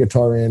plug a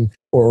guitar in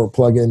or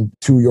plug in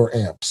to your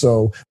amp.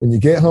 So when you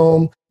get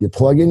home, you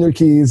plug in your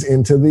keys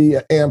into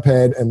the amp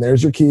head, and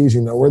there's your keys.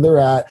 You know where they're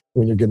at.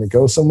 When you're going to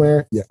go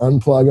somewhere, you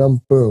unplug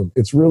them. Boom.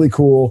 It's really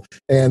cool.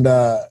 And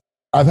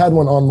I've had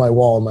one on my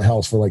wall in my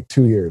house for like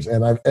 2 years.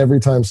 And every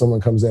time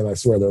someone comes in, I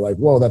swear, they're like,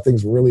 whoa, that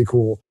thing's really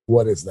cool.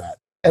 What is that?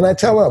 And I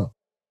tell them.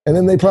 And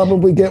then they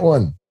probably get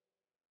one.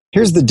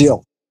 Here's the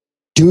deal.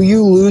 Do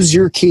you lose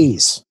your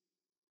keys?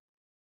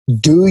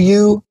 Do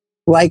you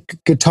like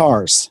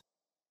guitars?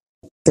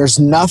 There's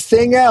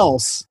nothing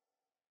else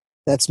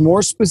that's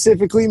more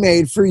specifically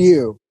made for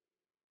you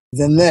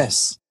than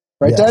this.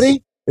 Right, yes.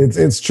 Daddy?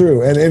 It's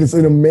true. And it's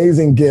an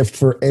amazing gift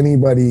for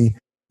anybody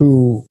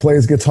who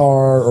plays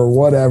guitar or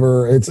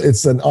whatever.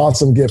 It's an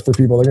awesome gift for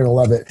people. They're going to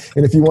love it.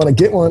 And if you want to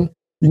get one,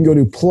 you can go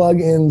to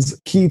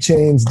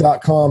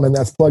pluginskeychains.com, and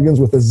that's plugins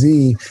with a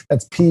Z.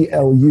 That's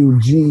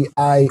PLUGINZ,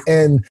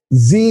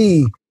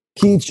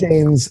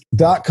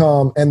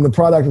 keychains.com. And the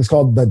product is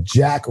called the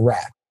Jack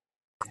Rack.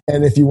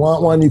 And if you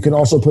want one, you can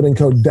also put in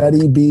code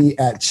DuddyB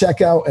at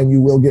checkout, and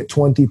you will get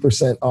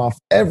 20% off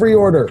every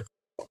order.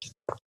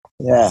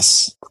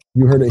 Yes.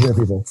 You heard it here,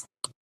 people.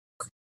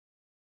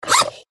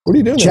 What are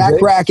you doing? Jack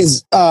Rack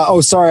is,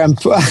 sorry. I'm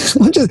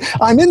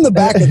in the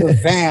back of the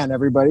van,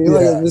 everybody. Yeah.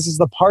 Like, this is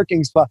the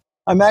parking spot.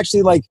 I'm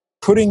actually like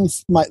putting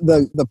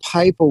the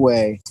pipe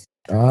away.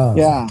 Ah.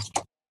 Yeah.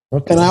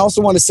 Okay. And I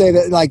also want to say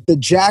that like the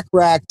jack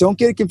rack, don't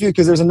get it confused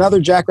because there's another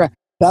jack rack.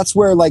 That's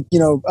where like,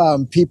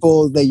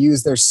 people, they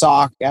use their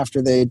sock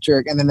after they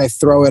jerk and then they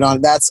throw it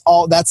on. That's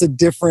a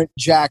different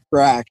jack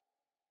rack.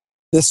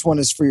 This one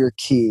is for your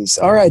keys.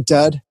 All right,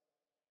 Dud.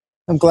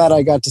 I'm glad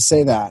I got to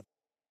say that.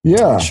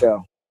 Yeah.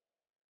 Show.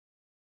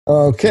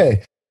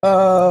 Okay.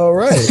 All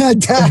right.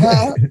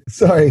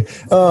 Sorry.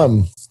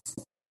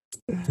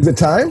 Is it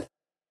time?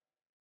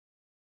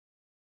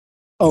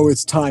 Oh,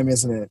 it's time,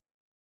 isn't it?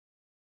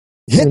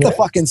 Hit the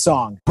fucking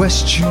song.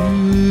 Questions.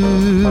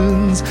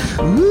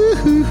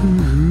 Woo-hoo-hoo.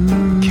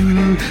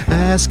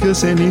 Ask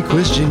us any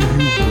question you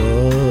want.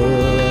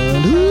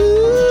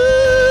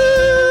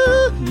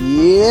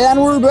 Yeah,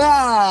 and we're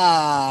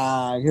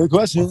back. Your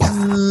questions.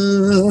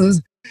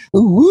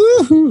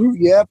 Woo-hoo.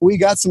 Yep, we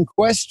got some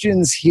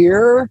questions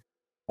here.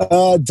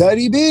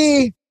 Duddy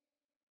B,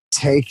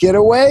 take it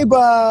away,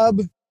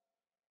 bub.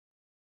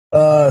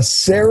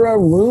 Sarah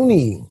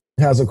Rooney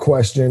has a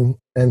question,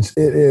 and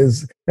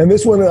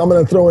this one I'm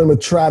going to throw in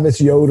with Travis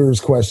Yoder's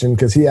question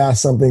because he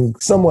asked something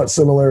somewhat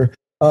similar.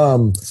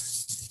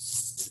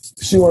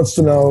 Sarah wants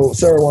to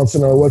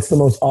know, what's the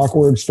most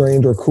awkward,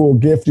 strange, or cool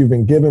gift you've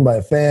been given by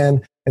a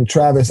fan? And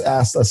Travis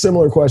asked a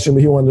similar question,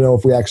 but he wanted to know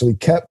if we actually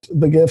kept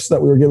the gifts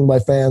that we were given by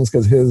fans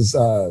because his,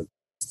 I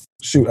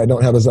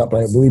don't have his up,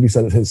 but I believe he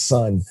said that his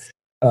son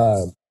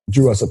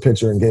drew us a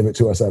picture and gave it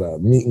to us at a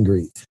meet and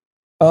greet.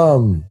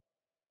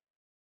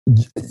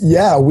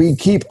 Yeah, we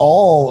keep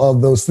all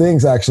of those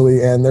things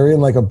actually, and they're in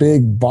like a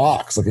big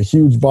box, like a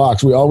huge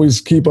box. We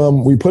always keep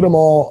them. We put them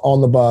all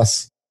on the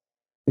bus.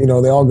 They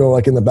all go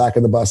like in the back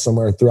of the bus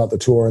somewhere throughout the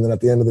tour, and then at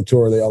the end of the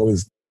tour, they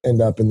always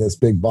end up in this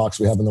big box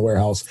we have in the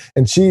warehouse.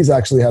 And Cheese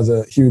actually has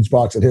a huge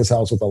box at his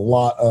house with a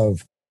lot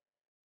of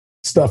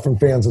stuff from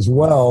fans as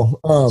well.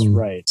 That's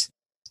right.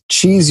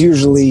 Cheese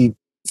usually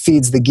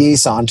feeds the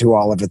geese onto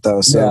all of it,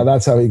 though. So. Yeah,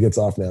 that's how he gets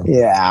off now.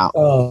 Yeah.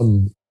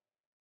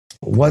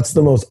 What's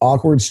the most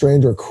awkward,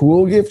 strange, or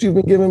cool gift you've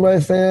been given by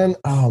a fan?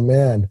 Oh,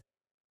 man.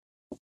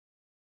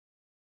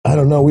 I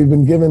don't know. We've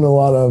been given a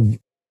lot of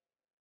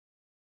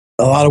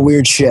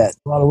weird shit.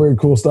 A lot of weird,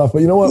 cool stuff.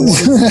 But you know what?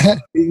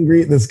 Meet and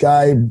greet, this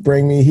guy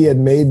he had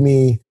made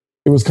me,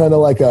 it was kind of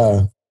like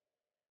a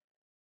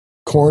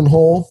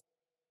cornhole,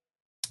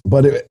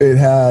 but it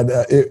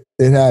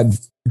had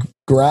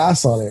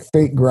grass on it,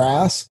 fake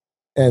grass,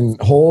 and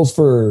holes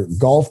for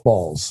golf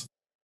balls.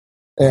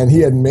 And he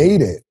had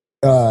made it.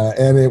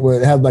 And it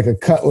had like a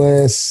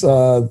Cutlass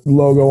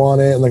logo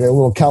on it and like a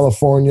little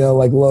California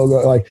like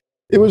logo. Like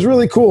it was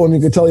really cool, and you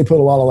could tell he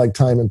put a lot of like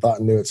time and thought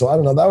into it. So I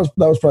don't know. That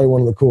was probably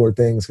one of the cooler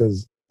things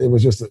because it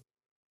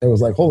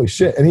was like holy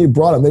shit. And he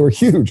brought them; they were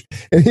huge,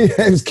 and he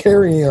was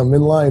carrying them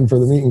in line for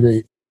the meet and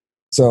greet.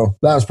 So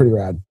that was pretty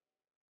rad.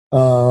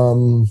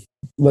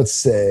 Let's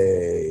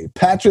say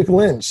Patrick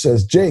Lynch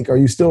says, "Jake, are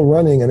you still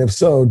running? And if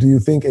so, do you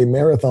think a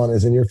marathon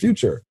is in your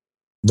future?"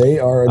 They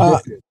are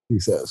addicted, he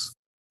says.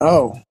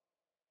 Oh.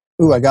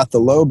 Ooh, I got the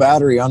low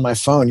battery on my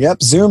phone.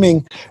 Yep,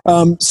 zooming.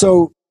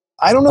 So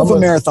I don't know if a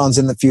marathon's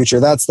in the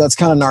future. That's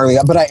kind of gnarly.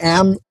 But I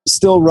am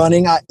still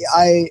running.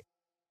 I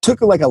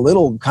took like a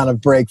little kind of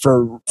break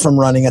from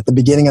running at the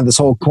beginning of this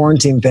whole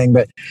quarantine thing,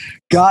 but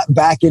got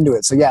back into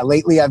it. So yeah,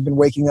 lately I've been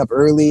waking up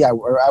early. I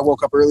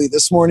woke up early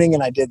this morning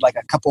and I did like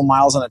a couple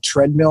miles on a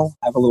treadmill.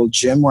 I have a little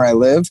gym where I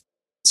live.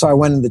 So I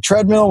went into the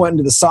treadmill, went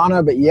into the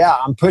sauna. But yeah,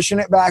 I'm pushing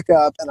it back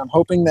up, and I'm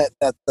hoping that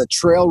the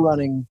trail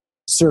running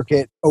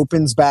circuit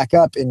opens back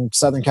up in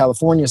Southern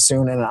California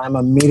soon, and I'm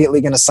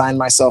immediately going to sign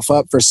myself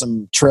up for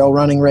some trail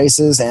running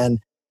races. And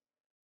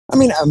I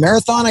mean, a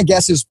marathon I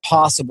guess is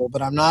possible,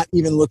 but I'm not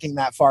even looking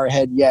that far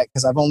ahead yet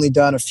because I've only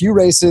done a few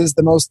races.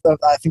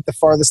 I think the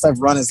farthest I've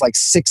run is like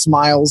 6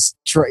 miles,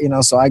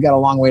 so I got a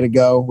long way to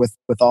go with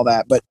all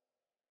that, but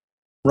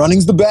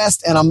running's the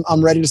best, and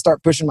I'm ready to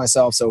start pushing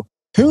myself. So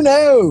who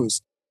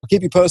knows? I'll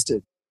keep you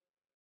posted.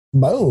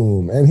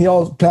 Boom. And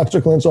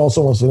Patrick Lynch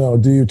also wants to know,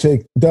 do you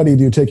take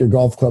your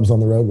golf clubs on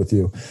the road with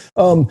you?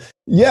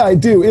 Yeah, I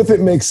do, if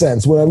it makes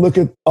sense. When I look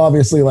at,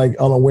 obviously, like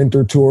on a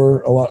winter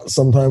tour,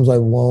 sometimes I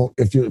won't,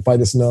 if I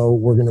just know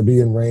we're going to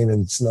be in rain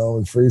and snow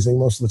and freezing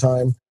most of the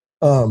time.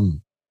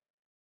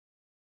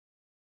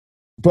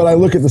 But I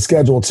look at the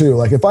schedule too.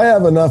 Like if I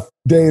have enough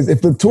days,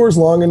 if the tour's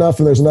long enough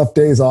and there's enough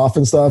days off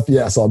and stuff,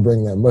 yes, I'll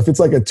bring them. But if it's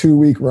like a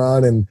 2-week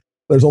run and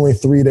there's only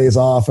 3 days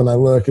off and I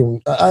look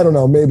and I don't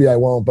know, maybe I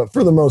won't, but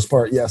for the most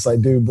part, yes, I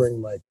do bring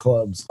my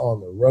clubs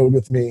on the road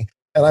with me.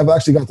 And I've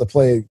actually got to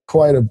play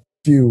quite a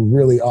few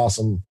really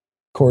awesome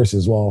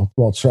courses while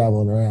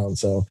traveling around.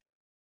 So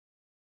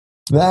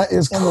that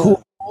is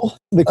cool.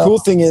 The cool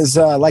thing is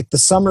like the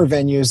summer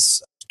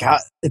venues,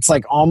 it's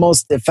like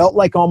it felt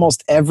like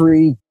almost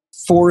every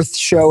fourth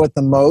show at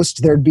the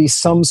most, there'd be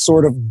some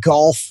sort of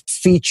golf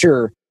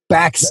feature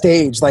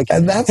backstage. Like,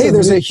 and that's hey,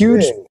 there's a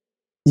huge thing.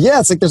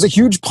 Yeah, it's like there's a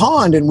huge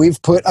pond and we've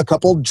put a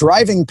couple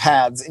driving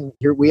pads and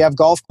here we have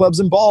golf clubs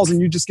and balls and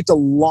you just get to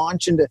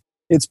launch into.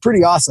 It's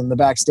pretty awesome, the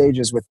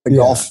backstages with the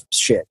golf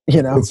shit,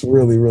 It's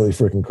really, really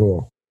freaking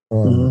cool.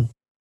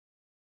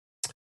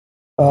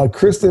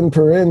 Kristen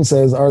Perrin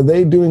says, are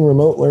they doing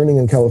remote learning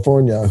in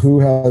California? Who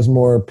has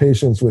more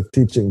patience with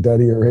teaching,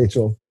 Duddy or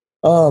Rachel?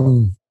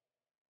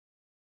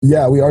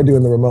 Yeah, we are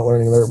doing the remote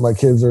learning. My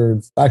kids are,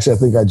 actually, I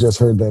think I just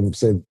heard them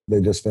say they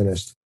just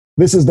finished.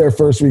 This is their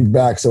first week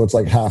back, so it's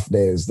like half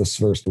days this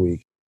first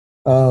week.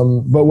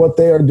 But what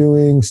they are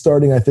doing,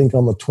 starting I think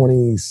on the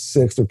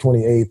 26th or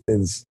 28th,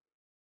 is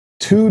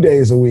 2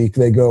 days a week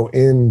they go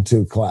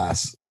into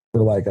class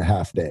for like a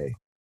half day.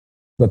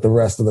 But the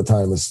rest of the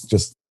time is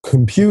just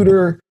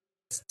computer,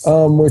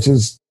 which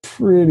is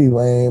pretty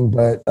lame.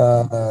 But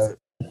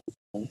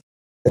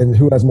and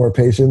who has more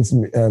patience,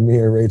 me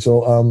or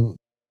Rachel?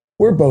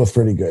 We're both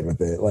pretty good with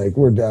it. Like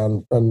we're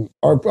down.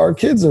 Our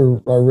kids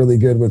are really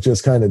good with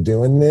just kind of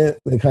doing it.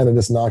 They kind of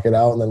just knock it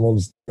out, and then we'll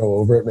just go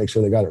over it, make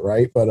sure they got it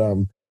right. But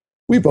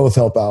we both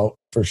help out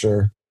for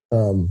sure.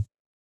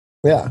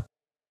 Yeah.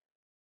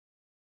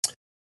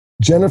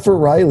 Jennifer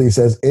Riley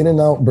says,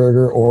 In-N-Out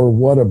Burger or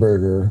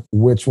Whataburger,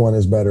 which one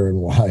is better and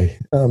why?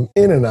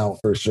 In-N-Out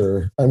for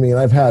sure. I mean,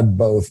 I've had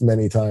both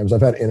many times. I've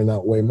had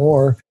In-N-Out way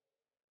more.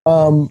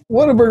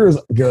 Whataburger is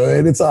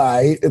good. It's all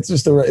right. It's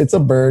just it's a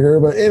burger,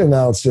 but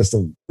In-N-Out's it's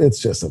a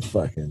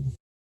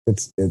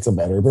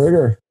better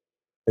burger.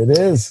 It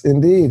is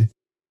indeed.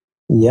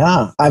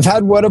 Yeah. I've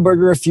had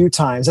Whataburger a few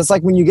times. It's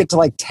like when you get to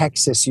like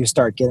Texas, you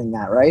start getting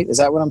that, right? Is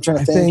that what I'm trying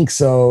to think? I think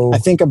so. I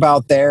think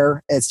about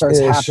there, it starts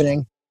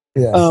happening.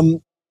 Yeah.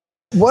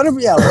 Like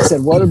I said,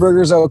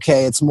 Whataburger's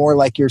okay. It's more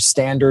like your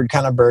standard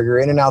kind of burger.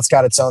 In-N-Out's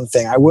got its own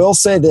thing. I will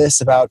say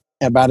this about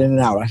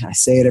In-N-Out. I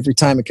say it every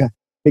time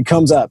it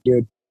comes up,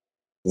 dude.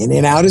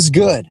 In-N-Out is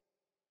good.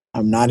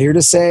 I'm not here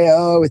to say,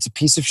 oh, it's a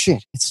piece of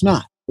shit. It's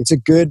not. It's a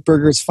good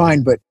burger. It's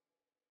fine. But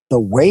the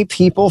way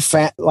people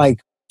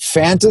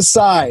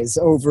fantasize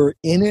over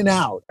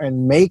In-N-Out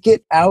and make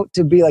it out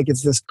to be like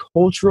it's this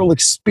cultural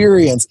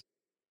experience.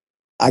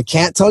 I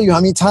can't tell you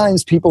how many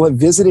times people have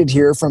visited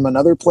here from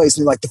another place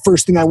and they're like, the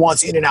first thing I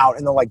want is In-N-Out.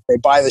 And they're like, they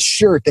buy the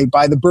shirt, they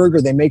buy the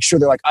burger, they make sure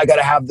they're like, I got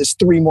to have this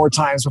 3 more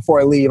times before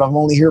I leave. I'm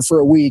only here for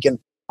a week. And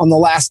on the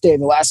last day,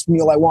 the last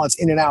meal I want is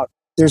In-N-Out.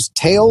 There's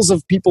tales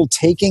of people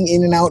taking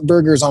In-N-Out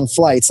burgers on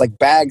flights, like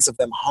bags of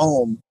them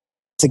home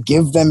to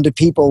give them to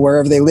people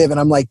wherever they live.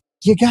 And I'm like,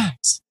 you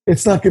guys.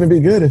 It's not going to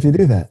be good if you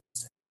do that.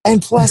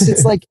 And plus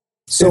it's like,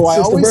 so I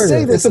always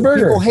say this and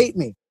people hate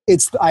me.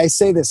 I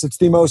say this, it's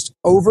the most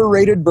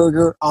overrated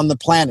burger on the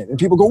planet. And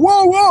people go,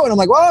 whoa, whoa. And I'm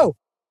like, whoa,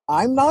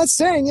 I'm not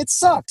saying it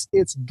sucks.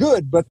 It's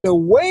good. But the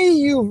way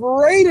you've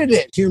rated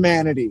it,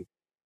 humanity,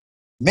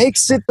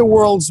 makes it the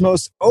world's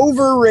most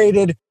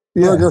overrated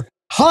burger.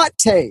 Hot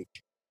take.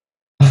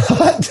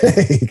 Hot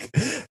take.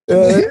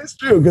 It is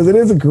true because it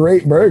is a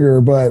great burger,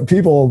 but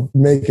people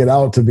make it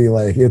out to be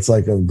like, it's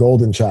like a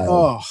golden child.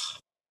 Oh,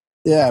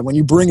 yeah. When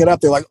you bring it up,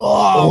 they're like,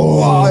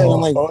 oh. And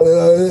I'm like,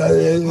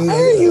 why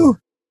are you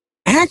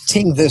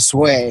acting this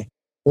way?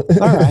 All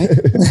right.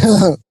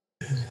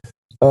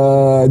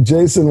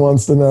 Jason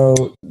wants to know,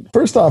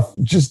 first off,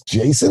 just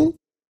Jason?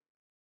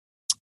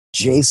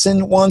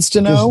 Jason wants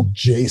to know?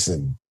 Just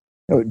Jason.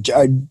 Oh,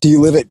 do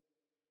you live at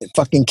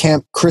fucking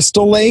Camp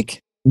Crystal Lake?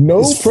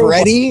 No. Is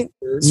Freddie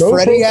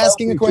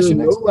asking a question?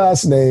 No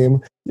last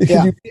name.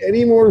 Can you be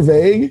any more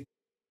vague?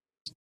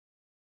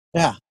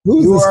 Yeah.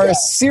 You are a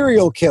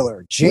serial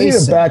killer, Jason. We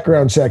need a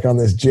background check on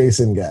this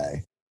Jason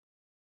guy.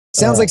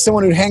 Sounds like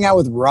someone who'd hang out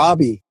with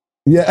Robbie.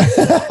 Yeah.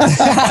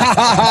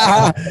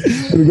 Let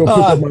me go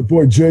pick up my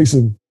boy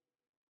Jason.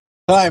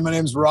 Hi, my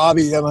name's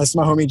Robbie. That's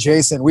my homie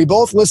Jason. We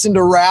both listen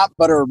to rap,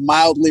 but are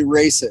mildly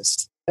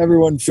racist.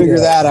 Everyone figure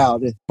that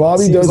out.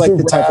 Bobby does like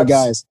the type of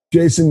guys.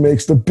 Jason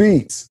makes the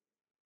beats.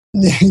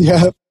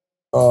 Yeah.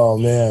 Oh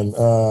man,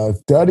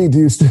 Duddy, do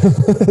you still?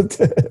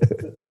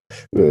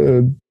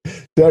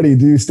 Duddy,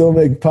 do you still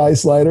make pie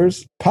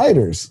sliders?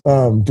 Piters.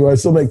 Do I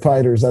still make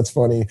piters? That's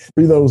funny.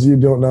 For those of you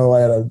who don't know, I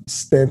had a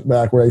stint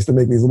back where I used to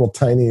make these little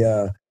tiny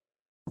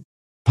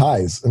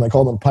pies, and I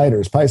called them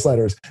piters, pie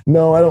sliders.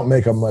 No, I don't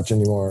make them much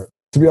anymore.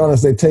 To be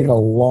honest, they take a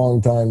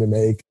long time to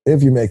make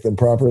if you make them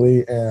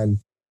properly, and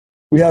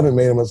we haven't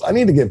made them. I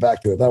need to get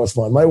back to it. That was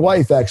fun. My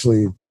wife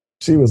actually,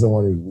 she was the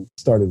one who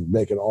started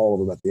making all of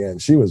them at the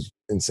end. She was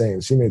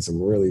insane. She made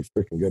some really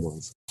freaking good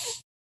ones.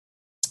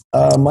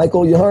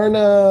 Michael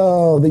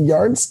Yarno, the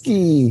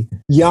Yarnski.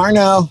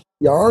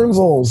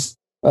 Yarnzels.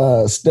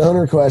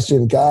 Stoner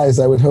question. Guys,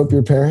 I would hope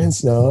your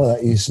parents know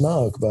that you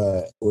smoke,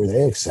 but were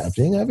they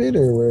accepting of it,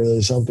 or were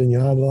there something you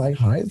had to like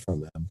hide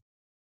from them?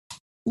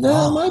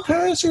 No, my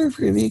parents were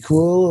pretty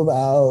cool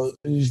about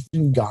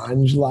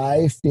ganj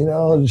life, you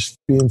know, just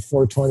being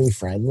 420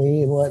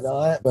 friendly and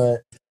whatnot.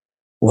 But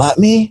let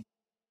me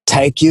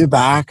take you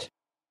back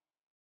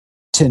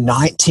to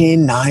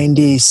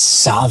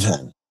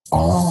 1997.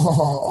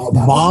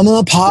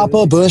 Mama,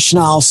 Papa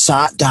Bushnell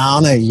sat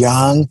down a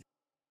young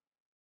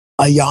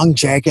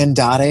Jake and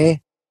Daddy,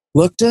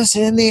 looked us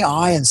in the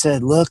eye and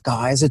said, look,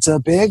 guys, it's a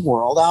big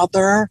world out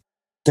there.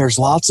 There's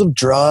lots of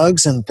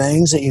drugs and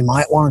things that you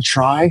might want to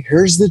try.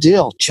 Here's the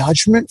deal.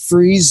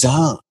 Judgment-free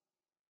zone.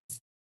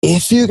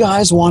 If you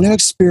guys want to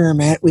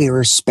experiment, we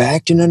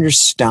respect and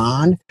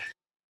understand.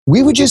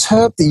 we would just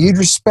hope that you'd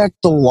respect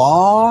the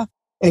law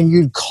and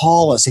you'd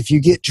call us. If you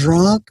get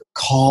drunk,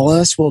 call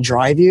us. We'll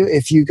drive you.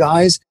 If you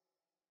guys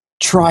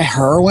try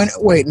heroin.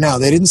 Wait, no,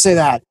 they didn't say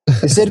that.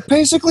 They said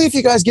basically if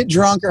you guys get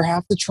drunk or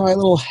have to try a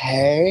little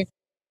hay,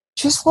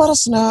 just let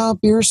us know.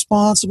 Be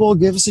responsible.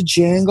 Give us a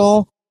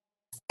jingle.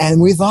 And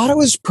we thought it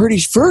was pretty.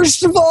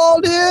 First of all,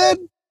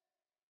 dude,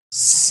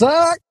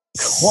 suck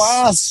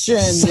question,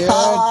 dude.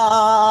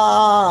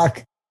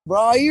 Suck.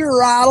 Bro, you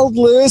rattled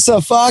loose a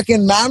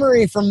fucking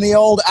memory from the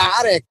old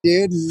attic,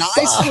 dude.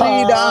 Nicely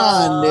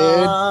done,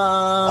 dude.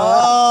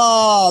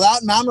 Oh,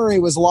 that memory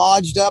was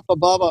lodged up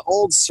above an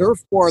old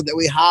surfboard that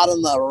we had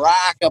in the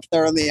rack up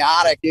there in the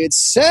attic, dude.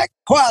 Sick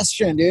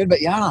question, dude.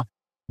 But yeah,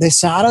 they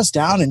sat us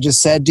down and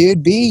just said,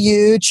 dude, be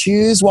you,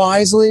 choose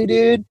wisely,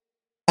 dude,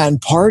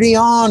 and party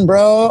on,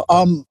 bro.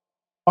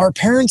 Our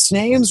parents'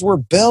 names were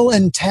Bill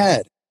and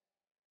Ted.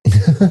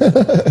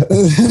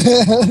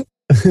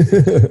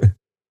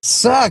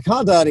 Suck,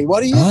 huh, Daddy?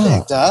 What do you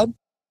think, Dad?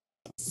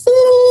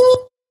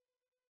 Suck.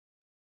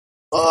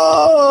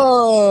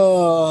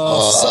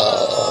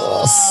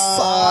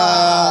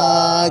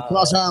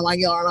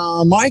 Mike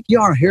Yarno. Mike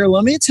Yarno. Here,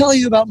 let me tell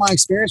you about my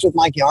experience with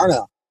Mike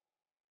Yarno.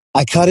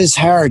 I cut his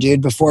hair,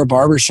 dude, before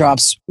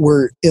barbershops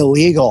were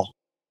illegal.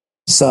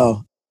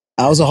 So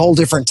that was a whole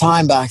different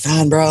time back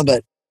then, bro.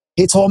 But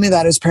he told me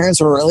that his parents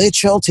were really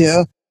chill,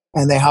 too.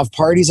 And they have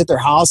parties at their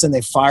house and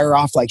they fire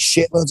off like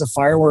shitloads of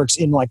fireworks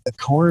in like the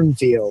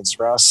cornfields,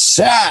 bro.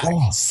 Sick.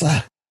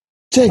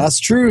 Jake, that's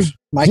true.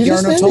 Mike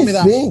Yarno told me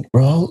that.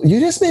 Bro, you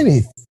just made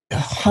me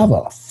have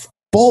a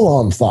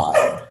full-on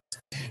thought.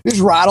 Just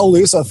rattle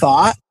loose a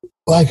thought.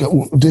 Like,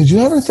 did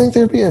you ever think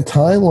there'd be a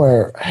time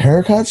where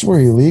haircuts were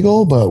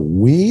illegal, but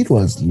weed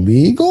was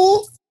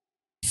legal?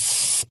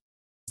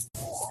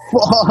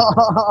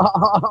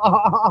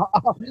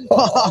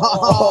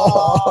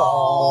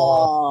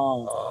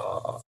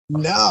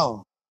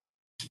 No.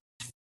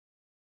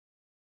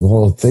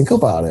 Well, think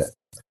about it.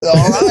 All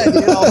right,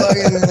 dude.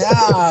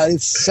 Yeah,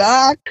 it's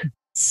suck.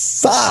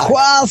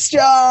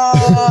 Question.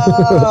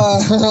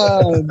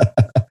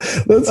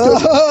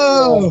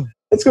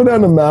 Let's go down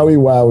to Maui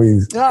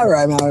Wowies. All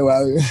right, Maui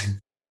Wowie.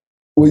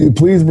 Will you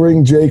please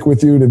bring Jake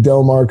with you to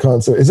Del Mar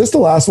concert? Is this the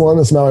last one,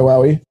 this Maui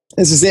Wowie?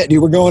 This is it,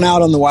 dude. We're going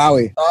out on the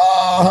Wowie.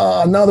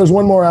 No, there's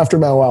one more after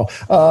Maui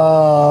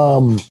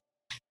Wow.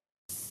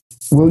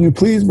 Will you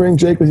please bring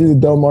Jake with you to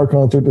Del Mar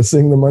concert to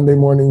sing the Monday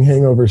Morning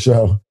Hangover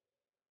show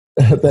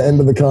at the end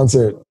of the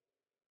concert?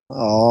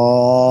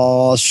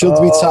 Oh, should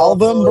we tell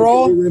them,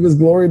 bro? Relive his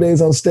glory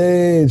days on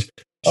stage.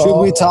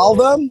 Should we tell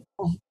them?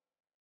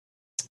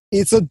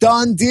 It's a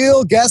done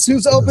deal. Guess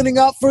who's opening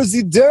up for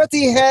the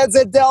Dirty Heads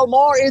at Del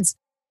Mar?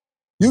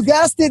 You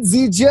guessed it,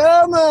 the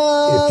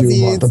Germans. If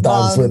you want to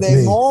dance with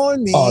me,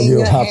 morning, all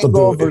you have to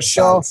do is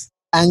show. dance.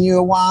 And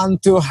you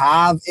want to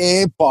have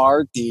a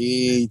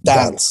party.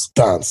 Dance.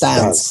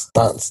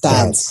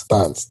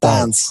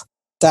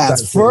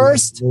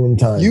 First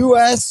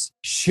U.S.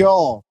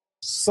 show.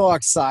 So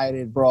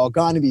excited, bro.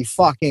 Gonna be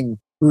fucking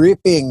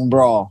ripping,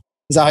 bro.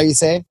 Is that how you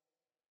say?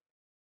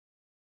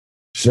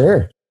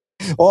 Sure.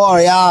 Oh,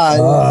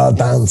 yeah.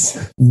 Dance.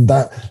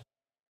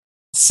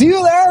 See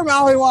you there,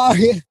 Maui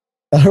Wowie.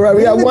 All right,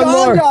 we got one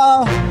more.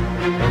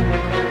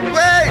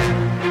 Wait!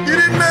 You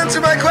didn't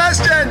answer my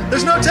question!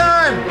 There's no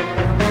time!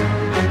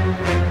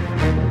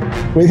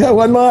 We got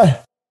one more.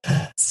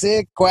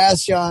 Sick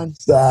question.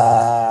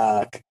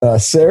 Suck.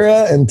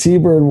 Sarah and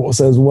T-Bird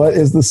says, what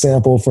is the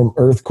sample from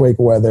Earthquake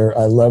Weather?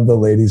 I love the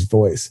lady's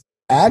voice.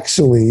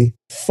 Actually,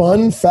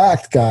 fun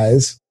fact,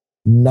 guys,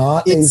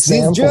 not a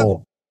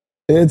sample.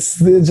 It's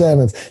the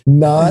Germans.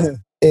 Not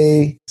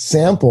a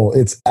sample.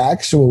 It's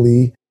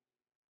actually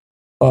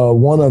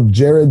one of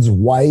Jared's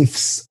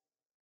wife's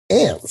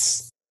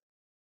aunts.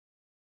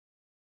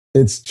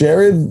 It's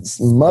Jared's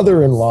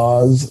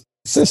mother-in-law's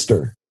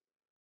sister.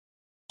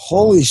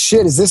 Holy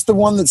shit, is this the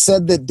one that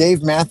said that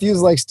Dave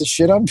Matthews likes to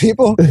shit on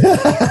people?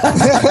 I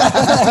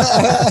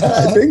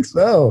think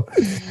so.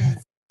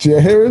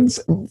 Jared's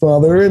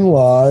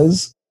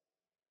father-in-law's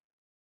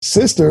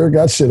sister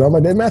got shit on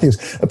by Dave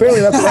Matthews. Apparently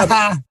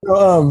that's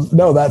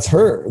no, that's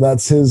her.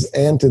 That's his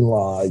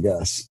aunt-in-law, I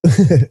guess.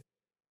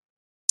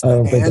 I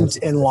don't think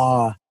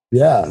aunt-in-law.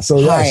 Yeah, so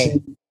yeah,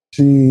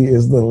 she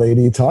is the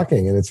lady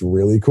talking, and it's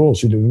really cool.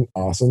 She did an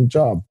awesome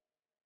job.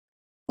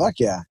 Fuck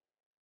yeah.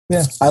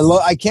 Yeah.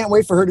 I can't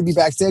wait for her to be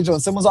backstage when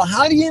someone's like,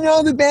 how do you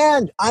know the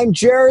band? I'm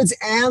Jared's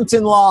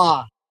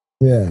aunt-in-law.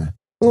 Yeah.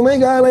 Oh my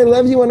God, I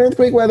love you on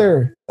Earthquake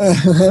Weather.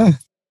 Is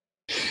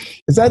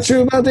that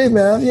true about Dave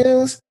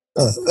Matthews?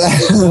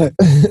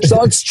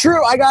 So it's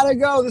true. I gotta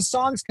go. The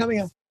song's coming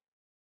up.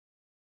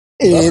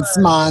 It's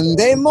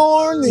Monday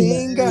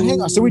morning.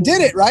 Hang on. So we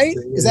did it, right?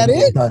 Is that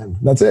it?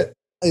 That's it.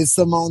 It's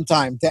the moon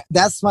time.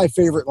 That's my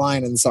favorite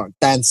line in the song.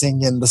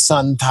 Dancing in the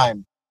sun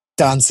time.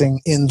 Dancing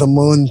in the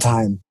moon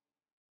time.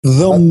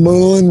 The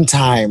moon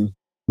time.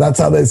 That's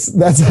how you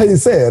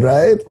say it,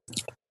 right?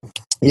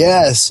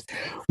 Yes.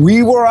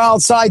 We were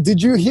outside.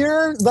 Did you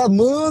hear the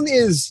moon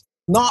is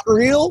not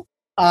real?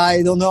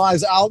 I don't know. I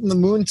was out in the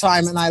moon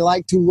time and I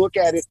like to look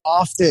at it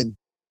often.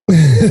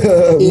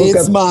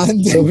 It's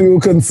Monday. So people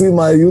can see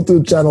my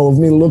YouTube channel of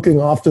me looking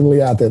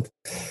oftenly at it.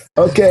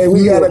 Okay,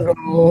 we gotta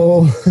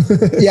go.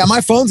 Yeah,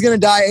 my phone's gonna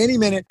die any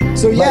minute.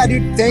 So yeah,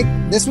 dude,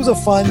 this was a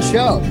fun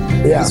show.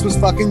 Yeah. This was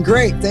fucking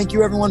great. Thank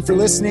you everyone for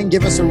listening.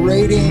 Give us a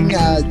rating,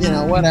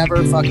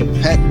 whatever.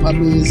 Fucking pet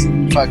puppies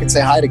and fucking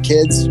say hi to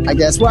kids, I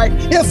guess. Right?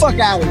 Yeah, fuck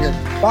out of here.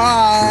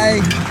 Bye.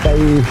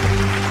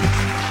 Bye.